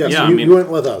 Yes, yeah, you, I mean, you went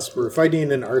with us. We're fighting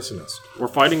an arsonist. we're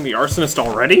fighting the arsonist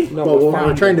already? No, Well, fine.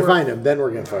 we're trying to find him. Then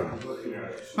we're going to fight him.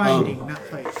 Finding, not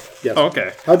fighting. Yes. Oh,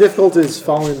 okay. How difficult is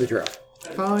following the trail?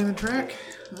 Following the track,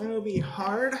 that'll be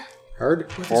hard. Hard?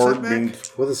 With a Hard setback.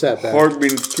 means With a setback. hard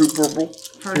means 2 purple.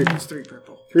 Hard means 3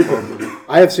 purple. 3 purple.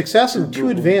 I have success and 2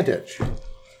 advantage.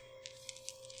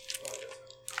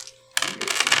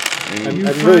 I'm You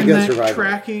really find good that survivor.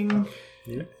 tracking.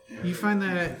 You find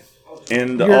that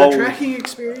And your all tracking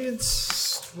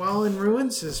experience while in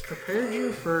ruins has prepared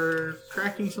you for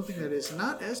tracking something that is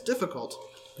not as difficult.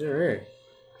 All right.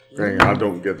 dang, I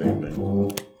don't get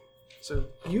anything. So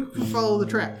you can follow the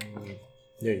track.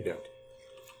 No, you don't.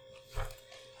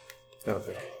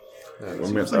 Okay. I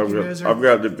mean, like you guys are- I've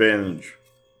got advantage.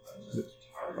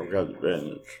 I've got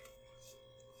advantage.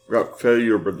 I've got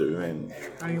failure but advantage.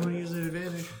 How do you want to use the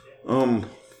advantage?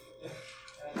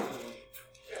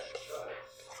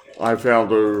 I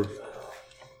found a.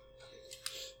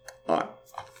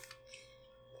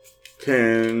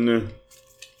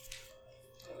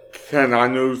 Can I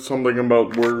know something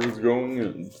about where it's going,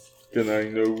 and can I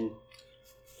know?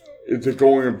 Is it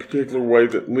going a particular way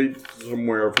that leads to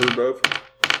somewhere I've heard of?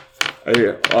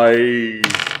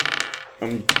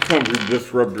 I'm kind of a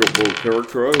disreputable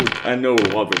character. I know a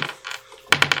lot of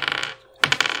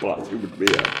spots it would be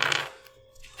at.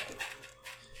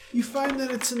 You find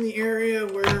that it's in the area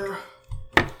where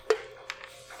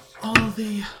all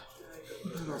the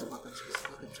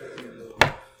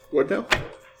What now?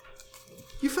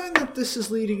 you find that this is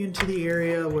leading into the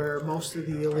area where most of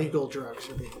the illegal drugs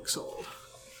are being sold.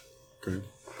 Okay.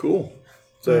 Cool.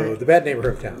 So, the bad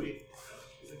neighborhood of town.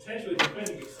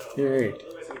 All right.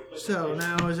 So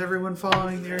now is everyone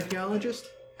following the archaeologist?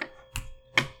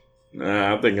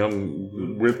 Nah, I think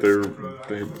I'm with their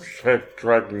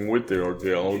tracking with the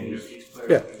archaeologists.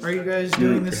 Yeah. Are you guys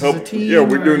doing this Help- as a team? yeah,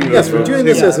 we're or doing are you Yes, this we're guys- doing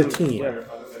this as a team.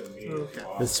 Okay.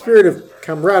 The spirit of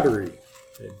camaraderie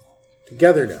and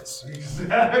togetherness.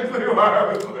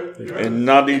 And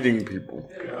not eating people.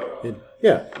 And,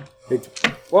 yeah.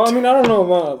 Well, I mean, I don't know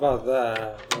about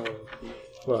that.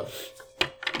 Well,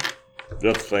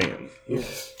 Just saying.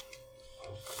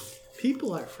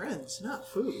 People are friends, not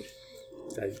food.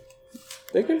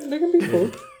 They can be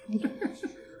food.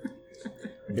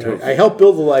 I helped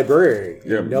build the library.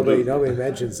 Yeah, Nobody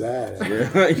mentions that.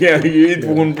 Yeah, you eat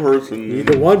one person. You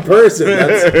the one person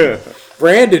that's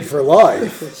branded for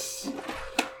life.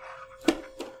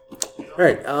 All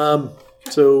right.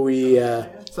 So we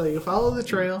So you follow the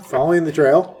trail, following the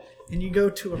trail. and you go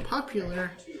to a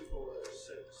popular.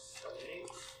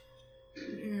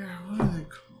 Yeah, what are they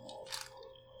called?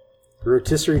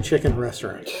 Rotisserie chicken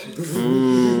restaurant.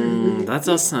 That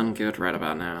does sound good right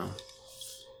about now.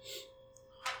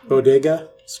 Bodega,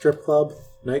 strip club,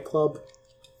 nightclub,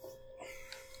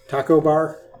 taco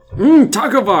bar,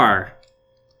 Taco bar!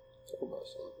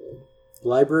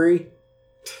 library,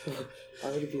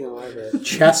 Why would it be a library?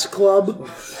 chess club.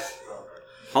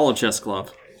 Hollow Chess Club.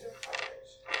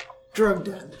 Drug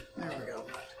den. There we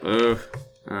go. Ugh.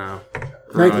 Oh.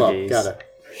 Nightclub. Groggies. Got it.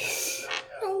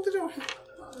 Oh, they don't have.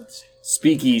 It's,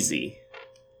 Speakeasy.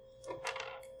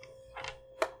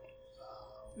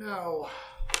 no.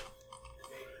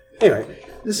 Anyway,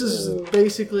 This is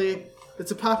basically.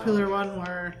 It's a popular one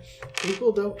where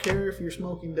people don't care if you're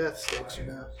smoking death sticks or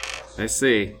not. I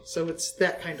see. So it's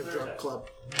that kind of drug club.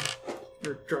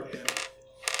 Or drug den.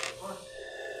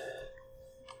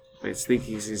 Wait,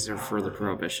 speakeasies are for the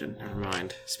prohibition. Never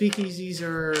mind. Speakeasies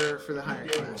are for the higher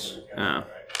class. Oh.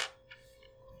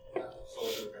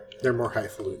 they're more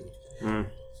highfalutin. All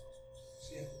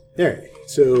right.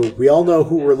 So we all know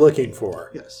who we're looking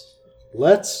for. Yes.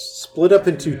 Let's split up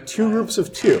into 2 groups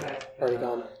of 2. Already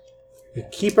gone. And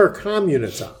keep our comm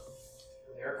units on.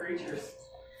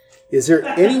 Is there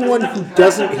anyone who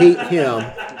doesn't hate him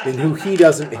and who he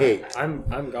doesn't hate?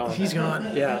 I'm gone. He's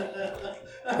gone. Yeah.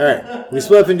 All right. We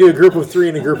split up into a group of 3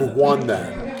 and a group of 1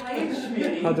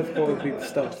 then. How difficult would be the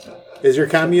stealth? Is your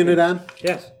comm unit on?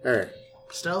 Yes. All right.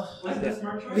 Stealth?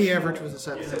 The average was a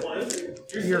 7.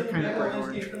 You're kind of bright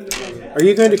orange. Are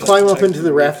you going to climb up into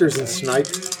the rafters and snipe?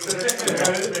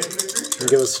 And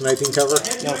give us sniping cover?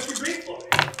 No.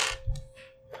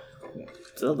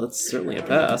 Still, that's certainly a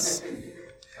pass.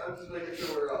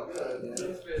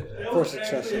 4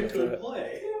 successes with it.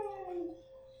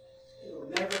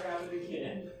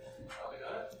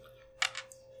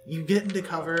 You get into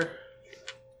cover,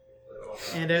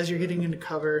 and as you're getting into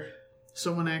cover,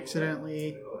 someone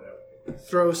accidentally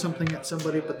throws something at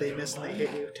somebody, but they miss and they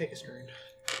hit you. Take a strain.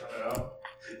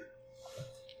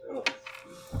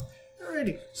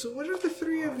 Alrighty, so what are the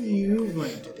three of you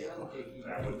going to do?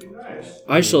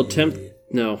 I shall attempt...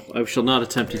 No, I shall not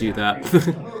attempt to do that.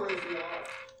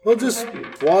 We'll just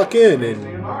walk in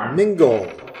and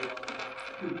mingle.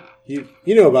 You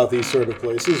know about these sort of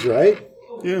places, right?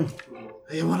 Yeah.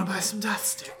 You want to buy some death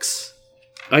sticks?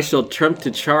 I shall attempt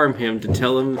to charm him to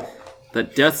tell him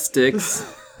that death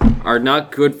sticks are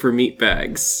not good for meat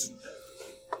bags.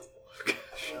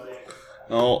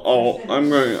 I'm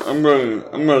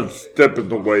gonna step in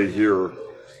the way here.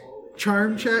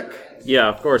 Charm check. Yeah,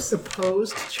 of course.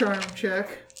 Opposed charm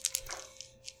check.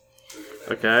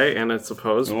 Okay, and it's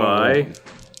opposed by...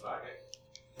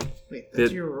 Wait,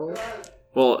 that's your roll?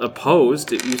 Well,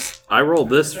 opposed, I rolled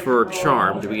this for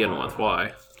charm to begin with.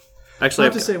 Why? Actually, I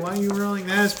have to say, why are you rolling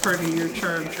that as part of your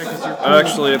charm check? As your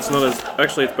actually, it's not as...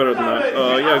 Actually, it's better than that.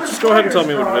 Yeah, just go ahead and tell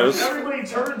me what it is. Everybody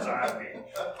turns on me.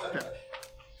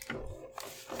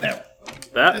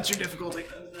 That's your difficulty.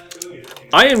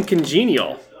 I am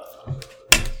congenial.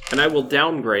 And I will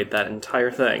downgrade that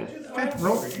entire thing. Okay,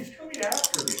 roll. It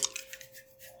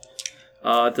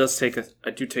does take a...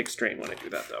 I do take strain when I do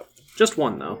that, though. Just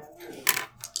one, though.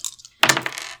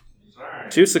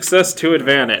 2 success, 2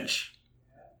 advantage.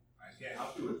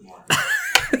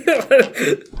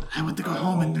 I want to go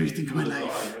home and rethink my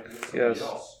life. Yes.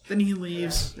 Then he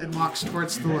leaves and walks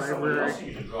towards the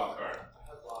library.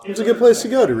 It's a good place to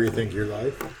go to rethink your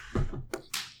life.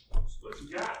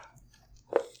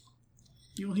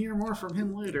 You'll hear more from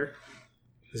him later.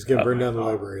 He's going to burn down the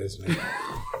library, isn't he?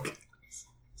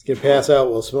 He's going to pass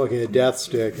out while smoking a death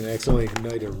stick and accidentally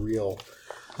ignite a reel.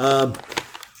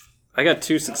 I got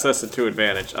 2 success and 2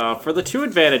 advantage. For the 2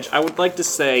 advantage, I would like to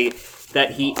say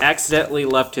that he accidentally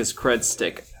left his cred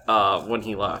stick when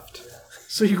he left.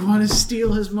 So you want to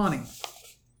steal his money?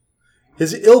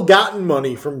 His ill-gotten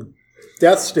money from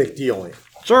death stick dealing.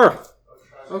 Sure.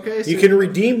 Okay, so You can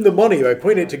redeem the money by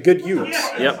putting it to good use.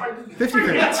 Yep. 50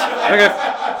 credits. Okay.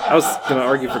 I was going to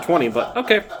argue for 20, but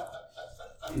okay.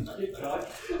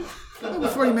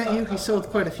 Before he met you, he sold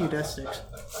quite a few death sticks.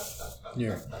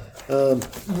 Yeah.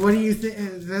 What do you think?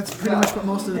 That's pretty much what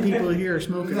most of the people here are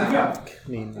smoking. I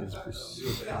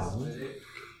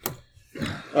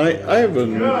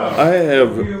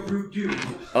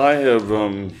have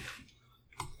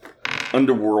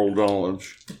underworld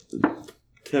knowledge.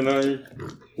 Can I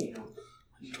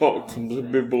talk to some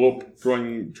people up,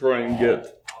 try and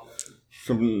get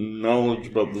some knowledge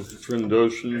about the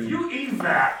Trandoshan? You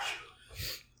evac.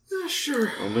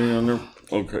 Sure. Are they under?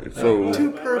 Okay, so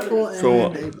 2 purple and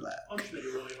a black.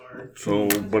 so,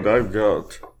 but I've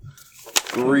got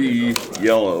 3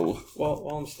 yellow, Well,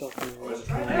 while I'm still 2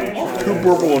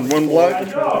 purple and 1 black.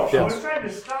 I was trying to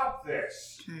stop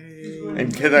this.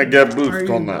 And can I get boost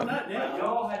on that?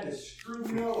 Y'all had to screw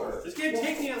me over. This game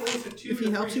take me at least a 2 If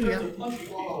he helps you, yeah.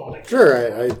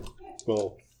 Sure, I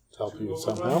will help you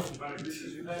somehow.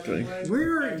 Okay.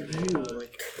 Where are you,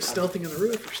 like, stealthing on the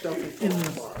roof or stealthing in the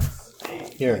bar?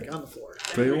 Here. Like, on the floor?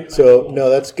 Fail. So, no,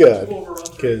 that's good.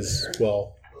 Because,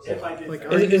 well, Like,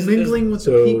 are you mingling with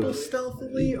the people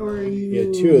stealthily, or are you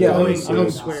Yeah, 2 of them. going So-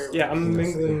 elsewhere? Yeah, I'm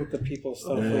mingling with the people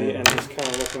stealthily and just kind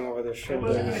of looking over their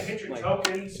shoulders,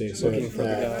 like See, so looking for the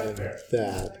that guy. and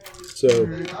that. So,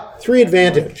 3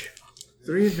 advantage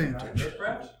 3 advantage.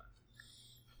 Alright,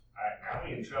 now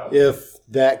we in trouble. if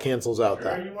that cancels out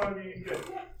Sure, that. you want to be good.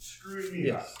 Screw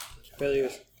me up.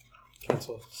 Failures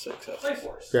cancel success. Play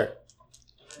Force. Okay.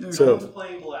 I'm So,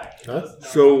 playing black. huh?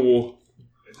 So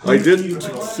I didn't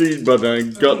succeed, but I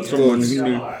got someone who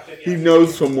knew. He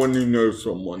knows someone who knows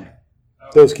someone.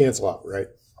 Those cancel out, right?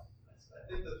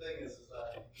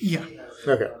 Yeah.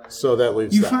 Okay, so that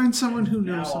leaves You that. find someone who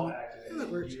knows someone. Yeah, that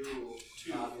works.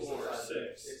 2, 4,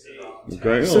 6, 8.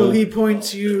 Okay. So he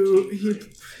points you.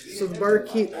 So the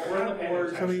barkeep. Over on the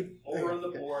board. So he, Over on the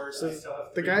board. So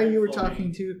the guy you were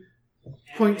talking to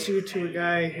points you to a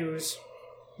guy who's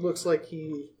looks like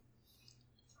he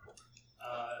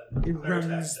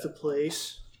runs the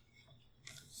place.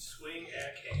 Swing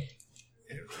at K.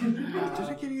 Did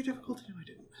I give you difficulty? No, I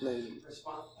didn't. Let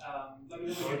me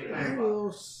know what you I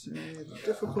will say the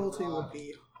difficulty would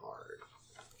be hard.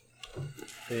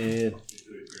 And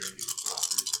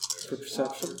For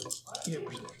perception? Yeah,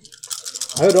 perception.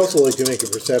 I would also like to make a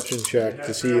perception check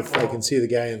to see if I can see the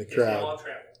guy in the crowd.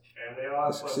 And they all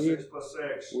plus succeed 6 plus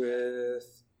 6.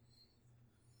 with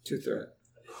 2 threat.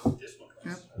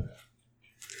 Yep.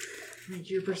 Make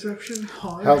your perception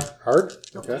hard. How hard?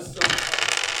 Okay.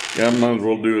 Yeah, I might as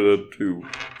well do it at 2.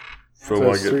 So So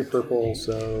I it's get 3 purple,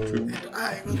 so...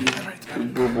 I will do that right there.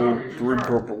 2 purple, 3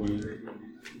 purple.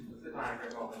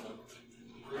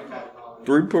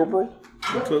 3 purple?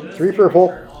 What's that? 3 purple,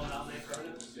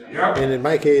 Yep. and in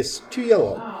my case, 2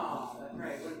 yellow.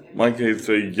 My case,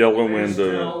 a yellow and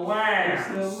a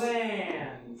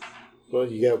Well,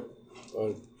 you got...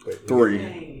 wait,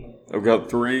 3. I've got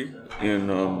 3 in,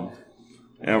 and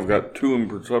I've got 2 in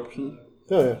perception.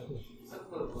 Oh, yeah.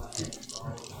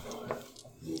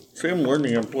 See, I'm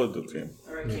learning how to play this game.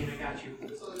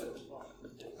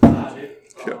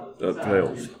 Yep, that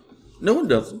fails. No, it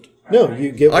doesn't. No,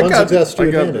 you get I one got success it. to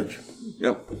I got advantage. it.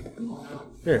 Yep.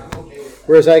 Here.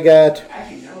 Whereas I got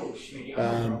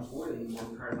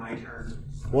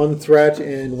 1 threat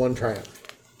and 1 triumph.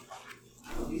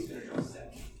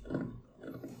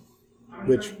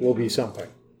 Which will be something.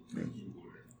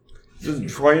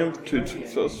 Does triumph to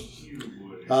success?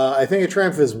 I think a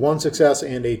triumph is 1 success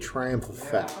and a triumph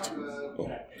effect.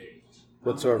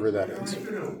 Whatsoever that is.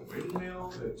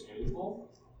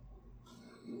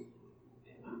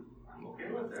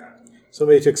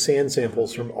 Somebody took sand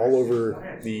samples from all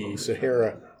over the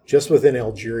Sahara, just within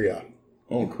Algeria,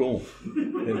 Oh, cool.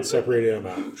 and separated them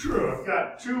out. True, I've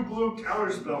got 2 blue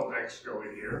counterspell decks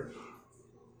going here.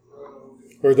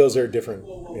 Or those are different.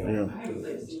 You know,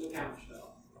 Yeah.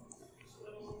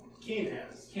 Kane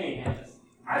has.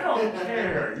 I don't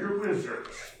care, you're wizards.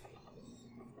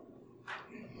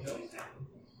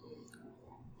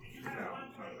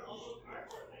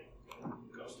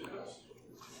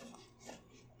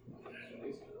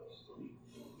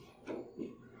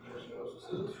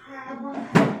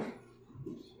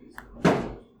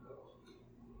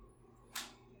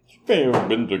 Have you ever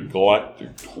been to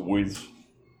Galactic Toys?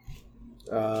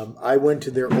 I went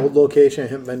to their old location. I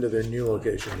haven't been to their new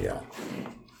location yet.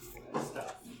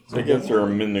 I guess they're a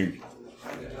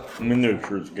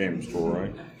miniatures game store,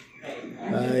 right?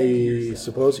 I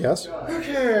suppose, yes.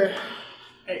 Okay.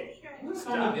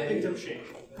 Stop victim shame.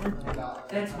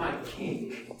 That's my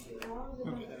king.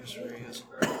 Okay, that's where he is.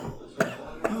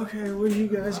 Okay, what did you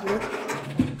guys get?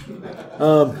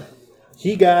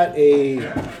 He got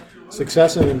a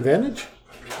success and advantage.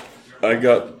 I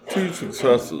got 2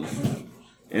 successes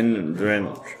and an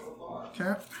advantage.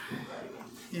 Okay.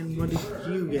 And what did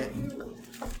you get?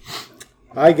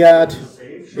 I got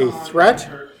a threat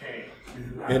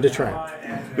and a triumph.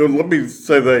 No, let me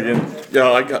say that again.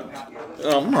 Yeah, I got.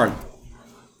 I'm right.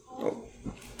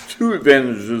 2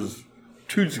 advantages,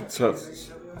 2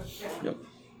 successes. Yep.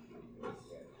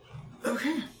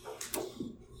 Okay.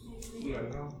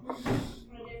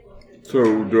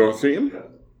 So, do I see him?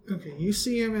 Okay, you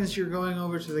see him as you're going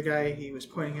over to the guy he was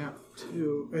pointing out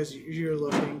to as you're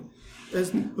looking.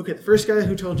 Okay, the first guy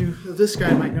who told you this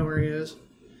guy might know where he is.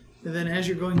 And then as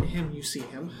you're going to him, you see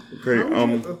him. Okay,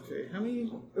 How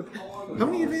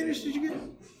many advantage did you get?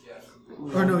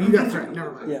 Or no, you got threat.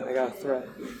 Never mind. Yeah, I got a threat.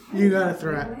 You got a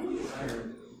threat.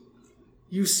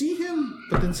 You see him,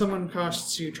 but then someone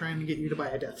costs you trying to get you to buy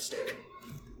a death stick.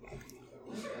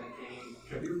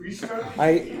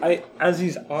 I as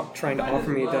he's trying to offer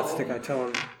me a death stick, I tell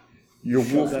him, You're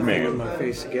shove that thing in Wolfman. my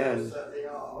face again,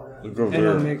 Look over and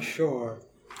I'll there. make sure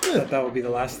that will be the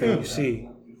last thing you see.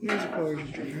 Here's a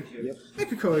coercion check. Yep.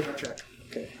 Make a coercion check.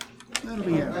 Okay. That'll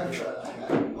be average.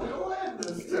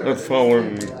 Let's follow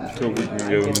him until we can get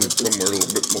him somewhere a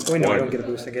little bit more Wait, no, I quiet. don't get a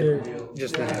boost. I get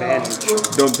just an advantage.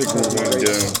 Don't think we're going to get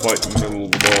in a fight in the middle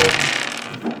of the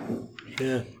bar.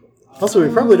 Yeah. Also,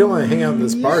 we probably don't want to hang out in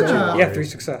this bar too long. Yeah, 3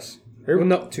 success. Well,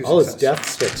 no, 2 All this success. death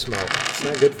stick smoke. It's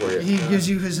not good for you. He gives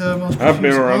you his most I've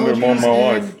been profuse around them all my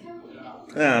apologies life.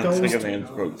 Yeah, Those second-hand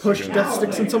folks. Push death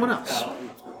sticks in someone else.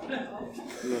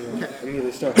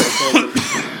 Immediately start.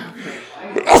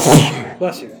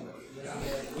 Bless you.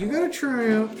 You got a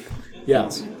triumph.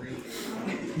 Yes.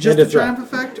 Just And a a triumph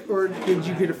effect, or did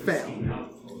you get a fail?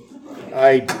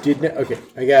 I did not. Okay,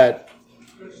 I got.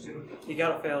 You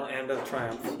got a fail and a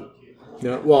triumph.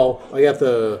 No, well, I got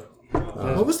the.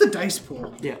 What was the dice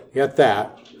pool? Yeah. Got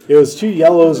that. It was 2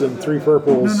 yellows and 3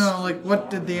 purples. No, like what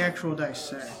did the actual dice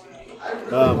say?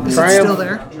 Triumph. Is it still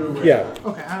there? Yeah.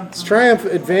 Okay. It's triumph,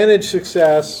 advantage,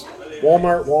 success.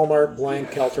 Walmart,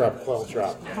 blank, Caltrop.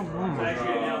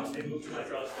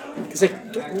 Because I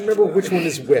don't remember which one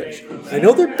is which. I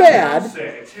know they're bad.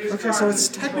 Okay, so it's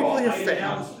technically a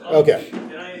fail. Okay.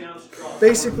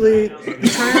 Basically, the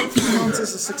triumph counts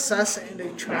as a success and a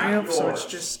triumph, so it's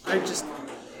just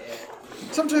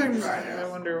sometimes I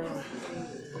wonder.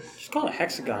 Just call it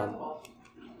hexagon.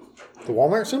 The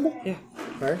Walmart symbol? Yeah.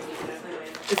 All right.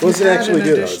 If What does you it had actually an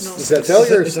do, though? additional Is that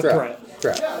failure or It's a threat? threat.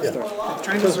 Threat, yeah.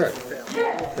 triangle That's fail.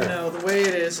 No, the way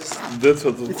it is This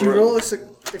is if you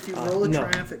roll a No,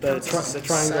 triumph, it the, counts as the a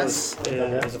triangle success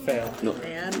is a fail.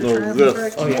 and the No, triumph this.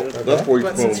 effect. Oh, yeah. That's why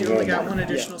But you since you only got Walmart. one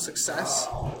additional success,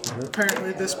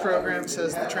 apparently this program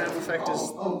says the triumph effect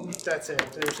is that's it.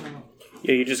 There's no.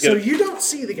 Yeah, you just So get you don't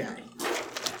see the guy.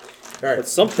 All right.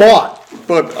 something.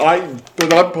 But I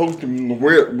poked him in the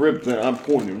ribs and I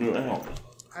pointed him out.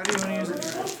 How do you want to use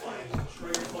it?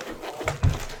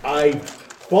 I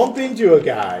bump into a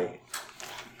guy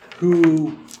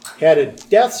who had a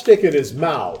death stick in his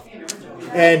mouth,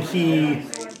 and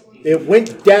it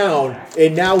went down,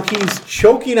 and now he's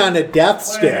choking on a death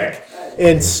stick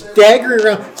and staggering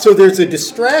around. So there's a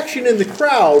distraction in the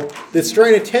crowd that's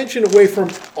drawing attention away from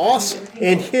us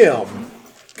and him,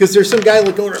 because there's some guy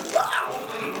like going,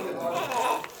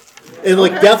 and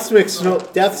like death stick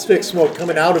smoke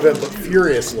coming out of him, but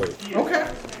furiously. Okay.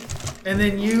 And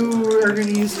then you are going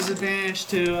to use his advantage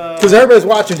to. Because everybody's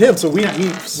watching him, so yeah.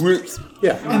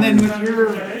 And then with your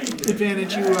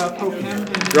advantage, you poke him. And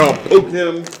then, Yeah, poke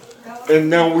him, and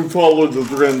now we follow the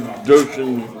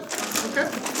transition. okay.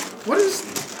 What is.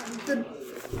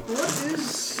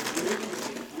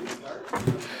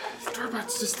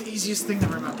 Doorbot's just the easiest thing to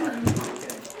remember.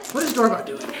 What is Doorbot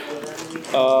doing?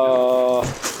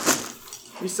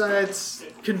 Besides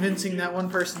convincing that one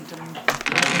person to make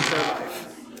their life.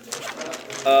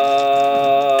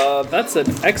 That's an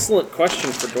excellent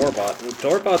question for Doorbot.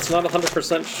 Doorbot's not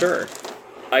 100% sure.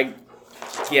 I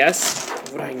guess,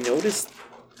 would I notice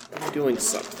them doing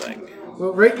something?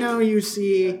 Well, right now you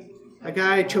see a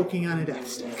guy choking on a death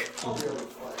stick.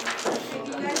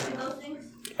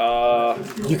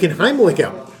 You can Heimlich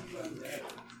him.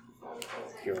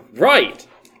 You're right!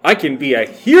 I can be a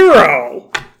hero!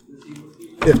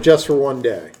 If just for one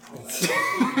day.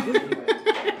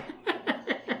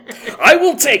 I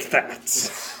will take that!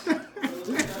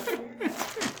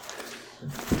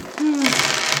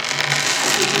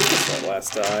 That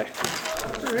last die.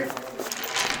 Alright.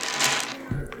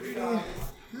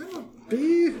 That'll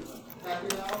be.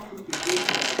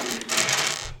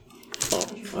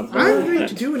 I'm going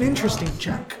to do an interesting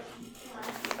check.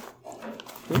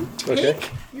 Okay.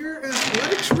 Your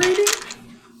athletics rating,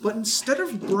 but instead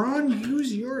of brawn,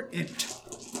 use your int.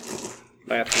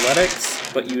 My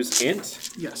athletics, but use int?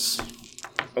 Yes.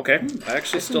 Okay, I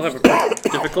actually still have a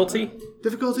difficulty.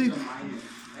 Difficulty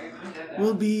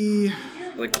will be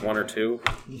Like 1 or 2.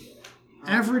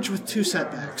 average with 2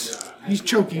 setbacks. He's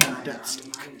choking on a death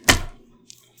stick.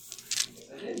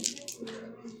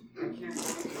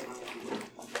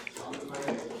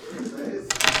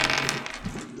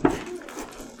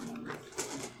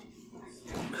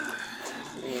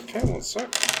 Okay, 1 sec.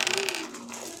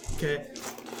 Okay.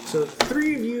 So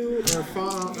 3 of you are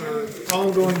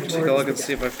all going towards. Take a look and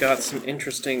see if I've got some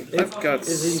interesting. I've got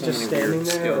Is he so just many standing weird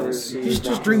there, or skills. is he He's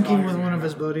just drinking with one of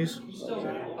his buddies.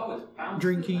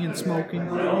 Drinking and smoking.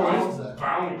 The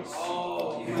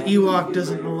Ewok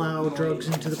doesn't allow drugs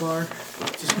into the bar.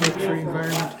 It's a smoke-free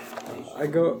environment. I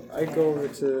go over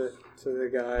to the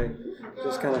guy,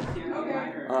 just kind of.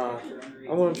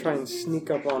 I want to try and sneak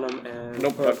up on him and.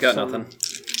 Nope, put I've got some nothing.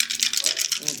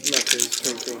 Methods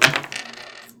drinking.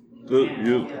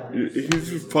 He's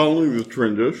just following the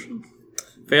transition.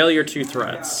 Failure 2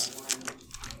 threats.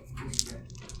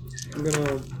 I'm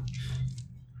gonna.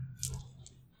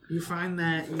 You find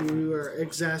that you are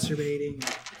exacerbating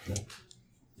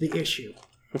the issue.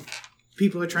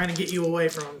 People are trying to get you away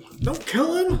from him. Don't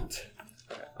kill him!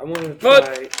 I want to But-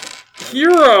 try.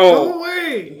 Hero! Go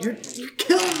away! You're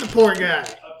killing the poor guy!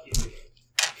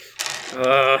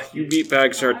 You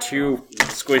meatbags are too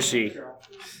squishy.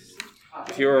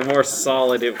 If you were more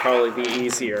solid, it'd probably be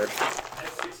easier.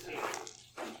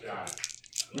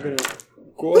 I'm gonna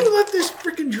Who go. let this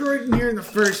freaking droid in here in the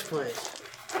first place?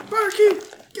 Barkeep,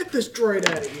 get this droid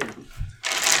out of here.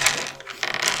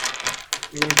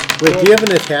 Wait, do you have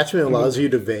an attachment that allows you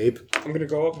to vape? I'm gonna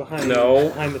go up behind. No.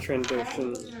 Behind the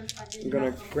transition. I'm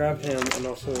gonna grab him and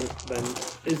also then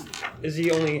is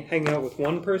he only hanging out with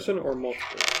one person or multiple?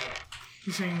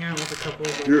 He's hanging out with a couple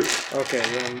of them. You're, Okay,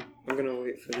 then I'm gonna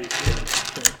wait for these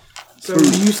two. So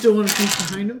you still want to sneak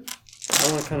behind him?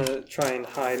 I want to kind of try and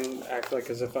hide and act like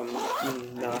as if I'm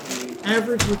not.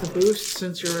 Average with a boost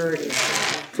since you're already.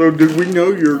 so did we know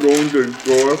you're going to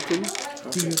go after him?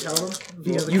 Do you tell them?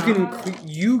 Via the You comm?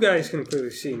 you guys can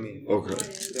clearly see me. Okay.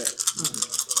 Yeah.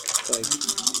 Like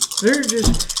They're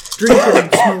just drinking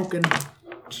and smoking.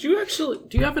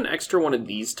 Do you have an extra one of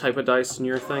these type of dice in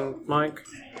your thing, Mike?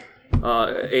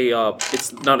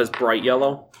 It's not as bright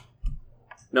yellow.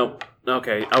 No,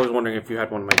 Okay, I was wondering if you had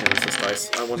one of my Genesis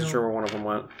dice. I wasn't sure where one of them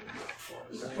went.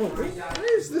 Oh, wait, why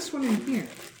is this one in here?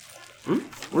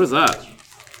 What is that?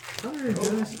 Other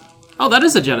Genesis. Oh, that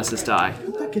is a Genesis die.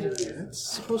 Look at it. That's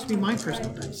supposed to be my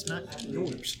personal dice, not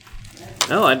yours.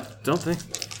 No, I don't think.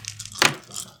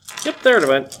 Yep, there it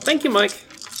went. Thank you, Mike.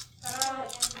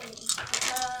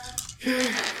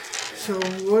 So,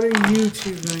 what are you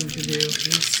two going to do? You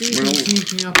see him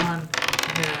sneaking up on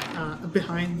that,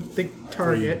 behind the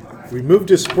target. We move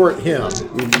to support him.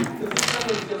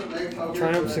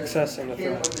 Triumph success on the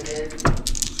throw.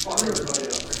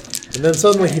 And then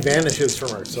suddenly he vanishes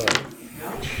from our sight.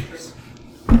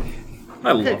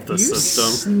 I love this You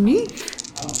system. sneak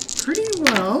pretty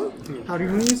well. How do you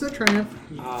want to use that triumph?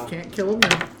 You can't kill him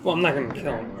now. Well, I'm not going to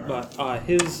kill him, but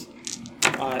his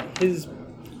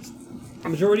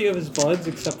majority of his buds,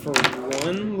 except for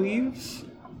one, leaves.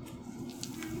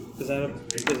 Is that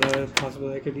a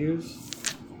possibility I could use?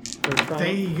 For triumph?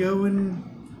 They go in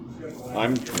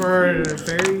I'm for a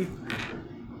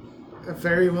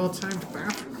very well timed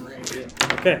bathroom break.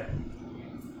 Okay.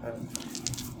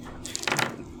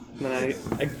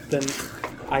 Then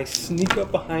I sneak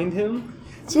up behind him.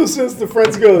 So since the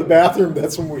friends go to the bathroom,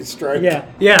 that's when we strike.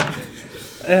 Yeah.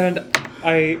 And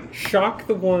I shock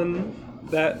the one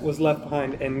that was left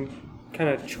behind and kind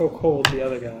of choke hold the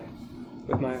other guy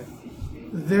with my.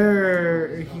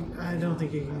 I don't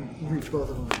think you can reach both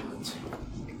of them at once.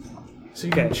 So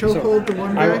you Okay, can chokehold the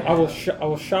one guy. I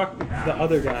will shock the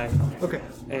other guy. Okay.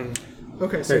 And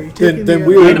Okay. So you Then, take then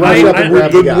we will rush up and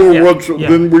grab the guy.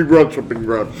 Then we rush up and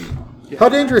grab him. How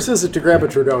dangerous is it to grab a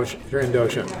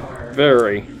Trandoshan?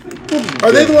 Very.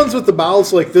 Are they the ones with the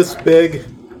mouths like this big?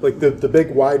 Like the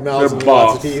big wide mouths They're and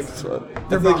lots of boss. teeth?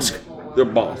 They're boss. They're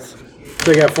boss.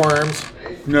 They got forearms?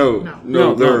 No,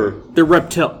 They're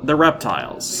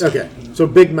reptiles. Okay. So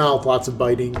big mouth, lots of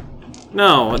biting.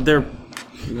 No, they're.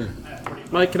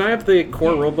 Mike, can I have the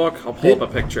core rulebook? I'll pull up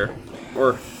a picture.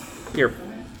 Or here.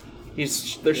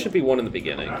 There should be one in the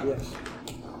beginning. yes.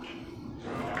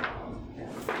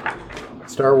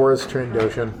 Star Wars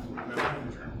Trandoshan.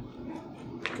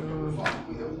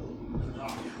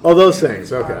 Oh, those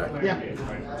things. Okay. Yeah.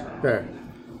 Okay.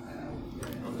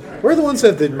 Where are the ones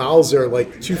that the mouths are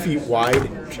like 2 feet wide?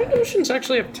 Trandoshans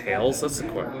actually have tails. That's a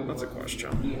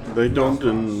question. They don't.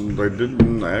 They didn't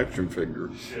in the action figure.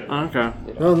 Okay.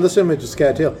 No, in this image it's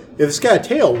got a tail. If it's got a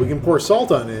tail, we can pour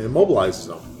salt on it and it immobilizes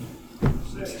them.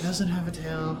 It doesn't have a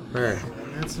tail. All right.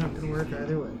 That's not going to work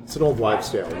either way. It's an old wives'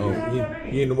 tale. You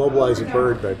can immobilize a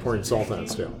bird by pouring salt on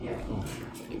its tail.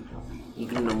 You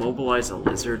can immobilize a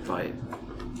lizard by.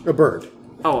 A bird.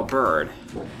 Oh, a bird.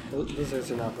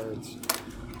 Lizards are not birds.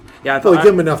 Yeah, I Well, thought.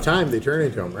 give them enough time, they turn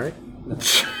into them, right?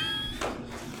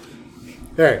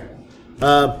 All right.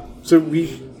 So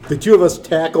the two of us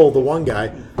tackle the one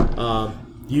guy.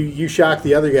 You shock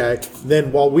the other guy.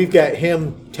 Then while we've got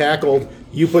him tackled,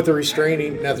 you put the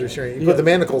you put the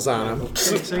manacles on him.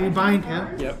 Okay, so you bind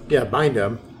him. Yep. Yeah, bind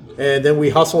him. And then we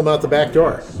hustle him out the back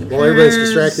door. While everybody's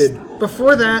distracted.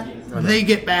 Before that, they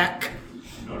get back.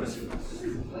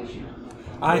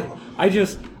 I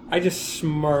just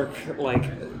smirk,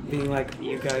 like being like,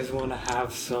 you guys want to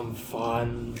have some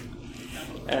fun,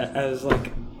 as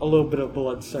like a little bit of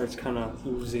blood starts kind of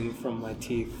oozing from my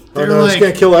teeth. Oh They're no, it's like-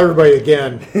 going to kill everybody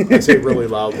again. I say it really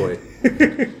loudly.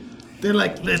 They're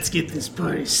like, let's get this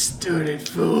party started,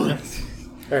 fool.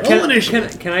 Right.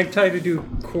 Can I try to do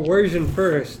coercion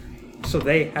first, so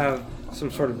they have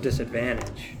some sort of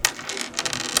disadvantage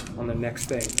on the next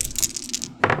thing?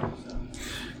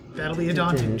 That'll be a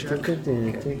daunting check.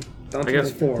 Daunting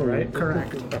is 4, right?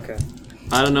 Correct. Okay.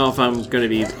 I don't know if I'm going to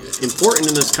be important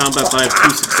in this combat, but I have 2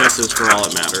 successes for all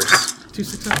it matters. 2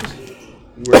 successes.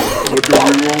 What do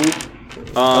we roll?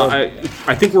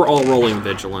 I think we're all rolling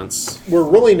vigilance. We're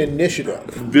rolling initiative,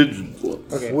 Vigilance.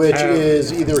 Okay. which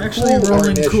is either Actually cool or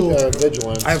rolling cool.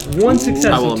 vigilance. I have 1 success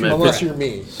I will and 2 admit. Unless threats. you're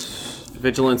me.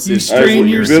 Vigilance You is strain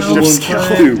your yourself. Vigilance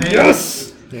but 2. they- Yes.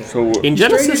 So In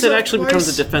Genesis, it yourself actually becomes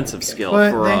a twice, defensive skill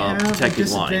But for they have a protected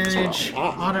lines. disadvantage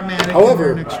automatic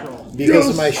However, in their next roll. Because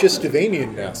of my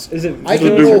Shistovanian-ness, Is it I can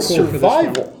vigilance roll or cool for this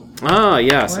survival. Ah,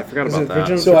 yes, I forgot Is about it that.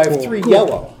 vigilance So or I have cool? 3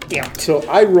 yellow. Yeah. So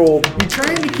I rolled You're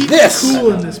trying to keep This. it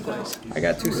cool in this place. I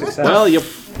got 2 successes. Well,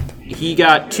 he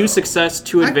got 2 success,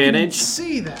 2 I advantage, can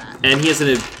see that. and he has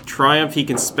a triumph he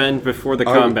can spend before the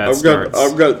I've combat got starts.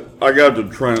 I got the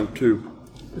triumph too.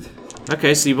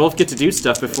 Okay, so you both get to do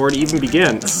stuff before it even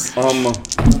begins.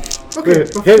 Okay,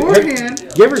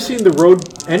 beforehand, you ever seen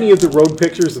any of the road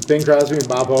pictures of Bing Crosby and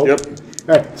Bob Hope? Yep.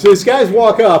 All right, so these guys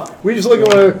walk up. We just look at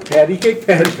one another. Patty cake,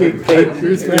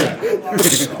 here's that.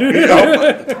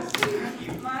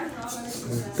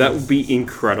 That would be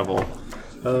incredible.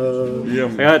 Yeah.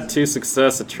 I got 2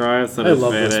 success, a triumph, and I an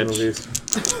love those advantage. movies.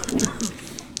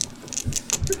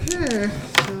 Okay,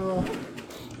 so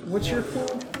what's your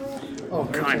cool? Oh,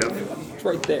 Kind of. It's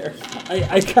right there.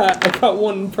 I got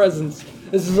one presence.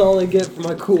 This is all I get for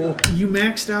my cool. You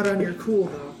maxed out on your cool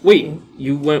though. Wait,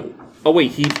 you went. Oh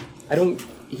wait, I don't.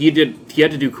 he had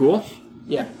to do cool.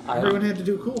 Yeah. Everyone had to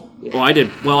do cool. Well, I did.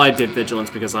 Well, I did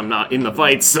vigilance because I'm not in the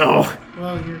fight, so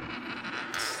Well, you're.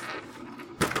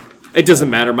 it doesn't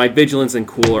matter. My vigilance and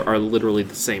cool are literally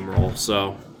the same roll.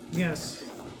 So Yes.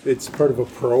 It's part of a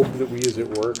probe that we use at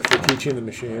work for teaching the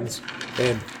machines.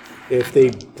 And if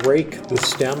they break the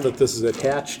stem that this is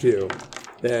attached to,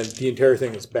 then the entire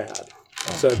thing is bad.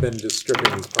 So I've been just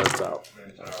stripping these parts out.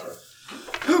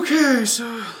 Okay,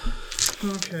 so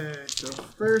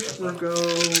first we'll go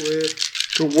with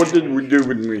So what did we do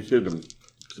when we hit him?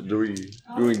 Do we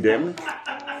doing damage?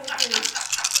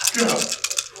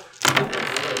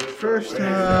 first.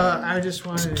 I just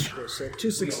wanted to say 2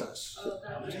 success.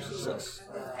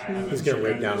 He's going to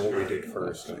write down what we did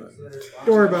first. And then...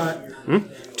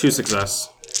 Doorbot. 2 success.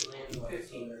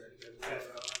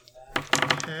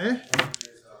 Okay.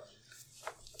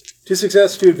 2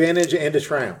 success, 2 advantage, and a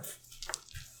triumph.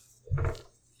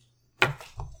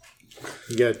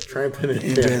 You got triumph and an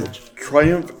advantage.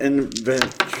 Triumph and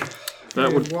advantage.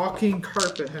 That would. Walking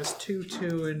carpet has 2,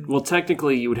 2, and Well,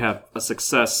 technically, you would have a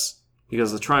success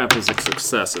because the triumph is a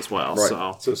success as well. Right.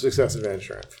 So, So success, advantage,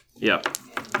 triumph. yep.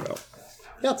 Well,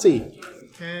 Yahtzee.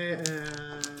 okay,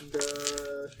 and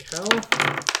Kel.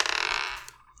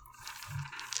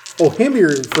 Oh, him you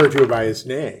refer to by his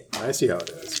name. I see how it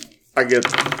is. I get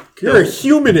You're a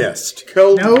humanist.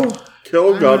 Kel. No,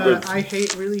 Kel got I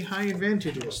hate really high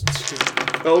advantages.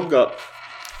 Kel got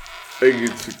a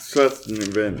success and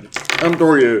advantage. I'm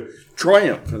sorry, a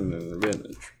triumph and an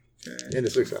advantage. And a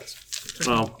success.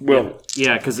 Well,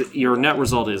 yeah, because your net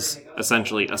result is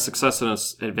essentially a success and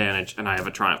an advantage, and I have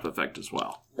a triumph effect as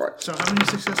well. Right. So how many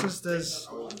successes does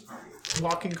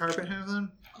walking carpet have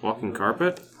then? Walking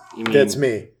carpet? You mean That's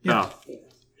me. Oh,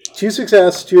 2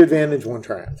 success, 2 advantage, 1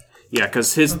 triumph. yeah,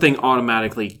 because his thing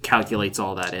automatically calculates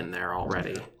all that in there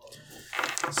already.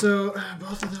 So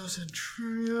both of those had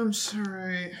triumphs. All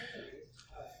right.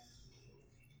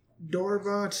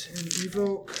 Doorbot and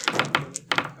evoke.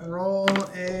 Roll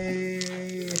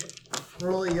a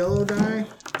yellow die.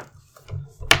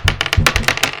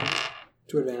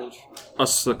 2 advantage. A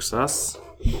success.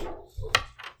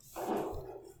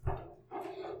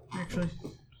 Actually,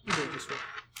 we'll do it this way.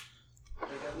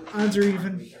 Odds are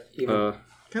even. Yep.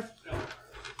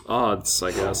 Odds,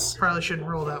 I guess. Probably shouldn't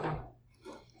roll that one.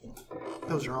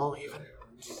 Those are all even.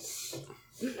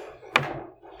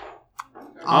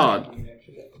 Odd.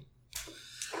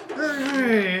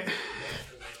 Alright.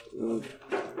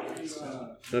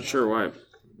 Not sure why.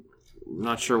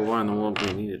 Not sure why in the world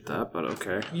we needed that, but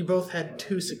okay. You both had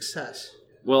 2 success.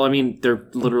 Well, I mean, they're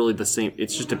literally the same.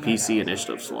 It's just a PC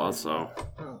initiative slot, so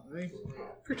Oh, I'm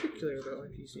particular about my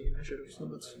PC initiative, so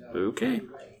that's... okay.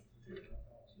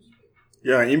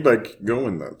 Yeah, anybody can go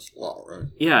in that slot, right?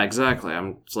 Yeah, exactly.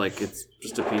 It's like it's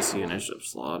just a PC initiative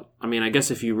slot. I mean, I guess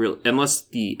if you really, unless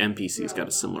the NPC's got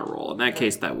a similar role, in that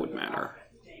case, that would matter.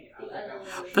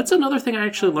 That's another thing I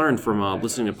actually learned from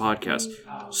listening to podcasts.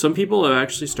 Some people have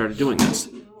actually started doing this.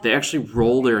 They actually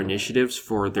roll their initiatives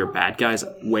for their bad guys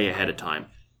way ahead of time.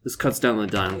 This cuts down the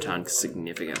downtime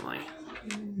significantly.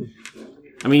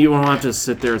 I mean, you don't have to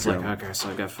sit there. It's like, okay, so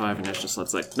I've got 5 initiatives. So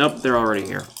it's like, nope, they're already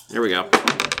here. There we go.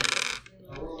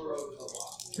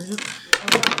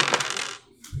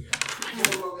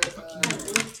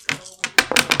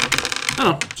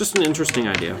 Oh, just an interesting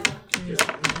idea.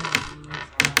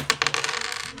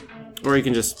 Or you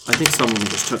can just, I think some of them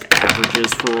just took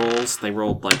averages for rolls. They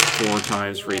rolled like 4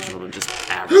 times for each of them and just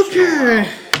averaged it all Okay. out.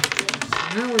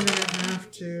 So now we're gonna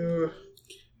have to...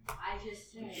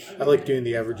 I like doing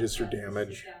the averages for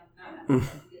damage. So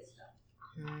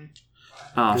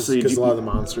you Because a lot of do, the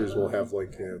monsters will have,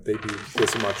 like, they do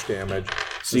this much damage.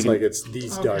 So It's you like can- it's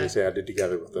these dice added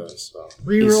together with this. So.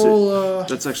 Reroll,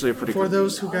 that's actually a pretty for good.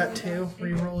 those who got 2,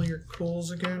 reroll your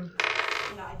cools again.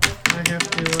 I have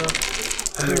to,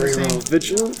 do the same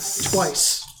Vigilance?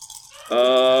 twice.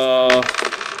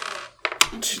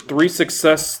 3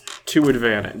 success, 2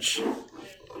 advantage.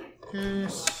 Okay,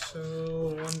 so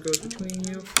 1 goes between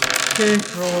you. Okay,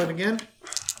 roll it again.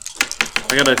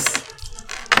 I got a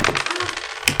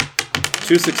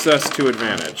 2 success, 2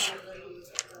 advantage.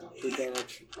 2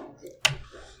 advantage.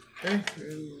 Okay,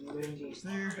 one goes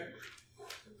there.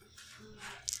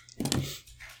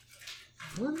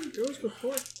 1 goes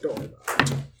before door.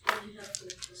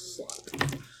 Slot.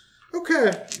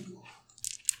 Okay.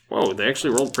 Whoa, they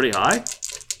actually rolled pretty high?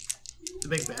 The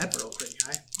big bad rolled pretty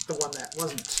high. The one that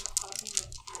wasn't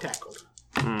tackled.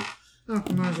 Oh,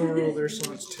 I might as well roll their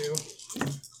slots too.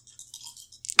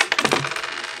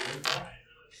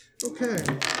 Okay.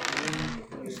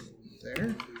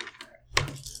 There.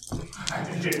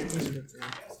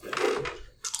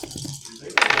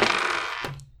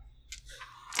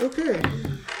 Okay.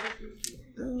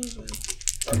 Those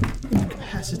are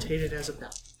incapacitated as of now.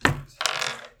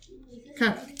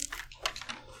 Okay.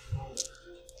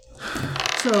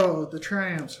 So, the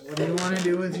triumphs. What do you want to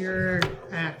do with your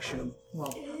action?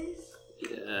 Well,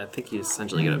 I think you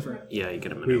essentially get a... Yeah, you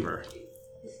get a maneuver.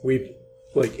 We,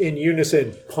 like, in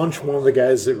unison, punch one of the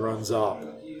guys that runs up.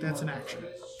 that's an action.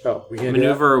 Oh, we can't do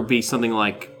Maneuver would be something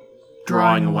like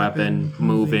drawing a weapon,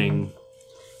 moving.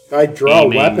 that? I draw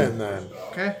aiming. a weapon then.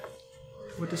 Okay.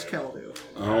 What does Kel do?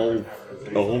 I'll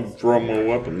draw my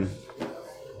weapon.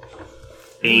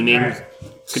 Aiming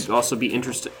could also be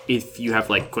interesting if you have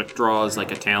like quick draws,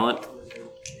 like a talent.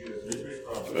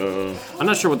 I'm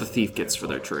not sure what the thief gets for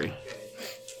their tree.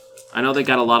 I know they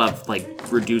got a lot of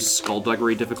like reduced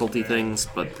skullduggery difficulty things,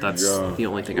 but that's the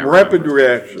only thing I Rapid remember.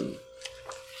 reaction.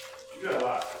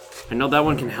 I know that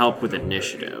one can help with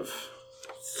initiative.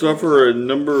 Suffer a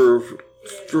number of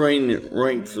strain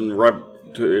ranks and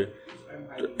to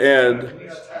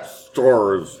add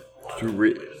stars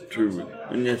to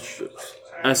initiatives.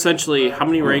 Essentially, how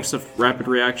many ranks of rapid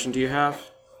reaction do you have?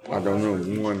 I don't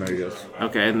know, one, I guess.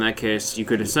 Okay, in that case, you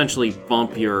could essentially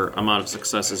bump your amount of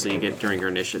successes that you get during your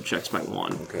initiative checks by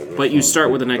one. Okay, But you start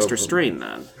with an that's extra a- strain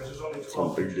then. It's no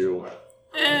big deal.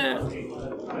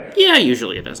 Yeah,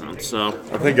 usually it isn't, so...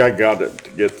 I think I got it to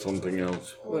get something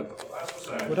else.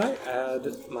 Would I add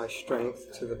my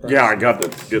strength to the brass Yeah, I got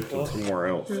it to knuckles? get to somewhere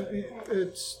else.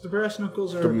 It's the brass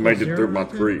knuckles are To make it +0, through my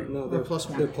okay? tree. No, They're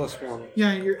 +1. They're +1.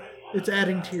 Yeah, it's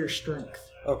adding to your strength.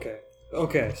 Okay.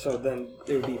 Okay, so then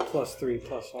it would be +3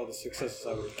 plus all the successes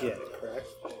I would get, correct?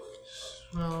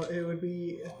 Well, it would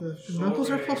be the knuckles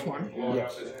are +1.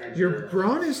 Yes. Your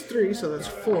brawn is 3, so that's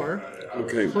 4.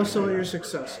 Okay. Plus all your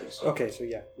successes. Okay, so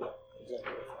yeah.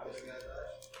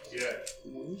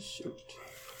 Exactly. Shoot.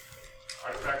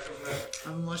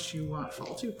 Unless you want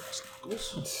faulty brass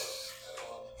knuckles.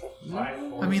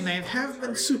 I mean, they have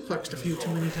been suplexed a few too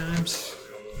many times.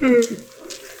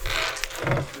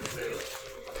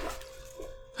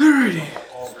 Alrighty.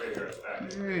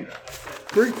 Alright.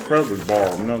 Pretty crowded bar.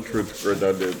 I'm not sure it's a great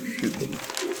idea to shoot them.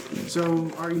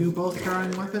 So, are you both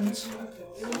drawing weapons?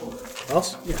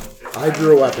 Us? Yeah. I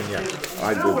drew a weapon, yeah.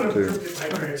 I did too.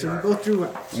 Okay, so you both drew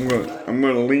weapons. I'm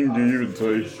gonna lean to you and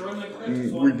say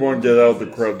we want to get out of the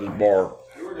crowded bar.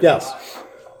 Yes.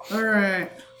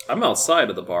 Alright. I'm outside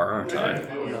of the bar, aren't I?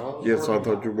 Yes, I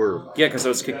thought you were. Yeah, because I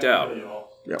was kicked out.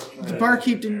 Yeah. The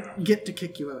barkeep didn't get to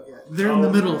kick you out yet. They're in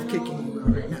the middle of kicking you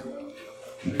out right now.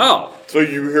 Oh, So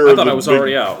you hear? I thought the I was big-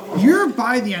 already out. You're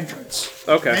by the entrance.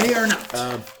 Okay. They are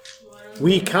not.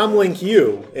 We comlink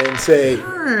you and say,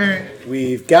 Alright.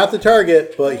 we've got the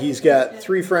target, but he's got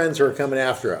 3 friends who are coming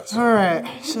after us. Alright,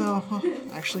 so we'll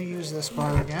actually use this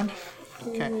bar again.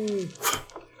 Okay.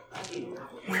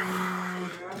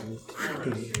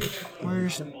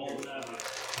 Where's...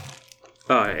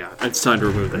 Oh, yeah. It's time to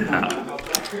remove the hat.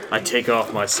 I take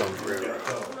off my sombrero.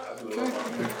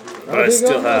 But I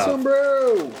still have.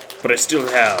 Sombrero. But I still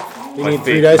have. You my need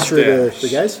 3 fake dice for the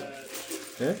mustache. guys?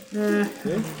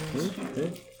 Okay.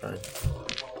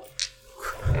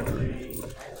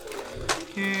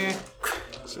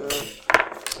 So,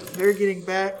 they're getting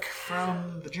back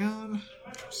from the John,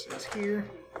 which is here.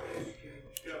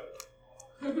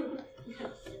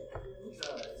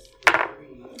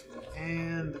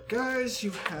 And the guys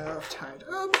you have tied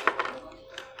up.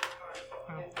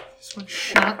 Oh, this one's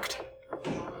shocked.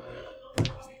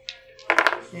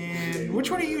 And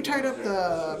which one of you tied up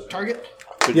the target?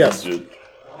 Yes.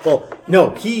 Well,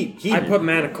 no, he I put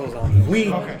manacles on them. we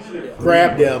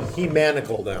grabbed him, he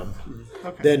manacled him.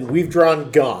 Okay. Then we've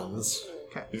drawn guns.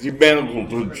 Is he manacled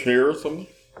to a chair or something?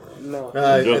 No.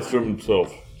 Just to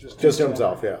himself. Just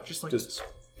himself, yeah. Just like Just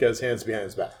got his hands behind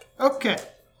his back. Okay.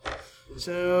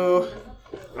 So,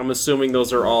 I'm assuming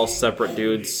those are all separate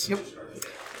dudes. yep.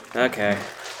 Okay.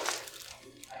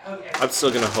 I'm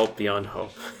still gonna hope beyond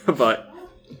hope. But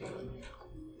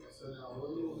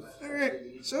Alright,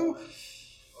 so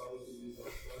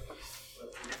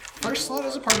first slot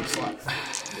is a party slot.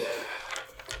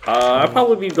 I'll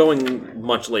probably be going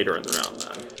much later in the round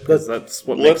then. Because that's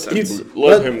what makes sense.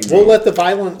 Let him We'll go. let the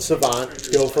violent savant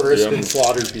go first Yeah. and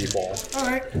slaughter people.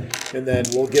 Alright, And then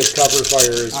we'll give cover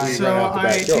fire as we so run out the I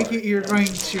back door. take it you're going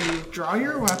to draw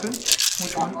your weapon.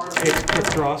 Which one? It's quick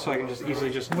draw, so I can just easily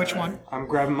just. Which one? I'm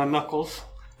grabbing my knuckles.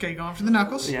 Okay, going for the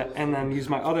knuckles. Yeah, and then use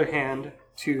my other hand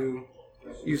to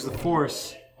use the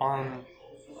force on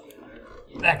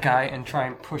that guy and try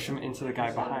and push him into the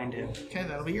guy behind him. Okay,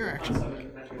 that'll be your action.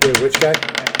 Wait, which guy?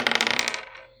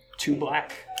 2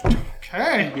 black.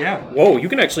 Okay. Yeah. Whoa, you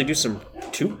can actually do some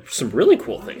really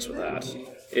cool things with that.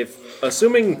 If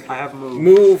assuming I have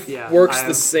move Yeah, works I the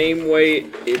have- same way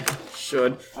it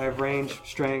should. I have range,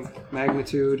 strength,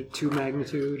 magnitude, 2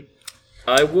 magnitude.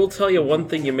 I will tell you one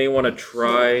thing you may want to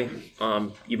try.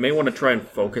 You may want to try and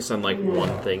focus on like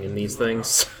one thing in these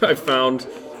things. I found,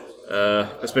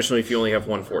 especially if you only have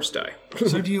 1 force die.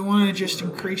 So do you want to just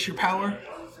increase your power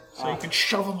so you can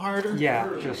shove them harder? Yeah,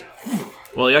 just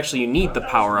Well, actually, you need the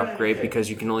power upgrade because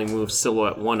you can only move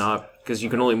silhouette 1 up. Because you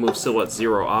can only move silhouette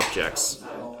 0 objects.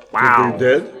 Wow.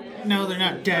 They're dead. No, they're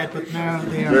not dead, but now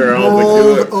they are They're out of the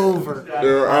rolled killer. over.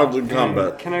 They're out of the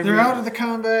combat. can I They're out of the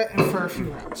combat and for a few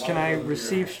rounds. can I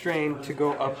receive strain to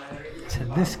go up to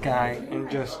this guy and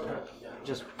just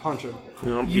punch him?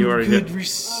 Nope, You already could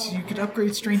hit. you could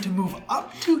upgrade strain to move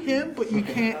up to him, but you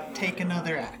can't take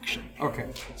another action. Okay.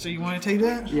 So you want to take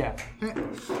that? Yeah. Okay.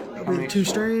 Upgrade 2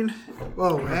 strain.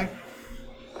 Whoa, okay.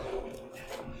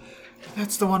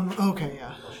 That's the one. Okay,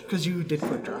 yeah. Because you did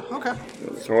quick draw. Okay.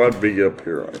 So I'd be up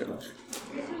here, I guess.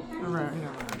 Alright,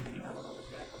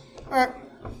 Alright.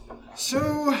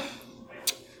 So,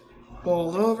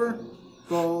 bowled over.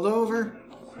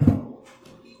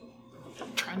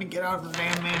 Trying to get out of the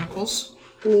damn manacles.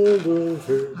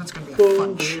 That's going to be a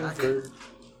fun check.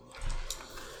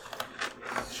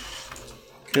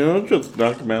 Can I just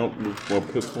knock him out with my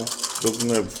pistol? Doesn't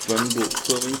have stun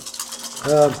setting?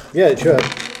 Yeah, it should.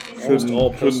 Shouldn't,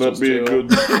 all shouldn't that be a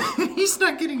pistols, good... He's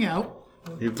not getting out.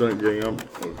 He's not getting up?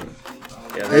 Okay.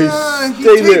 Yeah, He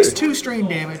Stay takes there. 2 strain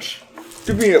damage.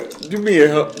 Do me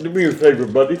a favor,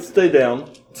 buddy. Stay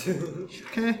down.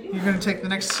 Okay, you're going to take the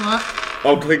next slot.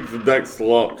 I'll take the next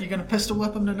slot. You're going to pistol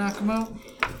whip him to knock him out.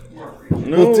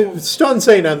 No. Well, stun's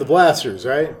ain't on the blasters,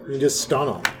 right? You just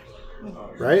stun them,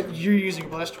 right? You're using a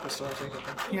blaster pistol, I think.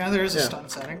 Yeah, there is a Yeah. stun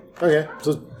setting. Okay,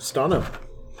 so stun him.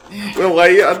 Well,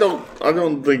 I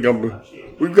don't think I'm...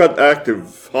 We've got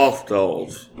active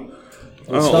hostiles. stun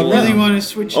You really them. want to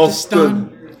switch I'll to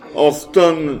stun? I'll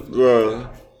stun the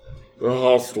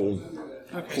hostile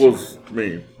Okay, so close to me.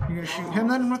 you're going to shoot him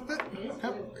then with it?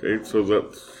 Yep. Okay, so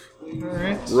that's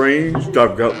Alright. ranged.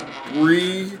 I've got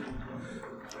 3,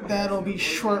 That'll be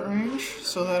short range,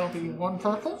 so that'll be 1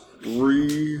 purple.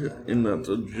 and that's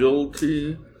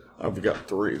agility. I've got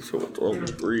 3, so it's all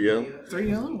 3, yeah. 3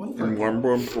 yellow, 1 And purple. 1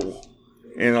 purple.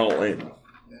 And I'll aim.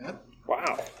 Yep.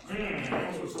 wow.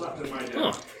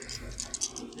 Huh.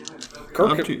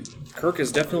 Up to- Kirk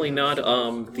is definitely not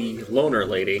the loner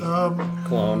lady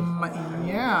clone.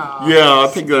 Yeah. Yeah, I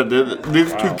think I did it.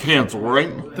 These 2 cancel, right?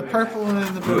 The purple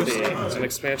and the boost. It's an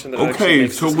expansion that actually Okay,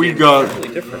 makes so this we game got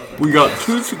completely different.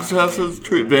 2 successes,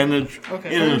 2 advantage,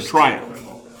 Okay, and a first- triumph.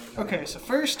 Okay, so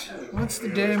first, what's the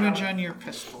damage on your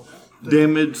pistol?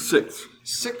 Damage 6.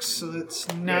 6, so that's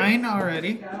 9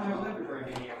 already.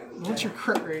 What's your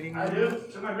crit rating on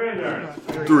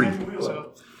that? 3.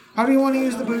 So, how do you want to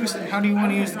use the boost and how do you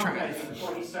want to use the triumph?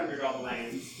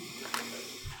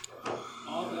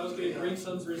 I was going to bring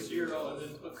some for 0 and then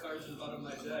put cards in the bottom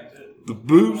of my deck to The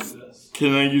boost,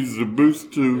 can I use the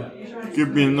boost to give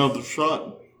me another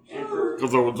shot?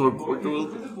 Because I was so quick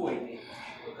with it.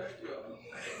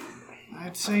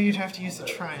 I'd say you'd have to use the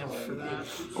triumph for that.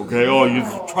 Okay, I'll use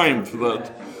the triumph for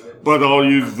that. But I'll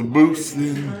use the boost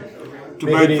then to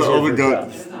Make it make the easier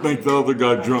other for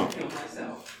guy jump.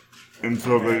 And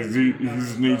so that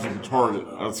he's an easy target.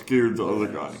 I scared the other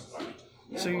guy.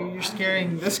 So you're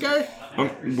scaring this guy? I'm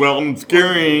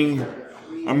scaring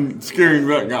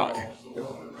that guy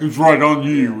who's right on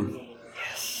you.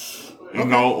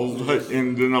 And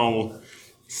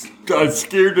I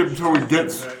scared him so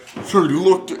he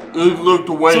looked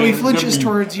away. So he and flinches then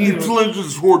towards you. He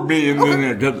flinches toward me, and then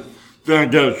I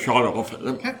get a shot off at him.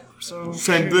 Okay, so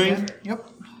Same shoot thing? again. Yep.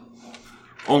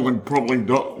 Only probably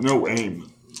no aim.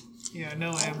 Yeah,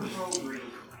 no ammo.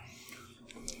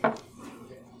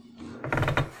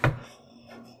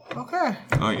 Okay.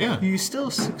 Yeah. You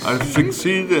still succeed. I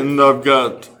succeed, and I've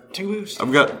got 2 boosts.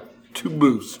 2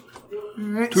 boosts.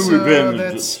 Alright, 2 so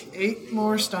advantages. that's 8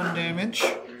 more stun damage.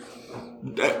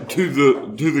 To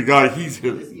the guy he's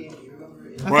hitting.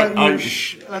 Right, I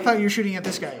thought you were shooting at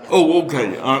this guy. Oh,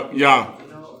 okay. Yeah.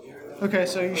 Okay,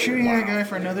 so you're shooting at a guy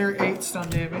for another 8 stun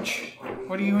damage.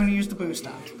 What do you want to use the boost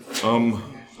on?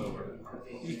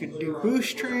 You could do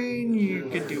boost train, you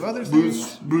could do other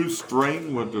things. Boost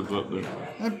strain. What does that do?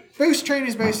 Boost train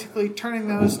is basically turning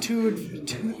those to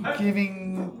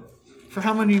giving for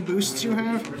how many boosts you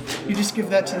have, you just give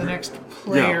that to the next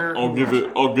player. Yeah, I'll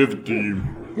give it to you.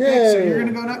 Okay, so you're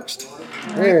gonna go next.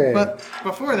 All right, Yay. but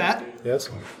before that, Yes.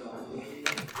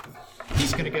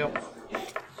 he's gonna go.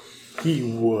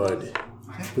 He would.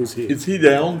 Who's he? Is he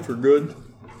down for good?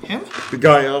 Him? The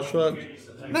guy I shot?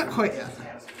 Not quite yet.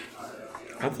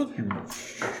 I thought you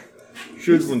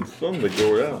should when somebody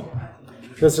go out.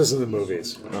 This isn't the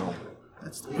movies. No.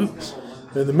 That's the movies.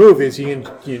 In the movies, you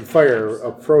can fire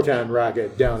a proton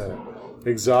rocket down an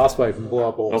exhaust pipe and blow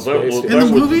up a whole space In station. the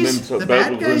was movies, Mensa- the that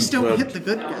bad was guys don't Mensa- hit the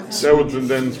good guys. That was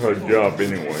an inside job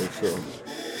anyway, so.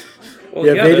 Well,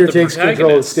 Yeah, Vader the takes control of the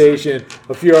protagonist- station.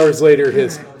 A few hours later,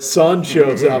 his son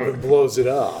shows up and blows it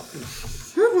up.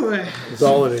 Oh boy. It's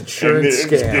all an insurance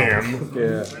And it's scam.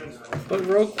 Yeah. But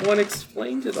Rogue One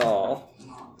explained it all.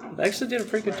 They actually did a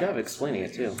pretty good job explaining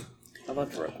it too. I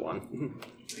loved Rogue One.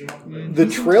 The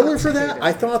trailer for that,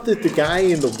 I thought that the guy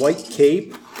in the white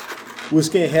cape was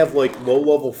going to have like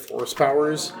low-level force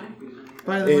powers,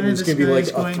 By the way, and it's this going to be like guy's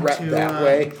a going threat to that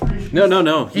way.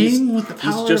 No. aim with the He's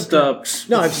power just of drugs.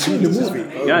 No, I've seen the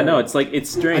movie. Yeah, no, it's like it's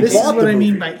strange. This is bought what the I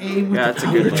mean movie. by aim with Yeah, the it's a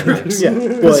power good of one. drugs.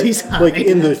 Yeah, but he's high. like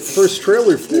in the first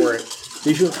trailer for it,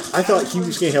 I thought he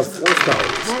was going to have force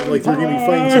powers. And, like they're going to be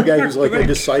fighting some guy who's like a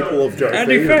disciple of Darth And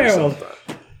he Vader or failed. something.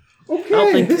 I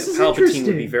don't think this is Palpatine would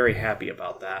interesting. be very happy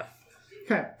about that.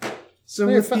 Okay. So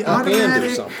Maybe with the a hand or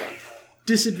automatic something.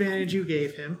 disadvantage you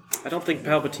gave him, I don't think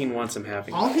Palpatine wants him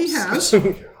having. all he has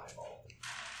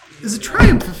is a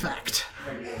triumph effect.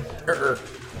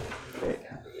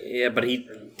 Yeah, but he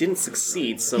didn't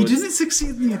succeed, so He it's... didn't succeed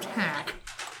in the attack.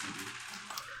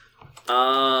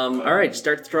 All right,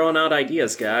 start throwing out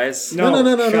ideas, guys. No.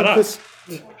 Shut up.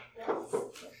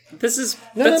 This is...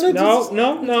 No, that's-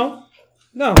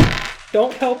 No.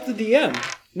 Don't help the DM.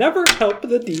 Never help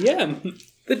the DM.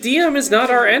 The DM is not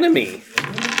our enemy.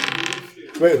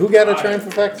 Wait, who got a triumph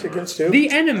effect against who? The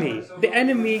enemy. The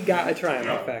enemy got a triumph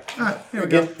effect. Here we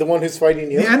go. Again, the one who's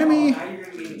fighting you? The enemy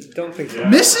Don't think so.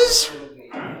 misses,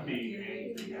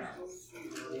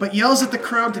 but yells at the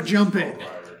crowd to jump in.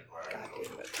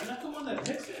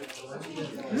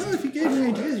 Well, if you gave me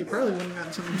ideas, you probably wouldn't have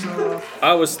gotten something so off.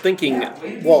 I was thinking...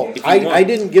 Well, If you I want-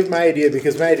 didn't give my idea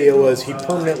because my idea was he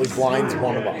permanently blinds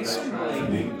one of us.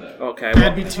 Okay, That'd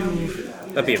well, be too...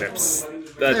 that'd be an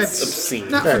that's obscene.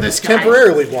 Not for Right, this guy.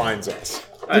 temporarily blinds us.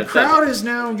 The crowd is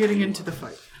now getting into the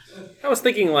fight. I was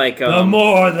thinking like... The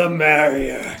more the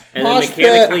merrier. and then Mosh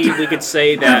mechanically we could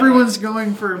say that... Everyone's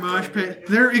going for a mosh pit.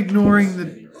 They're ignoring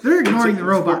the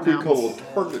robot What we now. call a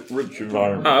target-rich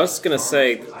environment. I was gonna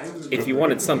say, if you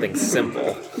wanted something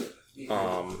simple,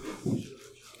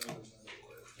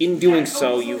 in doing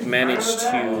so, you've managed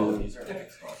to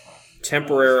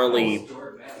temporarily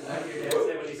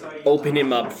open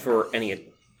him up for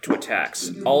to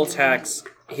attacks. All attacks.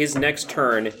 His next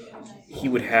turn, he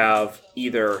would have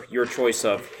either your choice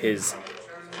of his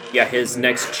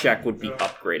next check would be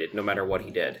upgraded, no matter what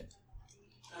he did.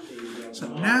 So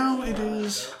now it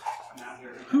is...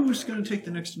 Who's going to take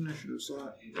the next initiative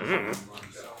slot?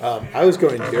 I was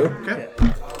going to. Okay.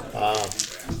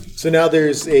 So now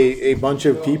there's a bunch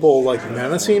of people like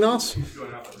menacing us.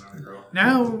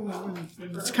 Now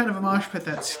it's kind of a mosh pit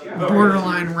that's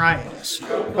borderline riotous.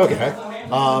 Okay.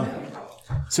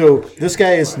 So this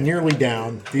guy is nearly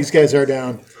down. These guys are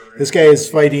down. This guy is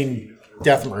fighting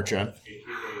Death Merchant,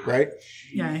 right?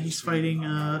 Yeah, he's fighting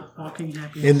Walking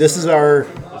Happy. And this is our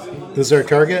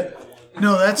target.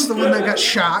 No, that's the one that got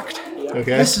shocked. Okay.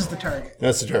 This is the target.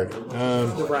 That's the target.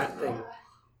 The rat thing.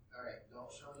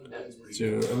 So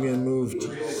I'm gonna move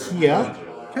to here.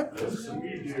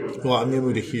 Okay. Well, I'm gonna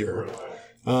move to here.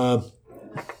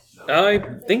 I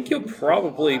think you'll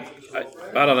probably.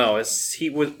 I don't know. Is he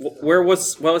was?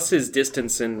 What was his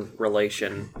distance in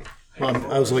relation?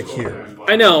 I was like here.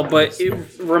 I know, but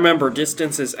remember,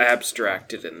 distance is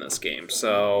abstracted in this game.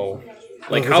 So,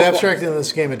 like, If how it's abstracted in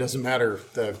this game, it doesn't matter.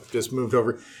 I've just moved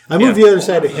over. I moved Yeah. the other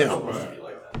side of him.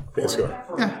 Basically.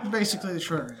 Yeah, basically the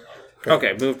short range.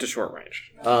 Okay, move to short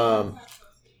range.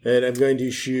 And I'm going to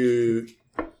shoot.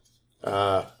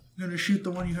 You're going to shoot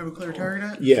the one you have a clear target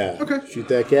at? Yeah. Okay. Shoot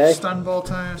that guy. Stun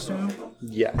bolt, I assume.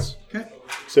 Yes. Okay.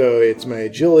 So it's my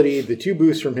agility, the 2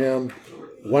 boosts from him,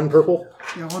 1 purple.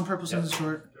 Yeah, one purple sends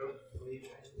short.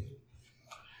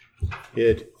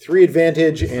 Get 3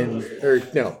 advantage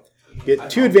get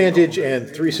 2 advantage and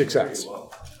 3 success.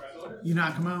 You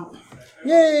knock him out.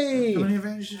 Yay! How many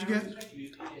advantage did you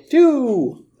get? 2.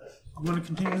 You want to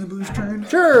continue the boost turn?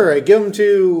 Sure, I give him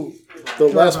to the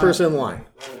last person in line.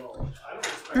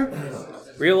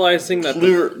 Realizing that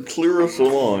Clear us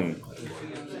along.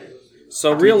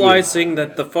 realizing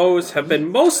that the foes have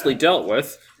been mostly dealt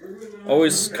with,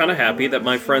 always kind of happy that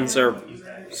my friends are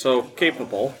so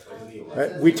capable.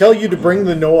 We tell you to bring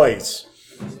the noise.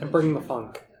 And bring the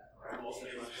funk.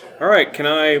 All right, can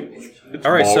I?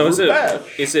 All right, so is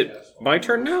it my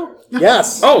turn now?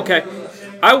 Yes. Oh, okay.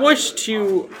 I wish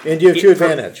to... And you have 2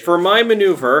 advantage. For my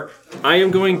maneuver, I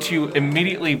am going to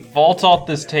immediately vault off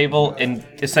this table and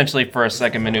essentially for a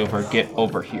second maneuver get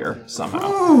over here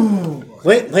somehow.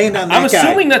 Land on that I'm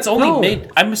assuming guy. that's only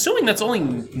I'm assuming that's only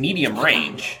medium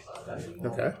range.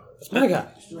 Okay. My guy.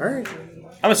 All right.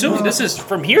 I'm assuming this is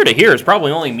from here to here is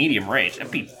probably only medium range.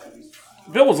 If it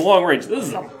was long range, this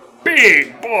is a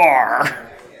big bar.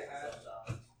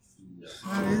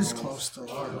 That is close to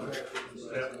large.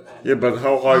 Yeah, but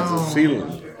how high is the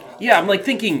ceiling? Yeah, I'm like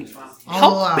thinking,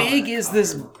 how big is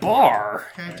this bar?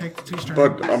 Okay, take the 2 strength.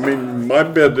 But, I mean, my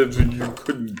bet is that you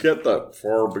couldn't get that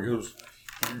far because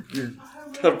you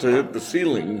have to hit the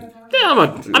ceiling.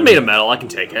 Yeah, I'm made of metal. I can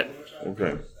take it.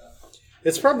 Okay.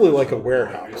 It's probably like a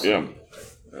warehouse. Yeah.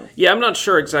 Yeah, I'm not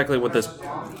sure exactly what this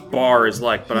bar is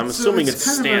like, but I'm assuming it's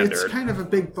standard. It's kind of a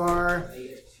big bar.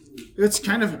 It's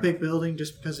kind of a big building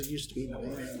just because it used to be in the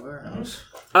main warehouse.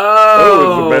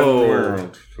 Oh, it's a better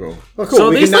warehouse. So. Well, cool. So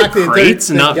we these can like knock the crates,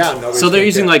 thing not down. so they're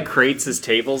using like crates as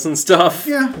tables and stuff.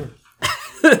 Yeah.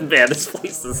 Man, this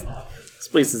place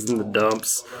is in the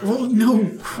dumps. Well, no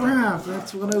crap.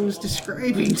 That's what I was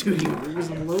describing to you. It was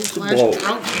a low-class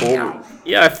trout hangout.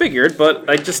 Yeah, I figured, but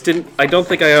I just didn't. I don't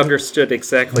think I understood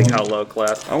exactly how low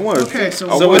class. I want to. Okay, so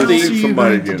So what with else the- are you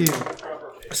somebody going to again. do?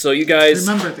 So you guys,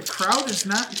 Remember, the crowd is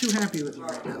not too happy with you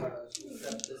right now.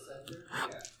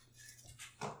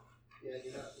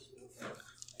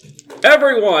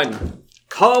 everyone,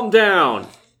 calm down.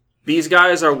 These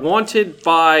guys are wanted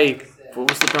by. What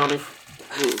was the bounty?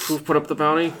 Who put up the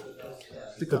bounty?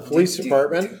 The police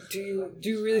department. Do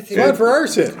you really think? Blood for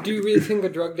arson. Do you really think a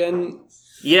drug den?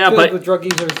 Yeah, The but drug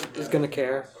user is gonna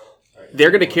care.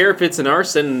 they're gonna care if it's an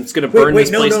arson and it's gonna burn this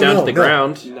place down to the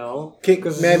ground. No.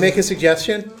 May I make a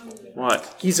suggestion?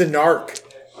 What? He's a narc.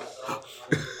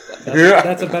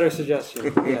 That's a better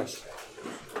suggestion. Yes.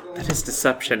 That is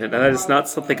deception, and that is not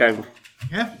something I'm.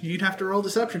 Yeah, you'd have to roll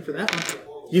deception for that one.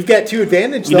 You've got 2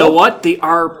 advantage, though. You know what? They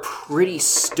are pretty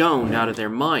stoned out of their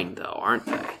mind, though, aren't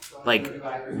they? Like,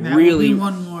 That really. would be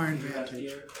one more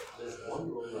advantage.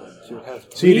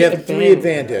 So you'd have 3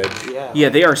 advantage. Yeah. Yeah,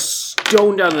 they are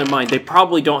stoned out of their mind. They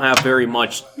probably don't have very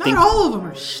much. Not all of them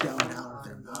are stoned out of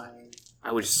their mind.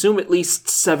 I would assume at least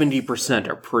 70%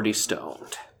 are pretty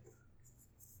stoned.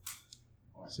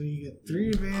 So you get 3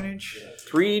 advantage.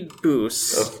 3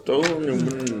 boosts.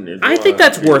 I I think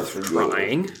that's worth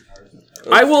trying.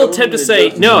 I will attempt to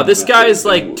say, no, this guy is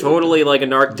like totally like a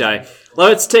narc guy.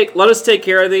 Let us take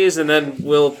care of these, and then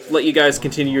we'll let you guys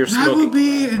continue your That will smoking.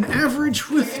 be an average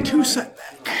with 2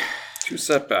 setback. 2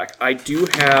 setback. I do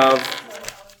have.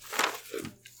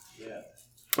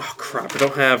 Oh crap! I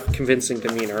don't have convincing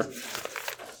demeanor.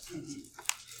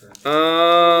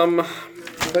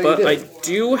 But I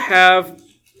do have.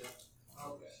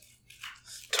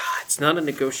 It's not a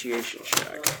negotiation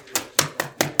check.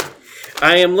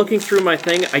 I am looking through my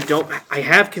thing. I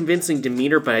have convincing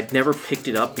demeanor, but I'd never picked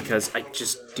it up because I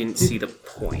just didn't see the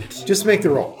point. Just make the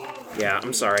roll. Yeah,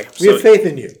 I'm sorry. We have faith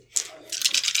in you.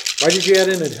 Why did you add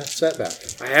in a setback?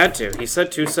 I had to. He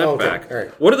said 2 setback. Okay, all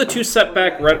right. What are the 2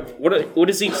 setback? What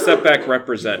does each setback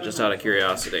represent? Just out of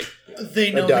curiosity.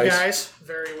 They know the dice. guys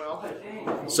very well.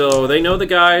 So they know the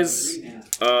guys.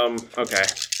 Okay.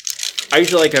 I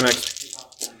usually like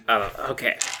I don't know.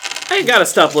 Okay. I gotta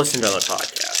stop listening to the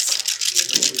podcast.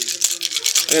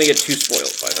 I'm gonna get too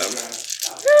spoiled by them.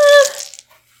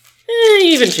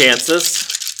 Even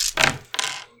chances.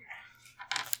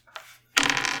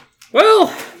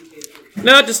 Well,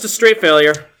 no, just a straight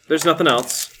failure. There's nothing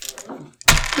else.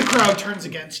 The crowd turns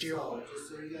against you.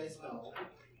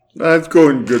 That's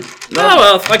going good. Oh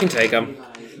well, I can take them.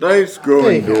 Nice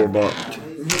going, There you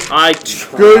Dorbot. I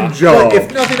try. Good job.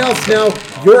 If nothing else, now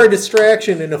you're a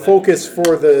distraction and a focus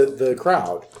for the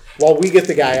crowd while we get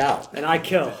the guy out. And I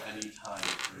kill.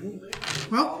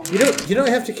 Well, You don't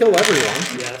have to kill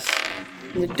everyone. Yes.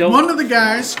 Don't. one of the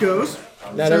guys goes,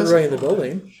 Not says, everybody in the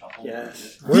building.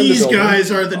 Yes. We're in the "These building.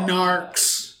 guys are the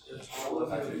narcs."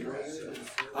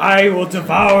 I will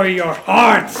devour your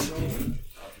hearts.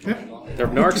 Their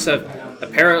narcs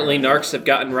have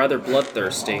gotten rather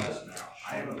bloodthirsty.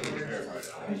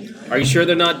 Are you sure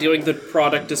they're not doing the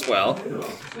product as well?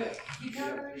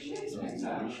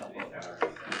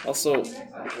 Also,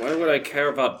 why would I care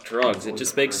about drugs? It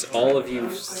just makes all of you...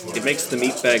 It makes the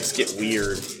meatbags get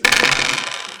weird.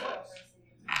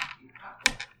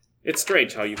 It's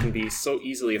strange how you can be so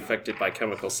easily affected by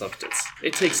chemical substance.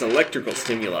 It takes electrical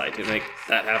stimuli to make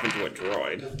that happen to a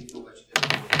droid.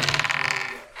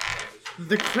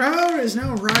 The crowd is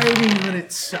now rioting on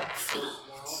itself.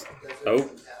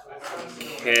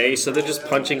 Okay, so they're just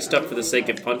punching stuff for the sake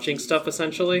of punching stuff,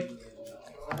 essentially?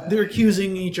 They're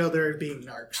accusing each other of being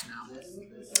narcs now.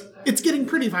 It's getting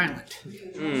pretty violent.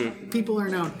 People are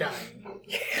now dying.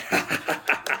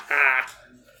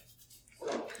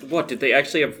 What, did they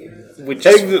actually have witches'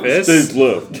 Exit fists? stage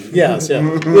left. Yes, yeah.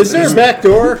 Is there a back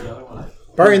door?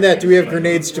 Barring that, do we have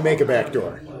grenades to make a back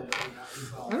door?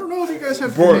 I don't know if you guys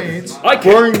have grenades. I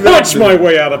can punch my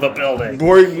way out of the building!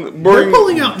 They're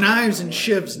pulling out knives and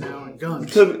shivs now and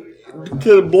guns. Can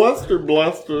a blaster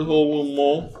blast a hole in the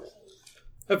wall?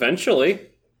 Eventually.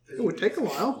 It would take a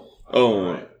while.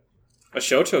 Oh. A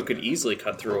Shoto could easily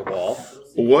cut through a wall.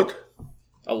 What?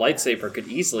 A lightsaber could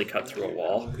easily cut through a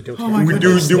wall. Oh my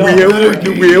goodness. Do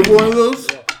we have one of those?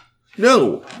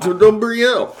 No. So don't bring it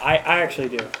up. I actually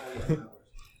do.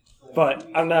 But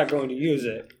I'm not going to use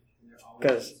it.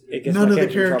 Because it gets None my of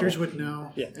the character in characters trouble. would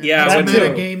know. Yeah. Yeah, That's I would too.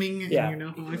 metagaming, and Yeah. you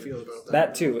know how I feel about that.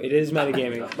 That too. It is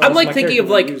metagaming. but I'm my like thinking character of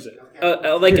like, won't use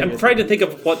it. I'm trying to think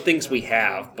of what things we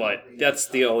have, but that's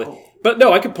the only. But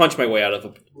no, I could punch my way out of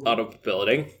a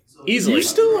building easily. You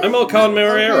still I'm Alcon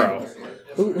Marrero.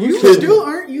 You still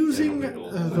aren't using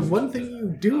the one thing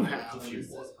you do have.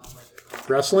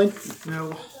 Wrestling?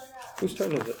 No. Whose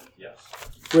turn is it?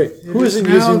 Wait, who It isn't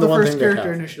now using the one first thing they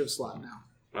character have? initiative slot now.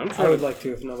 I would like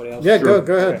to if nobody else. Yeah, Sure.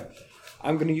 go ahead. Okay.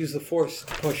 I'm going to use the force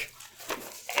to push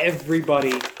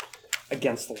everybody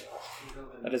against the wall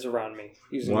that is around me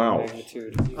using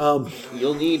magnitude.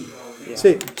 You'll need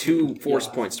Say, 2 force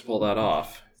points to pull that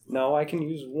off. No, I can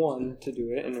use one to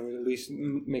do it and it would at least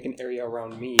make an area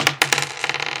around me.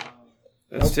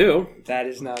 That's 2. That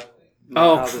is not.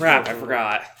 Oh how this crap! I works.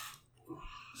 forgot.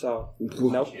 So,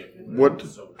 nope. What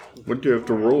do you have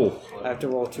to roll? I have to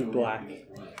roll 2 black.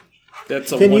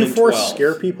 That's a can 1 you in force 12.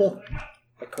 scare people?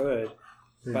 I could,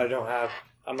 but I don't have.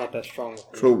 I'm not that strong. With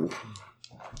it. So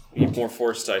Need more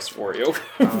force dice for you.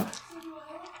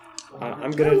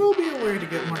 I'm There gonna. will be a way to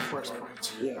get more force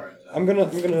points. Yeah, I'm gonna.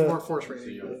 More force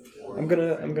rating. I'm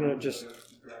gonna just.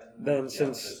 Then,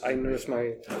 since I noticed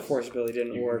my force ability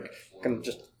didn't work, I'm gonna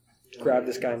just grab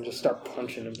this guy and just start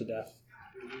punching him to death.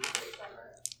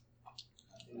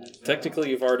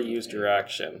 Technically, you've already used your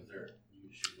action.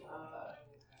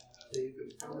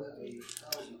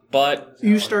 But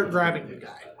You start grabbing the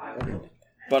guy.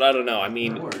 I don't know. I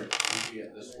mean,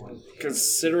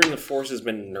 considering the force has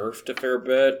been nerfed a fair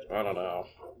bit, I don't know.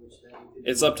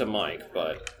 It's up to Mike,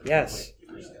 but Yes.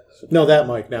 No, that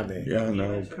Mike, not me. yeah,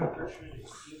 no.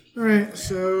 Alright,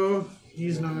 so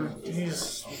he's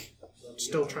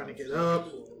still trying to get up.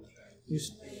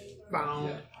 He's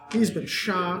bound. He's been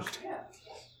shocked.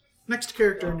 Next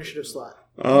character initiative slot.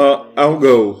 I'll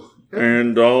go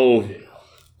and I'll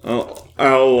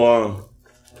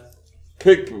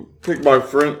pick my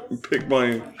friend, pick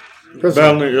my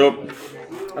bounty up.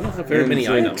 I don't have very many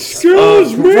items.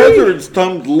 Excuse me. Professor, it's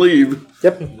time to leave.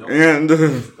 Yep.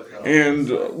 And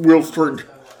we'll start.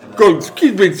 Go.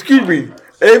 Excuse me.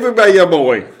 Everybody out of my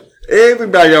way.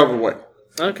 Everybody out of my way.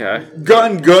 Okay.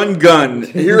 Gun.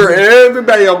 Here,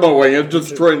 everybody out of my way. I'm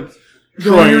just trying.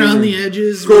 Going around the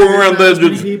edges. Going where around there's the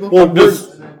not as edges. many people.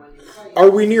 Well, are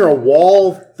we near a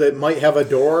wall that might have a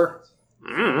door?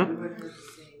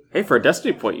 Hey, for a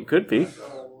destiny point, you could be.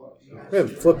 Yeah,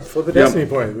 flip a destiny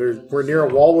point. We're near a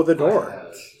wall with a door.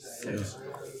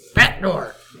 Back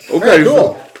door. Okay.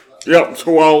 Cool. Yep.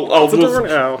 So I'll It's a door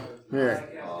just. now. Alright.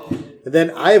 And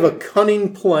then I have a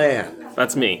cunning plan.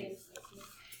 That's me.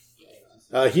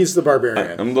 He's the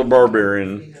barbarian. I'm the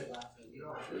barbarian.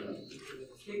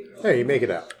 Hey, you make it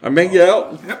out. I make it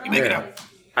out. Yep, you make it out.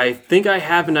 I think I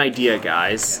have an idea,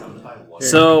 guys.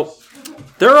 So,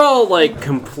 they're all, like,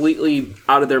 completely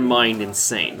out of their mind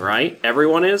insane, right?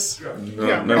 Everyone is?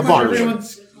 Yeah, no,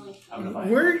 everyone's.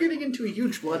 We're getting into a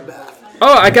huge bloodbath.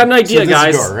 Oh, I got an idea, So this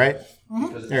guys. is the door, right? All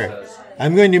right.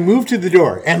 I'm going to move to the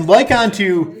door and like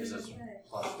onto.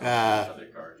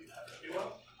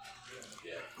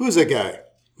 Who's that guy?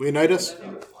 Leonidas?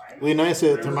 Leonidas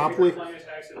at Thermopylae?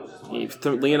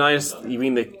 Leonidas, you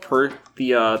mean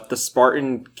the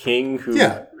Spartan king who...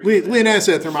 Yeah, Leonidas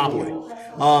at Thermopylae.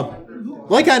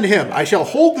 Like unto him, I shall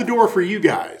hold the door for you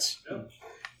guys.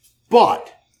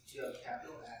 But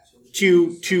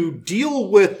to deal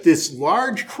with this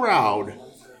large crowd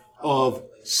of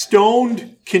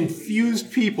stoned,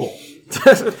 confused people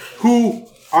who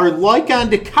are like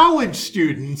unto college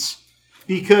students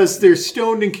because they're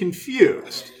stoned and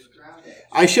confused,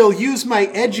 I shall use my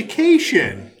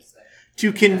education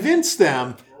to convince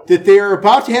them that they are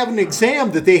about to have an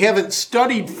exam that they haven't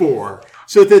studied for,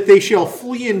 so that they shall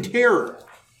flee in terror.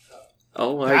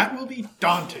 Oh, That will be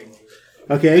daunting.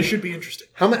 Okay. It should be interesting.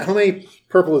 How many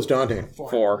purple is daunting?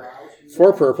 4.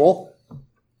 4 purple.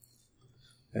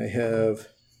 I have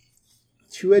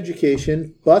 2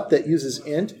 education, but that uses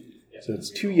int. So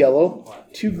it's 2 yellow,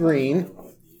 2 green.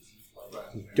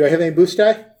 Do I have any boost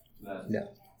die? No.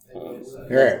 All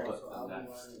right.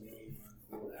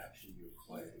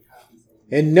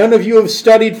 And none of you have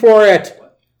studied for it.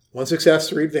 1 success,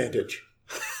 3 advantage.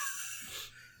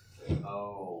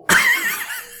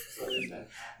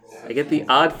 I get the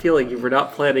odd feeling you were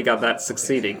not planning on that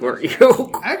succeeding, were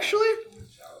you? Actually,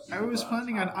 I was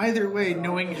planning on either way,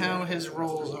 knowing how his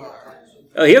rolls are.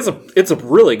 It's a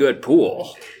really good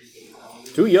pool.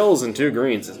 2 yellows and 2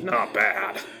 greens is not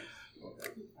bad.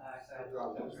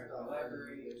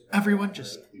 Everyone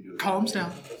just calms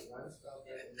down,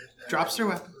 drops their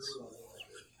weapons,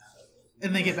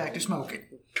 and they get back to smoking.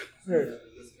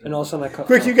 And all of a sudden I cut.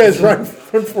 Quick, you guys run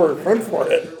for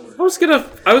it. I was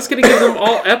gonna give them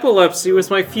all epilepsy with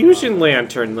my fusion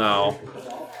lantern, though.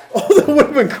 Oh, that would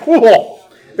have been cool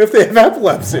if they have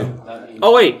epilepsy.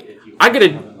 Oh wait, I'm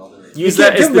gonna use You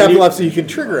that can't as give the them new... epilepsy, you can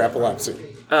trigger epilepsy.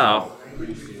 Oh,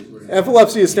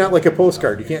 Epilepsy is not like a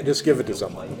postcard. You can't just give it to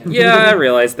someone. yeah, I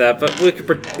realize that, but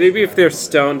maybe if they're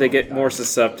stoned, they get more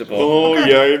susceptible. Oh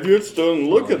yeah, if you're stoned,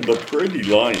 look at the pretty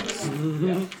lights.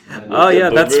 Oh yeah,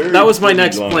 that was my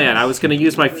next line. plan. I was gonna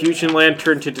use my fusion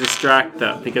lantern to distract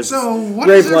them because So, what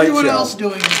Brave is light everyone show. else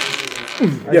doing?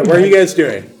 Yeah, what are you guys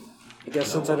doing? I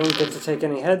guess since I don't get to take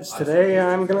any heads today,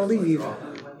 I'm gonna leave.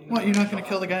 What, you're not going to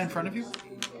kill the guy in front of you?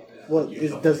 Well,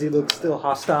 does he look still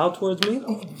hostile towards me?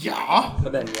 Yeah.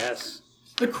 But then yes.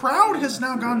 The crowd has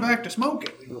now gone back to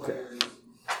smoking. Okay.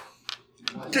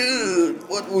 Dude,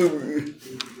 what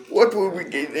would we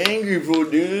get angry for,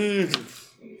 dude?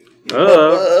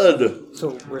 Uh,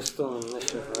 So we're still in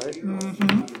initiative, right?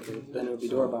 Mm-hmm. Okay, then it would be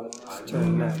Dorbot's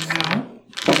turn next. No.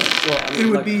 Well, I mean, It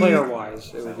would like be-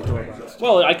 player-wise, it would be Dorbot's.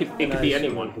 well, it could be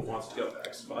anyone who wants to go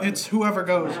next, It's whoever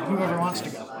goes, whoever wants to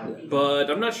go.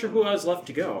 but I'm not sure who has left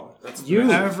to go. That's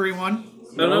You. Everyone.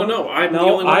 no. I'm the No,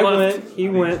 only one I left. went. He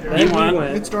went. Then he went.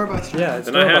 went. It's Dorbot's turn. Yeah, it's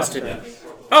Then I has Dorbot's to. turn.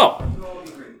 Oh,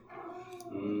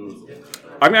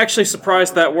 I'm actually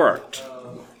surprised that worked.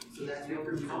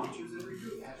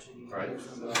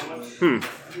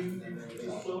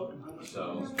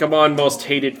 Come on, most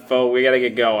hated foe. We gotta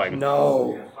get going.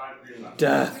 No.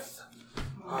 Death.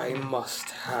 I must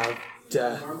have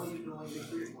death. I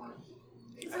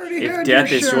already If had death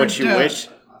your is share what of you death. wish,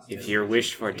 if your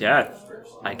wish for death,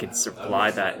 I can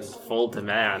supply that in full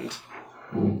demand.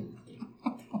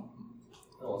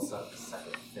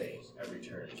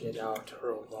 Get out,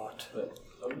 robot.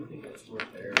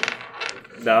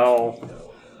 No.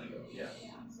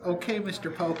 Okay,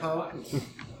 Mr. Popo.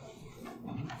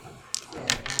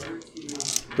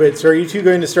 Wait, so are you two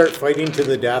going to start fighting to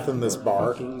the death in this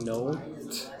bar? No.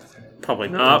 Probably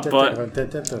not, but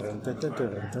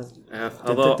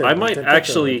although I might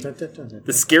actually.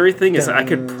 The scary thing is I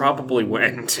could probably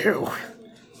win too.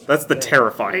 That's the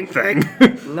terrifying thing.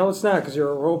 No, it's not, because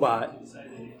you're a robot.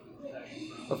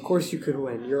 Of course you could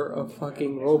win. You're a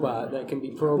fucking robot that can be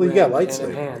programmed got and lightsaber.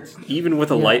 enhanced. Even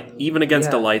with a even against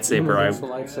a Even lightsaber, against a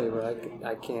lightsaber,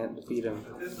 I can't defeat him.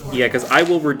 because I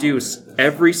will reduce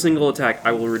every single attack.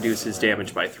 I will reduce his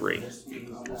damage by 3,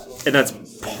 and that's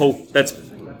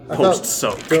post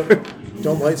soak.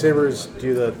 Don't lightsabers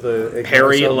do the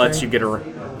Parry lets you get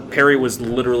around. Parry was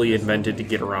literally invented to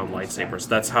get around lightsabers.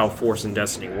 That's how Force and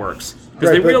Destiny works. Because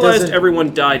Right, they but realized doesn't-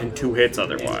 everyone died in 2 hits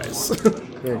otherwise.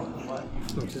 Yeah.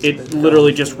 It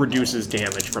literally just reduces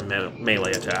damage from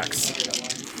melee attacks.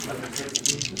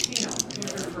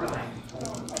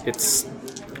 It's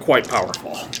quite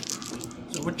powerful.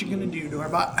 So what you gonna do,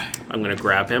 Dorbot? I'm going to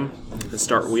grab him and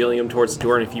start wheeling him towards the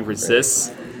door, and if he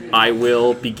resists, I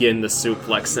will begin the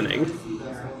suplexing.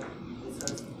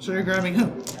 So you're grabbing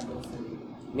who?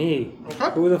 Me. Okay.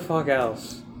 Who the fuck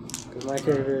else? Because my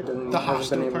character hasn't The been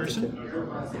hostile able person?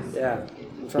 to. Yeah.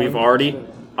 I'm trying We've to- already...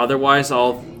 Otherwise,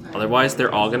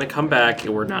 they're all going to come back,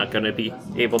 and we're not going to be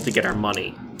able to get our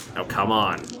money. Now, come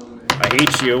on. I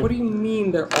hate you. What do you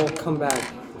mean they're all come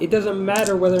back? It doesn't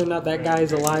matter whether or not that guy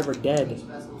is alive or dead.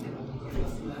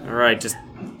 Alright, just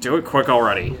do it quick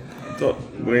already. You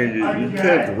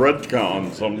can't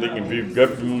retcon something if you've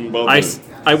got them about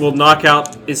I will knock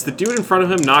out... Is the dude in front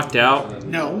of him knocked out?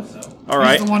 No.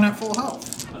 Alright. He's the one at full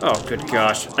health. Oh, good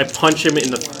gosh. I punch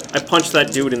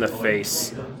that dude in the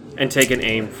face and take an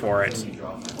aim for it.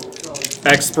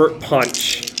 Expert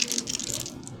punch.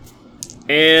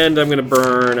 And I'm gonna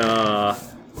burn,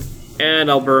 and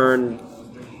I'll burn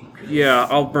Yeah,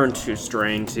 I'll burn 2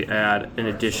 strain to add an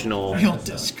additional. You'll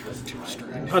discard 2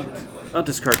 strain. I'll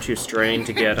discard 2 strain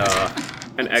to get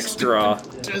an extra.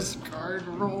 Discard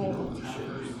roll.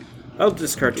 I'll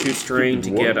discard 2 strain to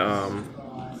get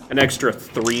an extra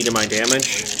 3 to my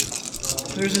damage.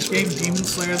 There's this game, Demon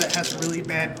Slayer, that has really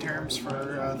bad terms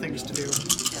for things to do.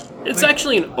 It's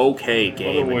actually an okay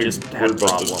game. It just had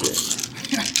problems.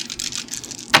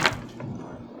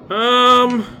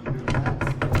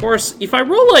 Of course, if I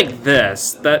roll like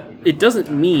this, that it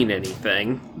doesn't mean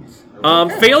anything.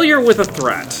 Failure with a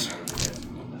threat.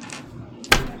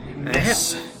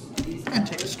 Yes. And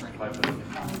take a strain.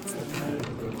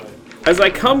 As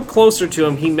I come closer to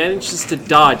him, he manages to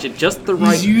dodge at just the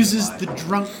right. He uses the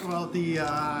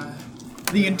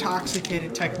the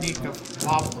intoxicated technique of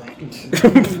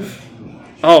wobbling.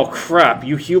 Oh crap!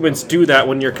 You humans do that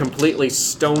when you're completely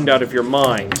stoned out of your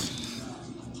mind.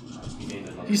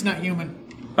 He's not human.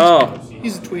 Oh.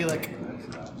 He's a Twi'lek.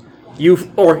 You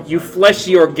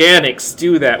fleshy organics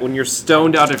do that when you're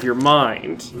stoned out of your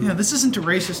mind. Yeah, this isn't a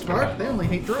racist bar. They only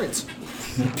hate droids.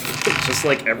 Just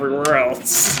like everywhere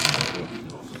else.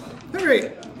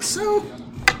 Alright, so...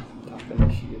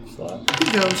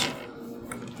 He goes.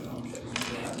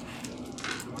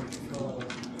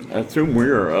 I assume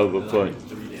we're out of the fight.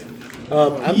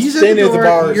 I'm He's standing at the door,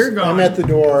 bars. you're gone. I'm at the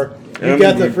door. You And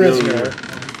got the we prisoner. go-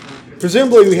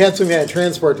 Presumably, we had some kind of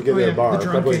transport to get to yeah, the bar. the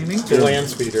drunk Probably gaming. the land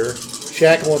speeder.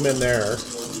 Shackle him in there.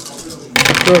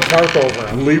 Throw a tarp over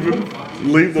him. Leave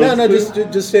him. Leave those. No,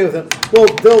 just stay with him. Well,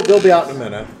 they'll be out in a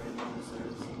minute.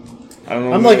 I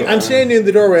don't I'm know. like, I'm standing in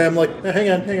the doorway. I'm like, hang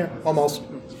on, almost.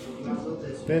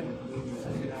 Okay.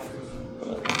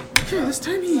 Okay, this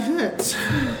time he hits.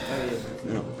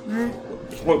 Alright.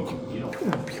 What?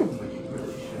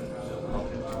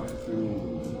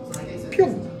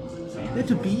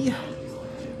 It'll be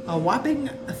a whopping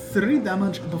 3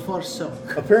 damage before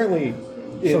soak. Apparently,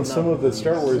 in some of the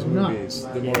Star Wars movies,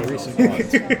 the more recent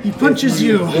ones, He punches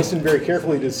you. listen very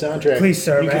carefully to the soundtrack. Please,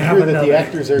 sir, you may I can have hear that the another?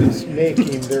 actors are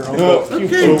making their own. Okay,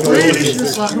 great. Who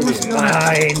wants to go next?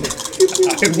 Fine.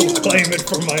 I will claim it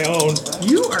for my own.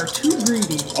 You are too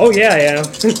greedy. Oh yeah, I am.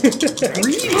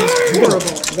 Greedy is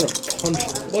horrible. I'm gonna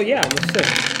punch. Well, yeah, I'm a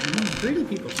sick. Greedy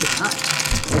people should die.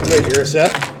 Wait, you're a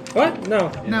Seth? What? No,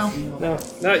 No.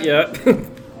 Not yet.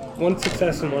 1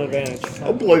 success and 1 advantage.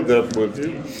 I'll play that with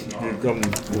you. You come.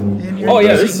 And you're Oh,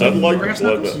 yeah, busy this- I'd eating like to brass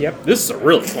play knuckles? that. Yep. This is a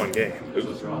really fun game.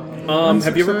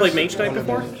 Have you ever played Mage Knight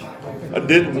before? I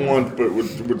did once, but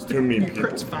with too many people.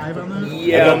 Crits 5 on that?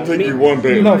 Yeah. I don't think you want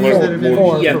to. No, play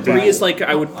four. Yeah, for 3 bad. is like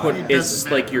I would put It is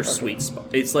doesn't like your sweet spot.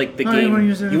 It's like the Oh, you game wanna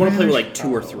use an you want to play with advantage?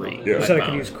 like 2 or 3. Yeah. You said I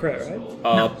could use crit,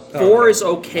 right? 4 is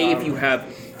okay if you have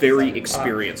very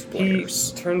experienced He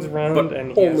players. turns around But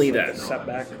and only he has, like, then. a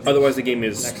setback. Otherwise, the game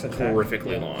is Next attack.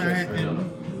 horrifically long. Alright,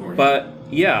 and... But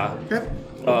yeah,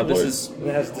 Yep. this is And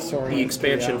it has disorienting. the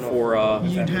expansion I don't know. for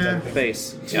You'd have...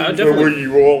 base. Yeah, So were definitely.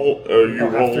 you all? I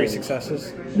have 3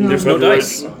 successes. There's no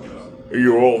dice. Are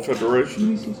you all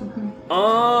Federation?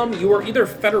 You are either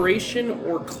Federation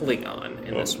or Klingon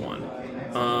in this one.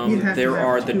 You'd have to There have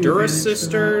are the 2 Duras advantage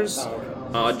for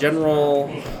sisters, General.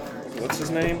 What's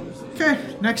his name? Okay,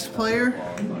 next player.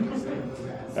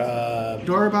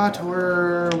 Dorabot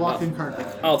or Walking Carpet.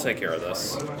 I'll take care of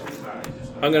this.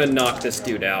 I'm gonna knock this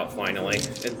dude out finally,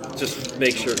 and just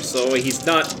make sure so he's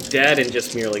not dead and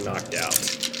just merely knocked out.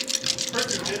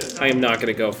 I am not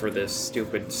gonna go for this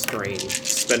stupid spending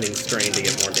strain to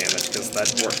get more damage because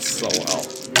that works so well.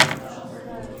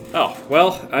 Oh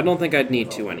well, I don't think I'd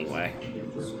need to anyway.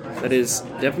 That is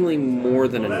definitely more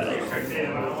than enough.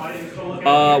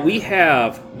 We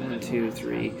have 1, 2,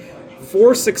 3,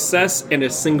 4 success and a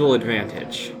single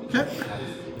advantage. Okay.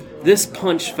 This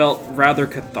punch felt rather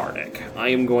cathartic. I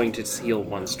am going to heal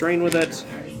 1 strain with it.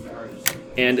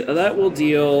 And that will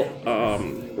deal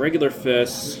regular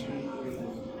fists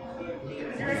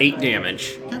 8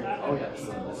 damage.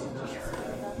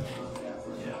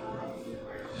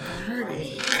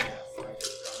 Alrighty.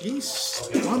 He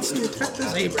wants to attack the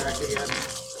Zabrak again.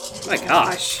 My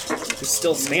gosh, he's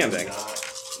still standing.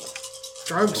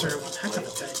 Drugs are one heck of a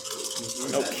thing.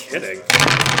 No kidding.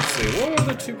 Let's see, what were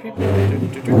the 2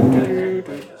 people?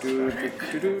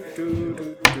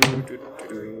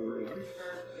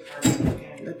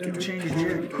 That doesn't change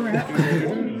your jack crap.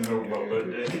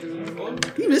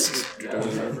 He misses.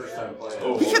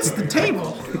 He hits the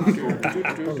table.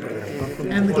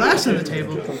 And the glass on the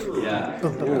table.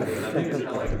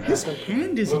 His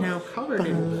hand is now covered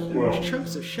in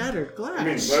chunks of shattered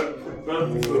glass. You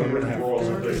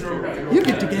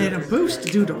get to get a boost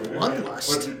due to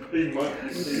bloodlust.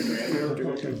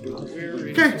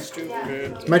 Okay.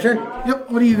 It's my turn.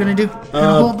 Yep. What are you gonna do?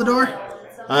 Gonna hold the door?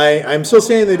 I'm still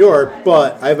standing in the door,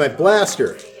 but I have my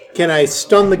blaster. Can I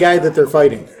stun the guy that they're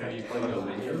fighting?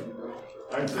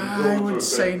 I would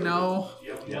say no.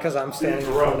 Because I'm standing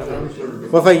in front of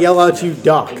him. What if I yell out to you,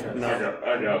 duck?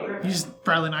 He's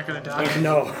probably not gonna die.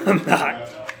 No, I'm not.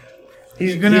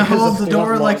 He's You're gonna he has hold a the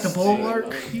door like the bloodlust.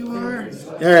 bulwark you are?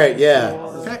 Alright, yeah.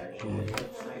 Okay.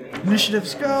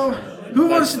 Initiatives go. Who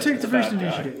wants to take the first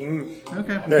initiative?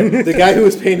 Okay. Alright, the guy who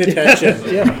was paying attention.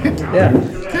 Yeah.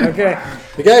 Okay.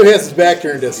 The guy who has his back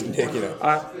turned isn't taking it.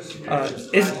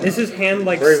 Is his hand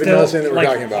like Or even still noticing that we're like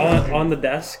talking about on the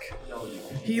desk?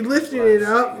 He lifted it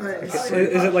up. But Is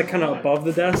it like kind of above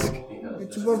the desk?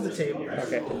 it's above the table.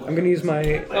 Okay. I'm gonna use my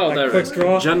There it quick is.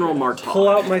 draw. General Martok. Pull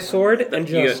out my sword and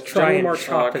You just get try General and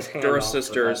chop Martok, his hand Dura off.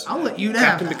 Sisters, I'll let you have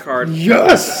Captain that. Picard.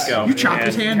 Yes! Go. You chopped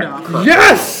his hand off.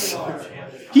 Yes!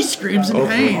 He screams in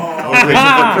pain.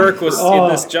 Christopher Kirk was in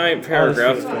this giant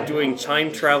paragraph doing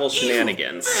time travel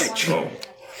shenanigans.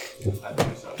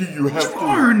 Do you have to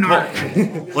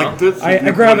Arnark. like this?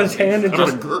 I grab his hand and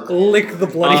just lick the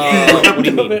bloody hand What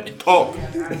do you of mean? it. talk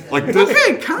like this?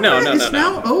 Okay, combat No, is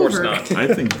now Of course over. not. I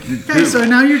think you Okay, do. so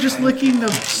now you're just licking the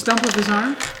stump of his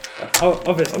arm? Oh,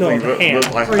 of his, no, the hand.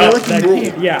 Or you're licking the That-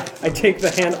 hand? yeah, I take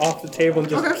the hand off the table and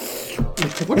just...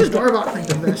 Okay. What does Darbot think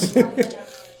of this?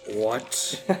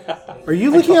 What? Are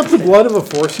you licking up the blood of a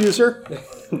Force user?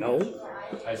 No.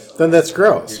 Then that's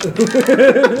gross.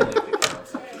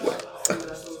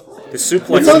 The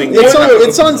suplex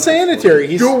It's unsanitary.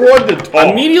 He's You want to talk.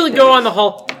 Immediately go on the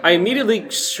hall. I immediately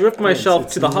shift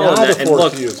myself to the not holonet a and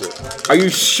Force look. user. Are you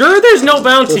sure there's no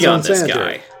bounty It's on this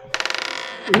unsanitary. guy?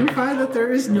 You find that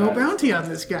there is no bounty on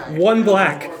this guy. One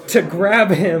black to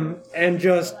grab him and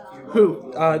just...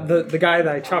 Who? The guy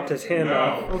that I chopped his hand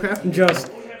off. Okay.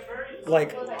 Just,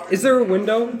 like... Is there a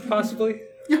window, possibly?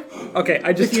 Yeah. Okay,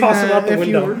 I just If you toss him have- out the if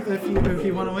window. If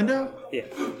you want a window, Yeah.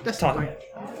 that's Toss fine.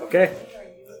 Okay.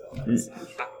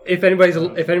 If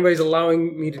anybody's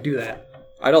allowing me to do that.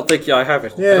 I don't think I have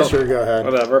it. I Yeah, don't- sure, go ahead.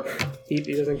 Whatever. He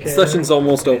doesn't care. Session's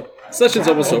almost over. Session's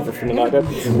almost over for tonight.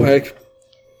 Like,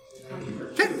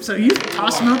 Okay, so you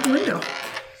toss him out the window.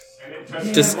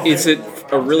 just is it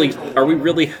a really? Are we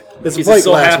really? It's a is plate it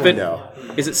so glass happen? window.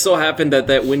 Is it so happened that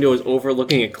that window is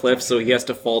overlooking a cliff, so he has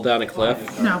to fall down a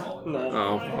cliff? No.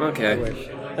 Oh, okay.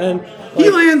 And He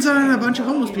lands on a bunch of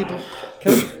homeless people.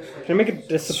 can I make a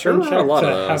discipline Sure, check a lot to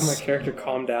of have those. my character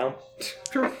calm down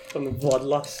Sure. from the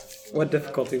bloodlust? What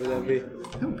difficulty would that be?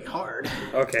 That would be hard.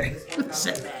 Okay.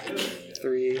 Setback.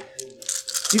 3.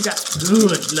 You got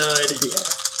good blood.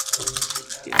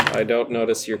 I don't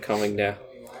notice you're coming down.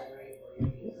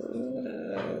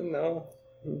 No.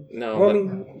 No, Well, I that-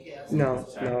 mean, no.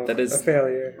 That is- a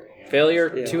failure. failure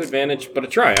to advantage, but a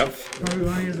triumph. Why do we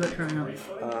want to use that triumph?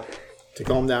 To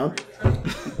calm down.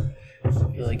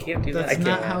 I can't do that. That's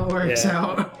not how it works Yeah.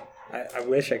 out. I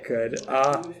wish I could.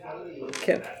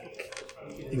 Can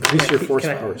Increase your force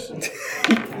can I- powers.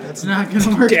 That's not going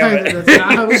to work Damn either. it. That's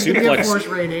not how we can Suplex. get force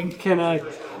rating. can I?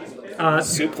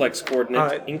 Suplex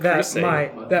coordinate That increasing.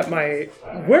 my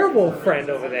werewolf friend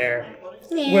over there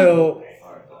will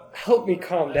help me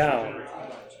calm down,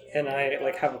 and I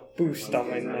have a boost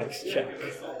on my next check.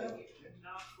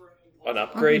 An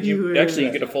upgrade? You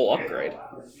get a full upgrade.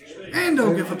 And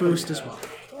I'll give a boost as well.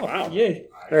 Wow! Yay!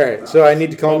 Alright, so I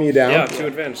need to calm you down. Yeah, 2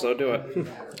 advantage, so do it.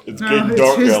 It's No, getting it's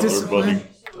dark his out there, discipline.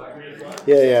 buddy.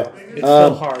 Yeah. It's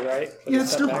still hard, right? For the Yeah,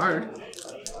 it's still setback? hard.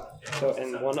 So,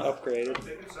 and one upgraded.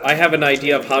 I have an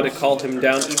idea of how to call him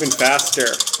down even faster.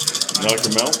 Knock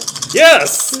him out.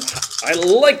 Yes! I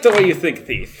like the way you think,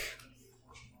 Thief.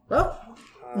 Well,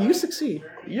 you succeed.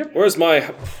 Where's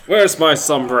my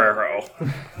sombrero?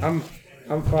 I'm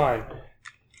fine.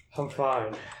 I'm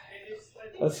fine.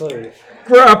 Let's leave.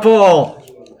 Grapple!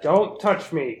 Don't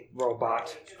touch me,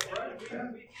 robot.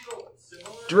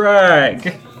 Drag!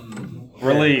 I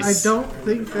Release. don't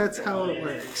think that's how it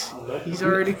works. He's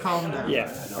already calmed down. Yeah.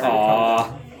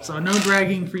 Aww. So no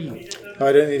dragging for you. Oh,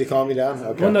 I didn't need to calm you down?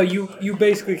 Okay. Well, no, you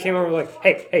basically came over like,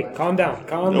 hey, calm down.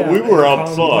 No, down. we were Calm-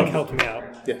 outside. help me out.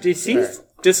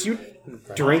 Does you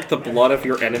drink the blood of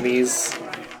your enemies?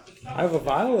 I have a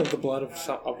vial of the blood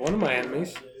of one of my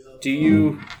enemies. Do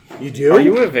you? You do? Are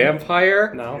you a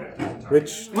vampire? No.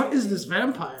 Which? What is this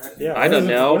vampire? Yeah. I don't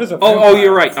know. What is a Oh, vampire?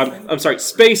 you're right. I'm sorry.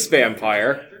 Space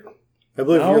vampire. I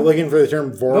believe No. you're looking for the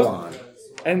term Vorlon.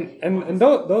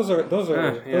 those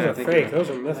are I fake. Those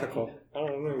are mythical. I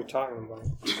don't know what you're talking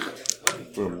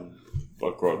about. From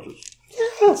Buck Rogers.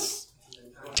 Yes.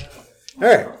 All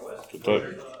right.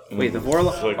 Wait, the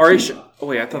Vorlons. Oh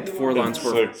wait, I thought the Vorlons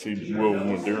were. Sexy Will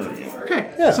Modurian.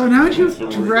 Okay, Yeah. so now you've The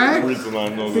dragged reason I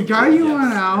know the that- guy you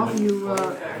want out.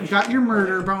 You got your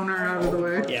murder boner out of the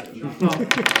way. Yeah. Well,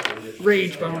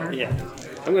 rage boner. Yeah.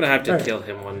 I'm gonna have to kill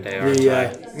him one day, aren't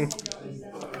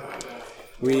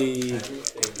We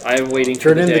I am waiting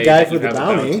Turn for the in the day guy that you for the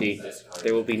have a bounty.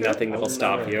 There will be nothing that will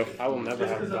stop you. I will never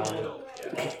have a bounty.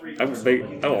 I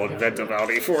will invent a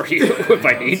bounty for you if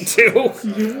I need to.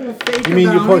 You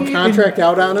mean you put a contract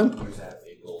out on him?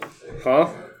 Huh?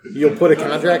 You'll put a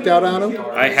contract out on him?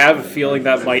 I have a feeling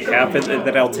that might happen and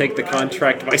that I'll take the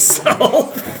contract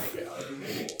myself.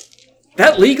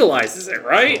 That legalizes it,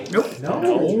 right? Nope.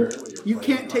 No. You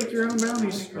can't take your own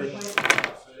bounties.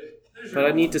 But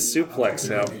I need to suplex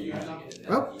him.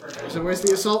 Well, so where's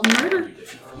the assault and murder?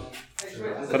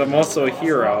 But I'm also a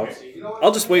hero.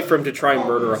 I'll just wait for him to try and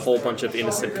murder a whole bunch of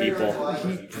innocent people.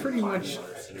 He pretty much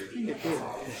kind of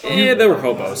did. Yeah, they were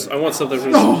hobos. I want something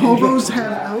who's... Oh, hobos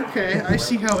have... Okay, I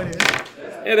see how it is.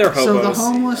 Yeah, they're hobos. So the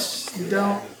homeless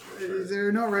don't... There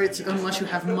are no rights unless you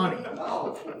have money.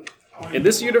 In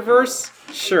this universe,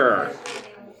 sure.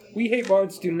 We Hate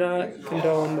Bards do not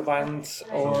condone the violence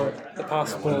or the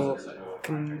possible...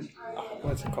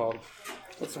 what's it called?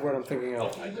 What's the word I'm thinking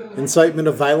of? Incitement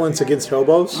of violence against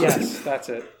hobos? Yes, that's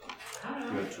it.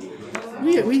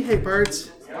 We hate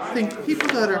birds. I think people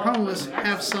that are homeless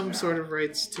have some sort of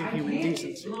rights to human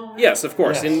decency. Yes, of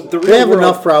course. Yes. In the real They have world,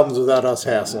 enough problems without us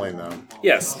hassling them.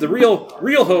 yes, the real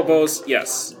hobos,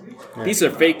 yes. These are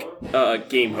fake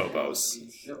game hobos.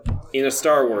 In a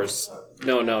Star Wars...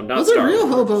 No, not Those Star are real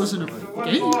Wars. hobos in a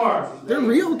game. They're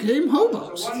real game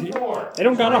hobos. They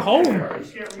don't got a home.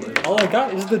 All I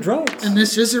got is the drugs. And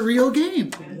this is a real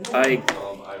game. I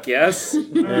guess?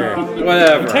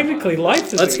 Whatever. Technically,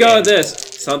 life is Let's a go game. with this.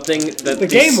 Something that The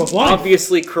this game of life.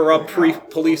 obviously corrupt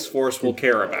police force will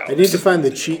care about. I need to find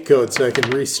the cheat code so I can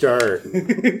restart.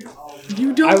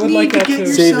 You don't I would need like to that get to-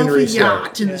 Save and yourself a restart.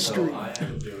 yacht in the street.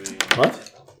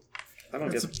 What? I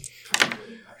don't get...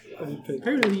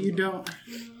 Apparently you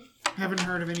haven't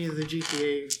heard of any of the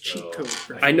GTA cheat code.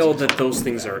 I know that those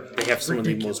things are... They have some of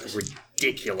the most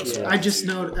ridiculous I ones.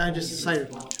 just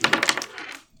cited one.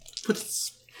 Put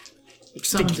Just a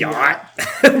someone's yacht.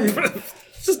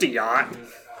 It's just a yacht.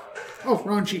 Oh,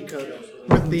 wrong cheat code.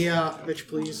 With the bitch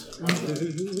please.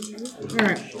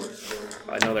 Alright.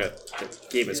 I know that the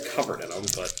game is covered in them,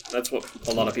 but that's what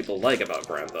a lot of people like about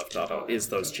Grand Theft Auto, is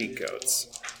those cheat codes.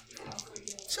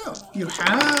 So you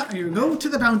go to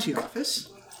the bounty office.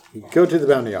 Go to the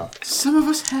bounty office. Some of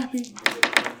us happy.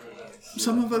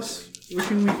 Some of us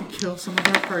wishing we could kill some of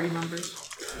our party members.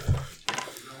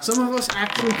 Some of us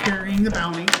actually carrying the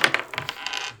bounty.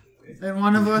 And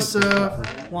one of us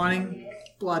wanting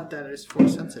blood that is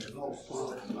force sensitive.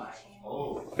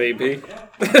 Baby.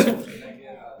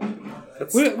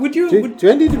 Would you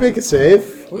Do I need to make a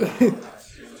save?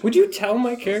 would you tell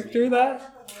my character that?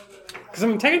 Because I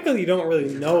mean, technically, you don't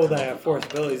really know that I have force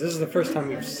abilities. This is the first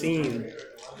time you've seen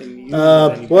him use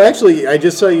any. Well, actually, I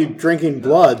just saw you drinking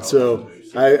blood, so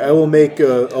I will make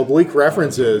oblique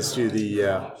references to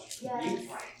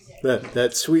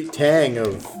that sweet tang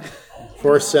of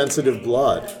force-sensitive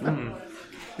blood.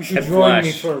 You should and join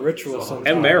me flesh. for a ritual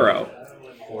sometime. And marrow.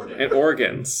 And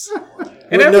organs.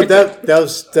 And Well, no, everything. that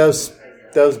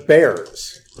was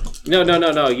bears. No.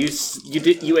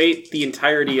 You ate the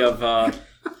entirety of.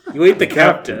 You ate the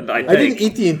captain. I think. I didn't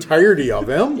eat the entirety of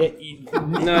him.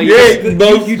 No, You ate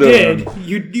most You of did. them.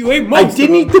 You ate most I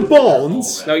didn't eat the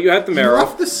bones. No, you had the You marrow.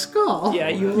 left the skull. Yeah,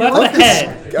 you left the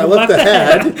head. I left the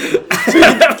head.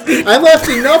 I left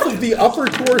enough of the upper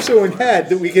torso and head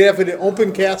that we could have an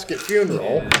open casket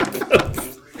funeral.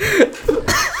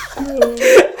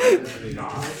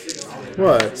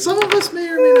 What? Some of us may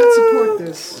or may not support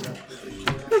this.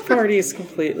 The party is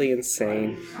completely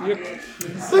insane.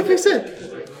 Like I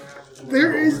said,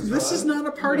 this is not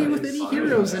a party with any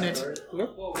heroes in it.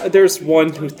 There's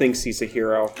one who thinks he's a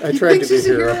hero. I He tried to thinks be he's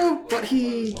a a hero. hero, but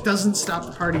he doesn't stop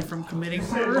the party from committing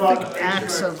horrific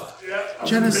acts of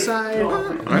genocide,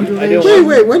 mutilation.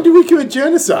 Wait, when did we commit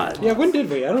genocide? Yeah, when did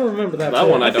we? I don't remember that. That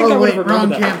one I don't think Oh would wait, have wrong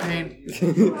remembered that. campaign.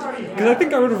 Because I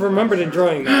think I would have remembered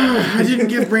enjoying that. I didn't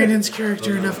give Brandon's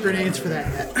character enough grenades for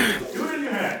that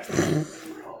yet.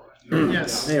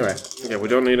 Yes. Anyway, Yeah, we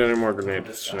don't need any more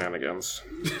grenade shenanigans.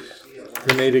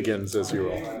 Grenadigans, if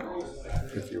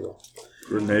you will.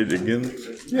 Grenade again.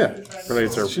 Yeah.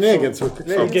 Grenades are Shenanigans with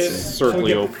grenades. Get-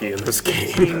 certainly so OP in this game.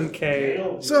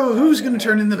 15K. So who's going to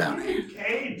turn in the bounty?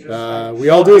 We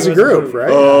all do as a group, right?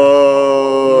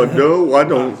 No, I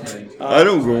don't. I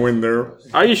don't go in there.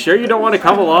 Are you sure you don't want to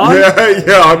come along?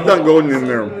 Yeah, I'm not going in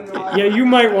there. Yeah, you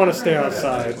might want to stay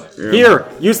outside. Yeah. Here,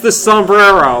 use this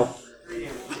sombrero.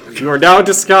 You are now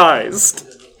disguised.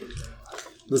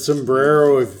 The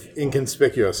sombrero of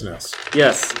inconspicuousness.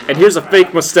 Yes, and here's a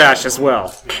fake mustache as well.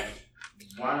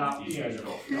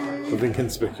 Of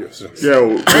inconspicuousness. Yeah,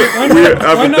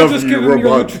 Why not just give him your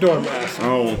robot. luchador mask?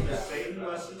 I'll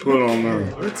put on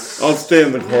there. I'll stay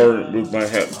in the car with my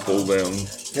hat pulled down.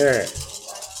 Alright.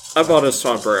 I bought a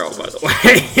sombrero, by the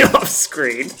way, off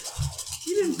screen.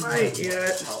 You didn't buy it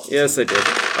yet. Yes, I did.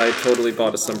 I totally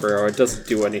bought a sombrero. It doesn't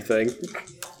do anything.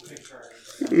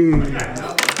 Nope,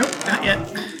 not yet.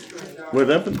 What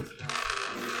happened?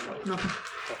 Nothing.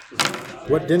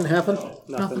 What didn't happen?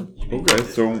 Nothing. Okay,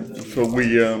 so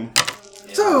we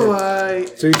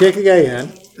So you take the guy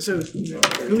in. So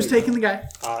who's taking the guy?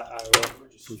 I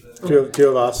will. Two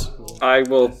of us. I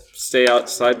will stay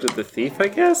outside with the thief, I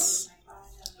guess?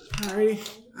 Alrighty.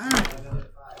 Alright.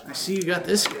 I see you got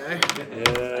this guy.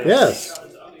 Yes.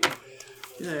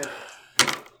 Yeah.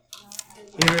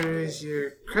 Here is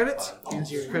your credits.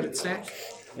 Here's your credit stack.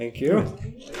 Thank you.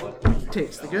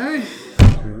 Takes the guy.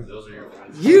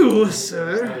 You,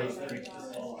 sir,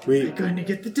 We are going to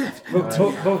get the death But,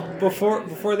 penalty.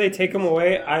 before they take him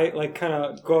away, I like kind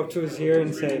of go up to his ear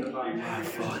and say, "Have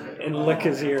fun," and lick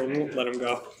his ear and let him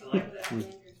go.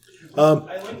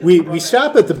 we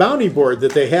stop at the bounty board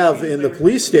that they have in the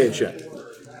police station.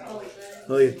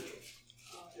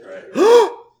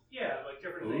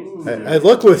 I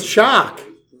look with shock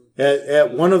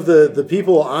at one of the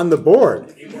people on the board,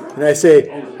 and I say,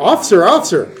 Officer,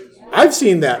 I've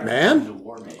seen that man.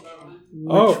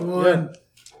 Oh, One.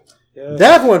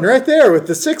 That one right there with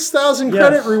the 6,000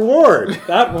 credit reward.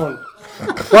 that one.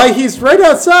 Why, he's right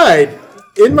outside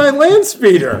in my land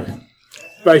speeder.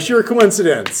 By sheer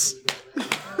coincidence.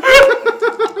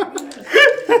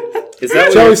 Is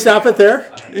that Shall we what stop it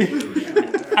there?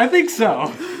 I think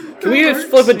so. Can we just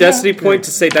flip a destiny point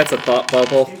to say that's a thought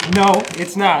bubble? No,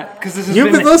 it's not, because this has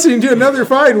You've been listening to another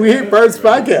fine We Hate Bards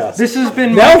podcast. This has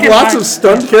been Now Mike and lots I- of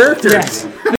stunned characters. Yes.